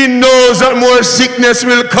 He knows that more sickness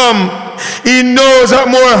will come. He knows that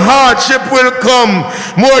more hardship will come.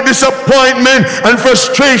 More disappointment and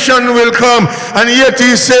frustration will come. And yet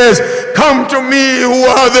he says, come to me who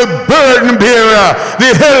are the burden bearer,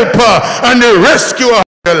 the helper, and the rescuer of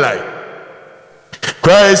your life.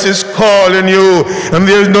 Christ is calling you, and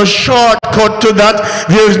there is no shortcut to that.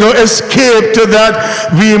 There is no escape to that.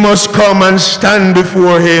 We must come and stand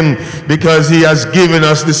before him, because he has given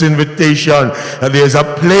us this invitation. And there is a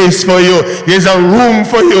place for you. There is a room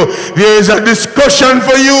for you. There is a discussion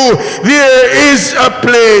for you. There is a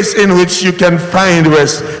place in which you can find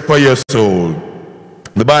rest for your soul.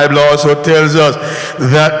 The Bible also tells us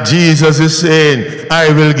that Jesus is saying,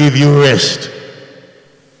 I will give you rest.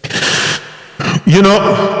 You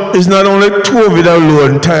know, it's not only COVID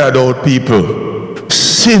alone tired out people.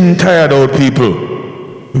 Sin tired out people.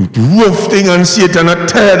 Rough thing and Satan are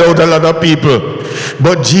tired out a lot of people.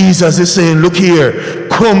 But Jesus is saying, look here,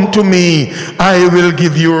 come to me, I will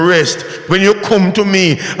give you rest. When you come to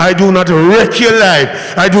me, I do not wreck your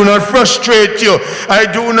life. I do not frustrate you. I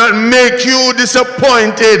do not make you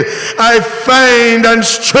disappointed. I find and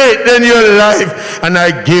straighten your life, and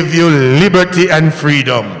I give you liberty and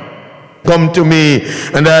freedom. Come to me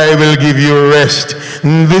and I will give you rest.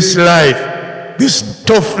 In this life, this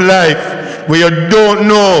tough life, where you don't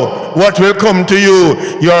know what will come to you.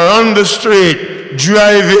 You're on the street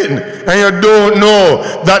driving and you don't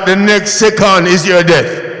know that the next second is your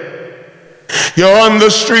death. You're on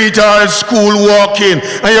the street or at school walking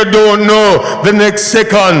and you don't know the next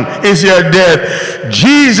second is your death.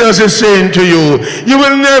 Jesus is saying to you, you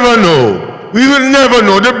will never know. We will never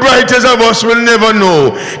know. The brightest of us will never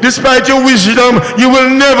know. Despite your wisdom, you will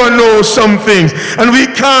never know some things. And we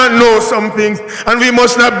can't know some things. And we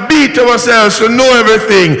must not beat ourselves to know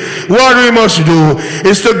everything. What we must do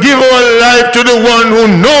is to give our life to the one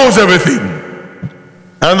who knows everything,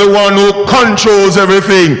 and the one who controls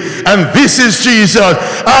everything. And this is Jesus.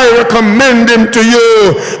 I recommend him to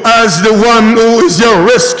you as the one who is your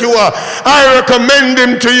rescuer. I recommend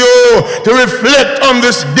him to you to reflect on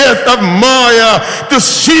this death of Moya, to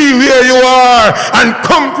see where you are and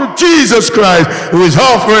come to Jesus Christ, who is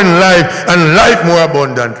offering life and life more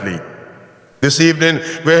abundantly. This evening,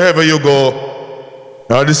 wherever you go,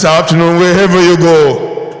 or this afternoon, wherever you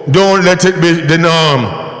go, don't let it be the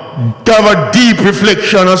norm. Have a deep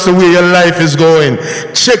reflection as to where your life is going.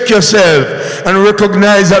 Check yourself and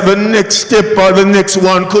recognize that the next step or the next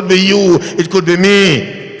one could be you, it could be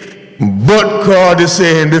me. But God is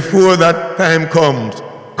saying, before that time comes,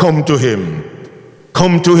 come to him.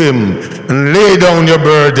 Come to him and lay down your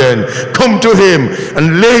burden. Come to him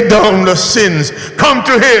and lay down the sins. Come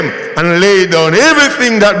to him and lay down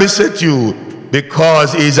everything that beset you.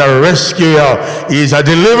 Because he's a rescuer, he's a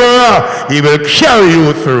deliverer, he will carry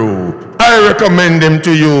you through. I recommend him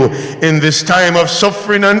to you in this time of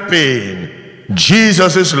suffering and pain.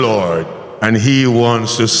 Jesus is Lord, and he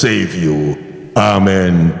wants to save you.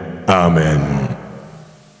 Amen. Amen.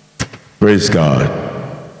 Praise God.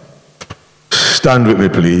 Stand with me,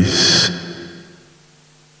 please.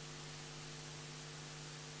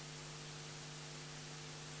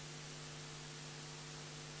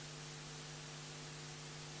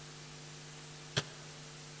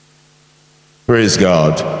 Praise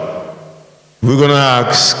God. We're going to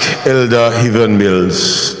ask Elder Heathen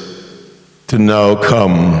Mills to now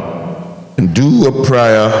come and do a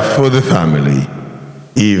prayer for the family.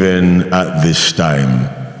 even at this time.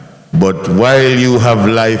 But while you have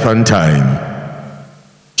life and time,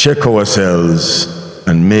 check ourselves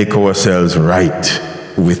and make ourselves right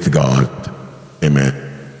with God. Amen.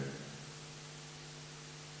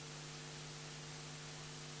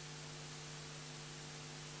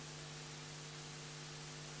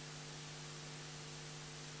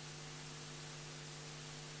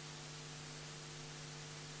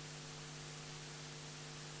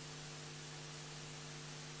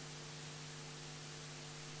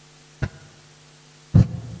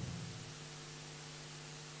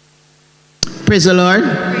 Praise the Lord.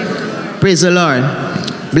 Praise the Lord.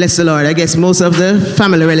 Bless the Lord. I guess most of the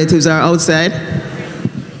family relatives are outside.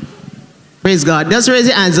 Praise God. Just raise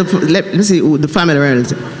your hands up. Let's see who the family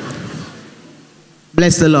relatives.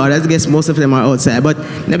 Bless the Lord. I guess most of them are outside. But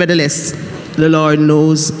nevertheless, the Lord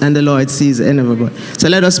knows and the Lord sees everybody. So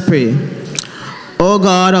let us pray. Oh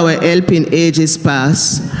God, our help in ages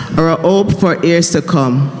past, our hope for years to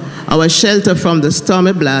come, our shelter from the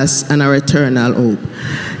stormy blast, and our eternal hope.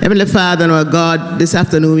 Heavenly Father and our God, this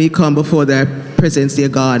afternoon we come before thy presence, dear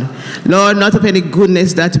God. Lord, not of any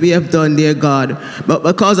goodness that we have done, dear God, but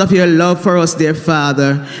because of your love for us, dear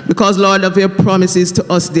Father, because, Lord, of your promises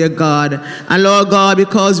to us, dear God, and Lord God,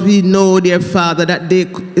 because we know, dear Father, that day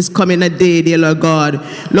is coming a day, dear Lord God,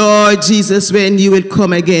 Lord Jesus, when you will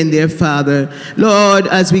come again, dear Father. Lord,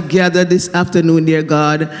 as we gather this afternoon, dear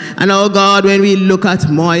God, and oh God, when we look at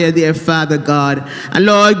Moya, dear Father God, and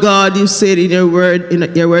Lord God, you said in your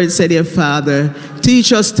word said, dear Father,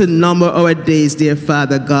 teach us to number our days, dear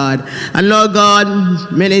Father God. And Lord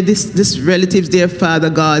God, many these relatives, dear Father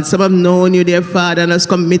God, some have known you, dear Father, and has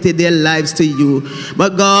committed their lives to you.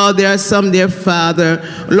 But God, there are some, dear Father,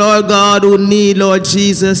 Lord God, who need, Lord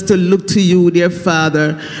Jesus, to look to you, dear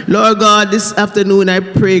Father. Lord God, this afternoon I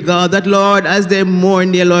pray, God, that Lord, as they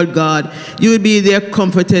mourn, dear Lord God, you would be their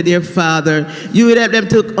comforter, dear Father. You would help them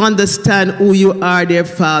to understand who you are, dear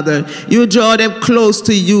Father. You draw them close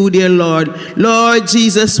to you, dear Lord. Lord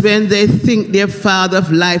Jesus, when they think, dear Father,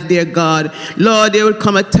 of life, dear God, Lord, there will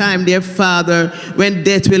come a time, dear Father, when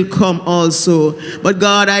death will come also. But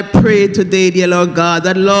God, I pray today, dear Lord God,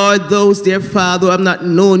 that Lord, those, dear Father, who have not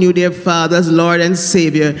known you, dear Father, as Lord and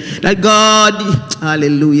Savior, that God,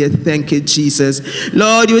 hallelujah, thank you, Jesus.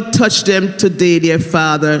 Lord, you touch them today, dear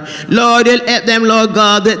Father. Lord, you'll help them, Lord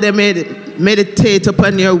God, that they meditate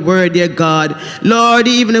upon your word, dear God. Lord,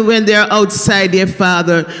 even when they're outside, dear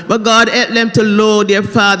Father, but God, help them to, Lord, dear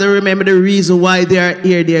Father, remember the reason why they are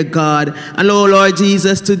here, dear God. And oh, Lord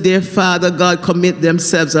Jesus, to dear Father, God, commit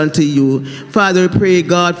themselves unto you. Father, we pray,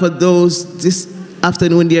 God, for those this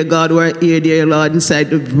afternoon, dear God, who are here, dear Lord, inside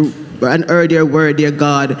the group and heard your word, dear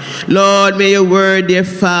God. Lord, may your word, dear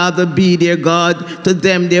Father, be, dear God, to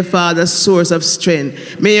them, dear Father, source of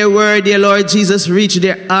strength. May your word, dear Lord Jesus, reach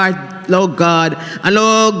their heart, Lord God. And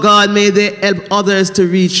Lord God, may they help others to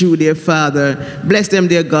reach you, dear Father. Bless them,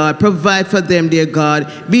 dear God. Provide for them, dear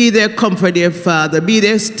God. Be their comfort, dear Father. Be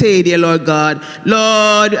their stay, dear Lord God.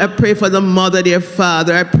 Lord, I pray for the mother, dear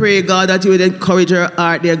Father. I pray, God, that you would encourage her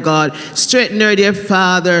heart, dear God. Strengthen her, dear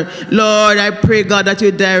Father. Lord, I pray, God, that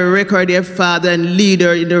you direct her, dear Father, and lead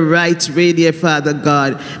her in the right way, dear Father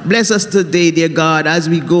God. Bless us today, dear God, as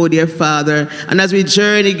we go, dear Father, and as we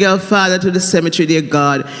journey, dear Father, to the cemetery, dear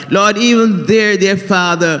God. Lord, even there, dear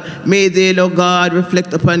Father, may they, Lord God,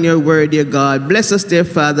 reflect upon your word, dear God. Bless us, dear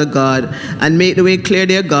Father God, and make the way clear,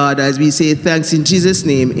 dear God, as we say thanks in Jesus'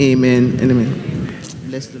 name. Amen and amen.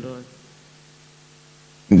 Bless the Lord.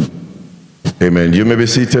 Amen. You may be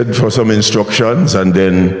seated for some instructions, and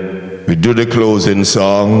then we do the closing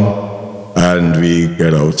song and we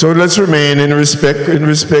get out. So let's remain in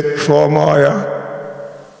respect for Moya.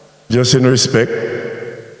 Just in respect,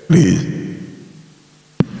 please.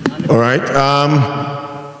 All right.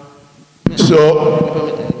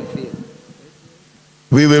 So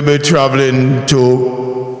we will be traveling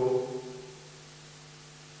to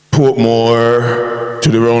Portmore, to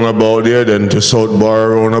the roundabout there, then to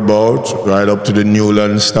Southborough roundabout, right up to the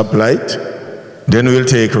Newlands stoplight. Then we'll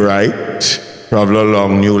take right, travel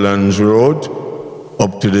along Newlands Road,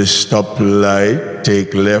 up to the stoplight,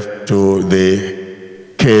 take left to the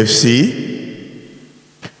KFC,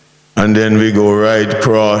 and then we go right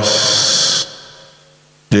across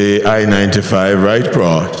the I-95, right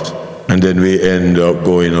across, and then we end up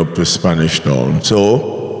going up to Spanish Town.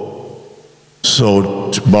 So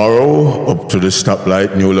Southborough, up to the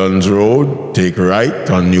stoplight, Newlands Road, take right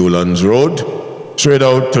on Newlands Road, straight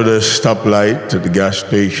out to the stoplight, to the gas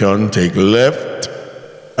station, take left,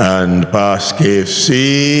 and past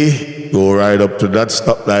KFC, go right up to that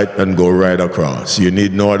stoplight and go right across. You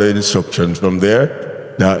need no other instructions from there.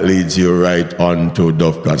 that leads you right on to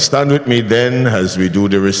Dovecot. Stand with me then as we do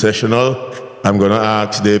the recessional. I'm going to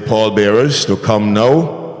ask the pallbearers to come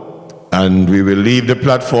now, and we will leave the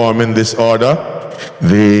platform in this order.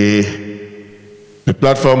 The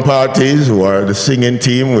platform parties, who are the singing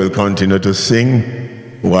team, will continue to sing,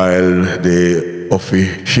 while the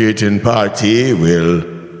officiating party will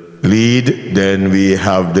lead. Then we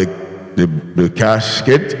have the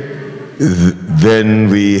casket.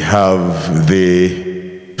 Then we have the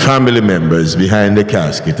family members behind the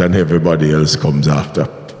casket, and everybody else comes after.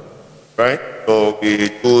 Right? So we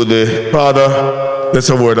do the Father. That's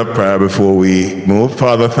a word of prayer before we move.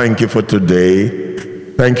 Father, thank you for today.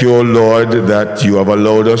 Thank you, O Lord, that you have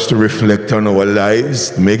allowed us to reflect on our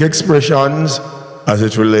lives, make expressions as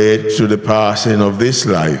it relates to the passing of this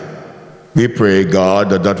life. We pray, God,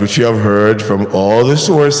 that which you have heard from all the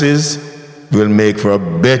sources will make for a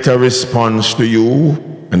better response to you,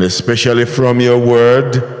 and especially from your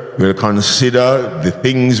word, we'll consider the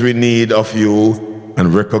things we need of you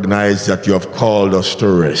and recognize that you have called us to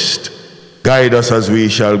rest. Guide us as we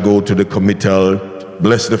shall go to the committal.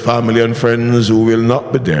 Bless the family and friends who will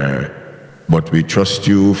not be there, but we trust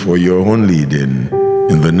you for your own leading.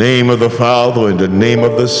 In the name of the Father, in the name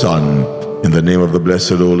of the Son, in the name of the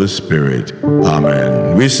blessed Holy Spirit.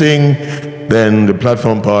 Amen. We sing, then the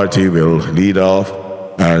platform party will lead off,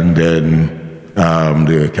 and then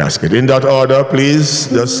the casket. In that order, please,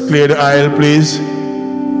 just clear the aisle, please.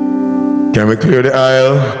 Can we clear the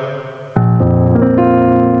aisle?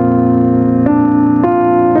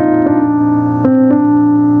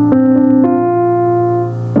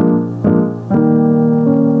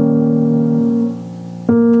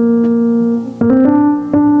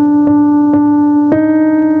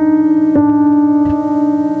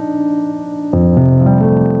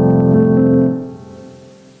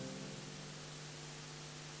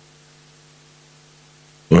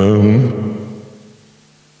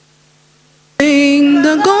 Ring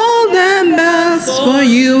the golden bells for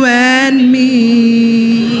you and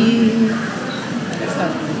me.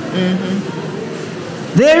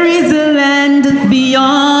 There is a land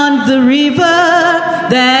beyond the river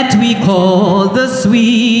that we call the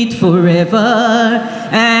sweet forever,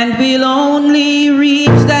 and we'll only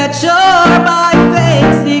reach that shore by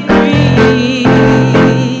faith's decree.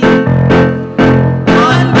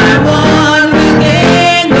 One by one we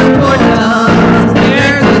gain the portals,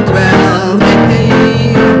 there to dwell with the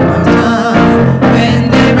immortals. When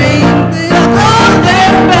they ring the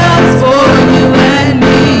golden bells for you and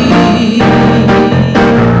me.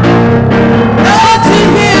 Don't you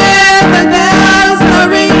hear the bells are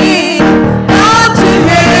ringing? Don't you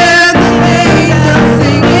hear the angels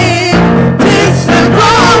singing? 'Tis the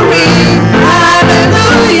glory,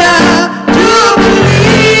 hallelujah.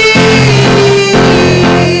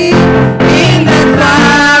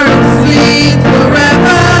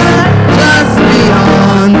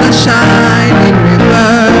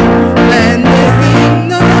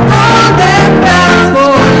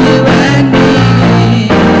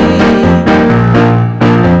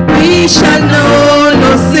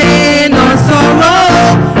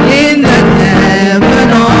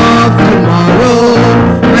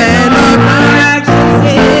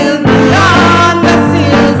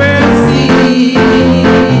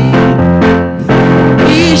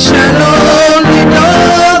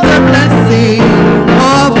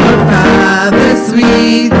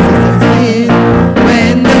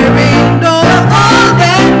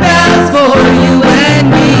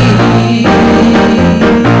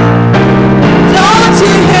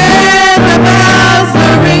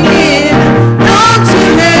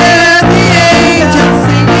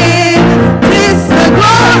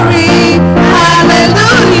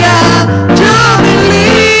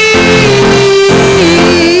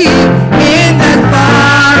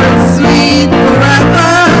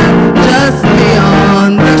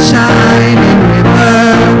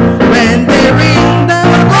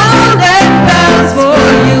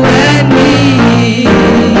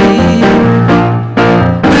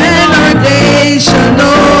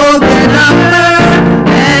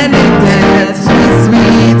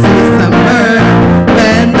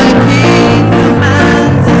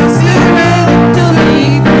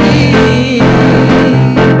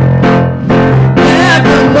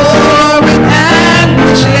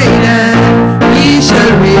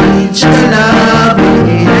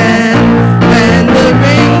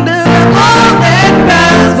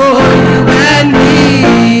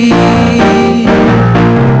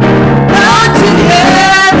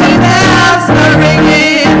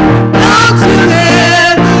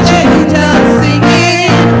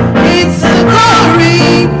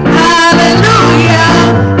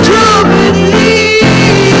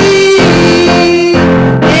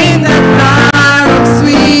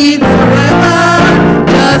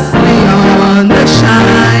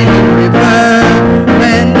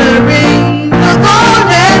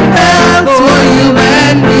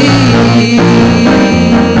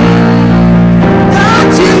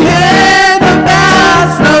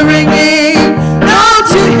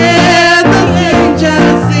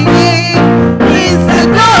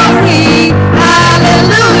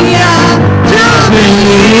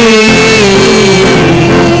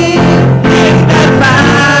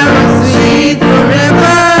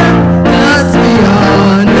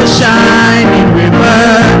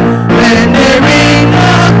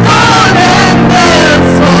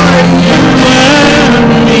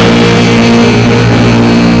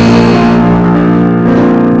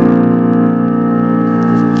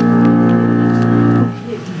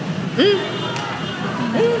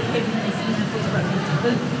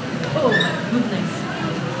 Oh, my goodness.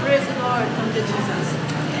 Praise the Lord. Come to Jesus.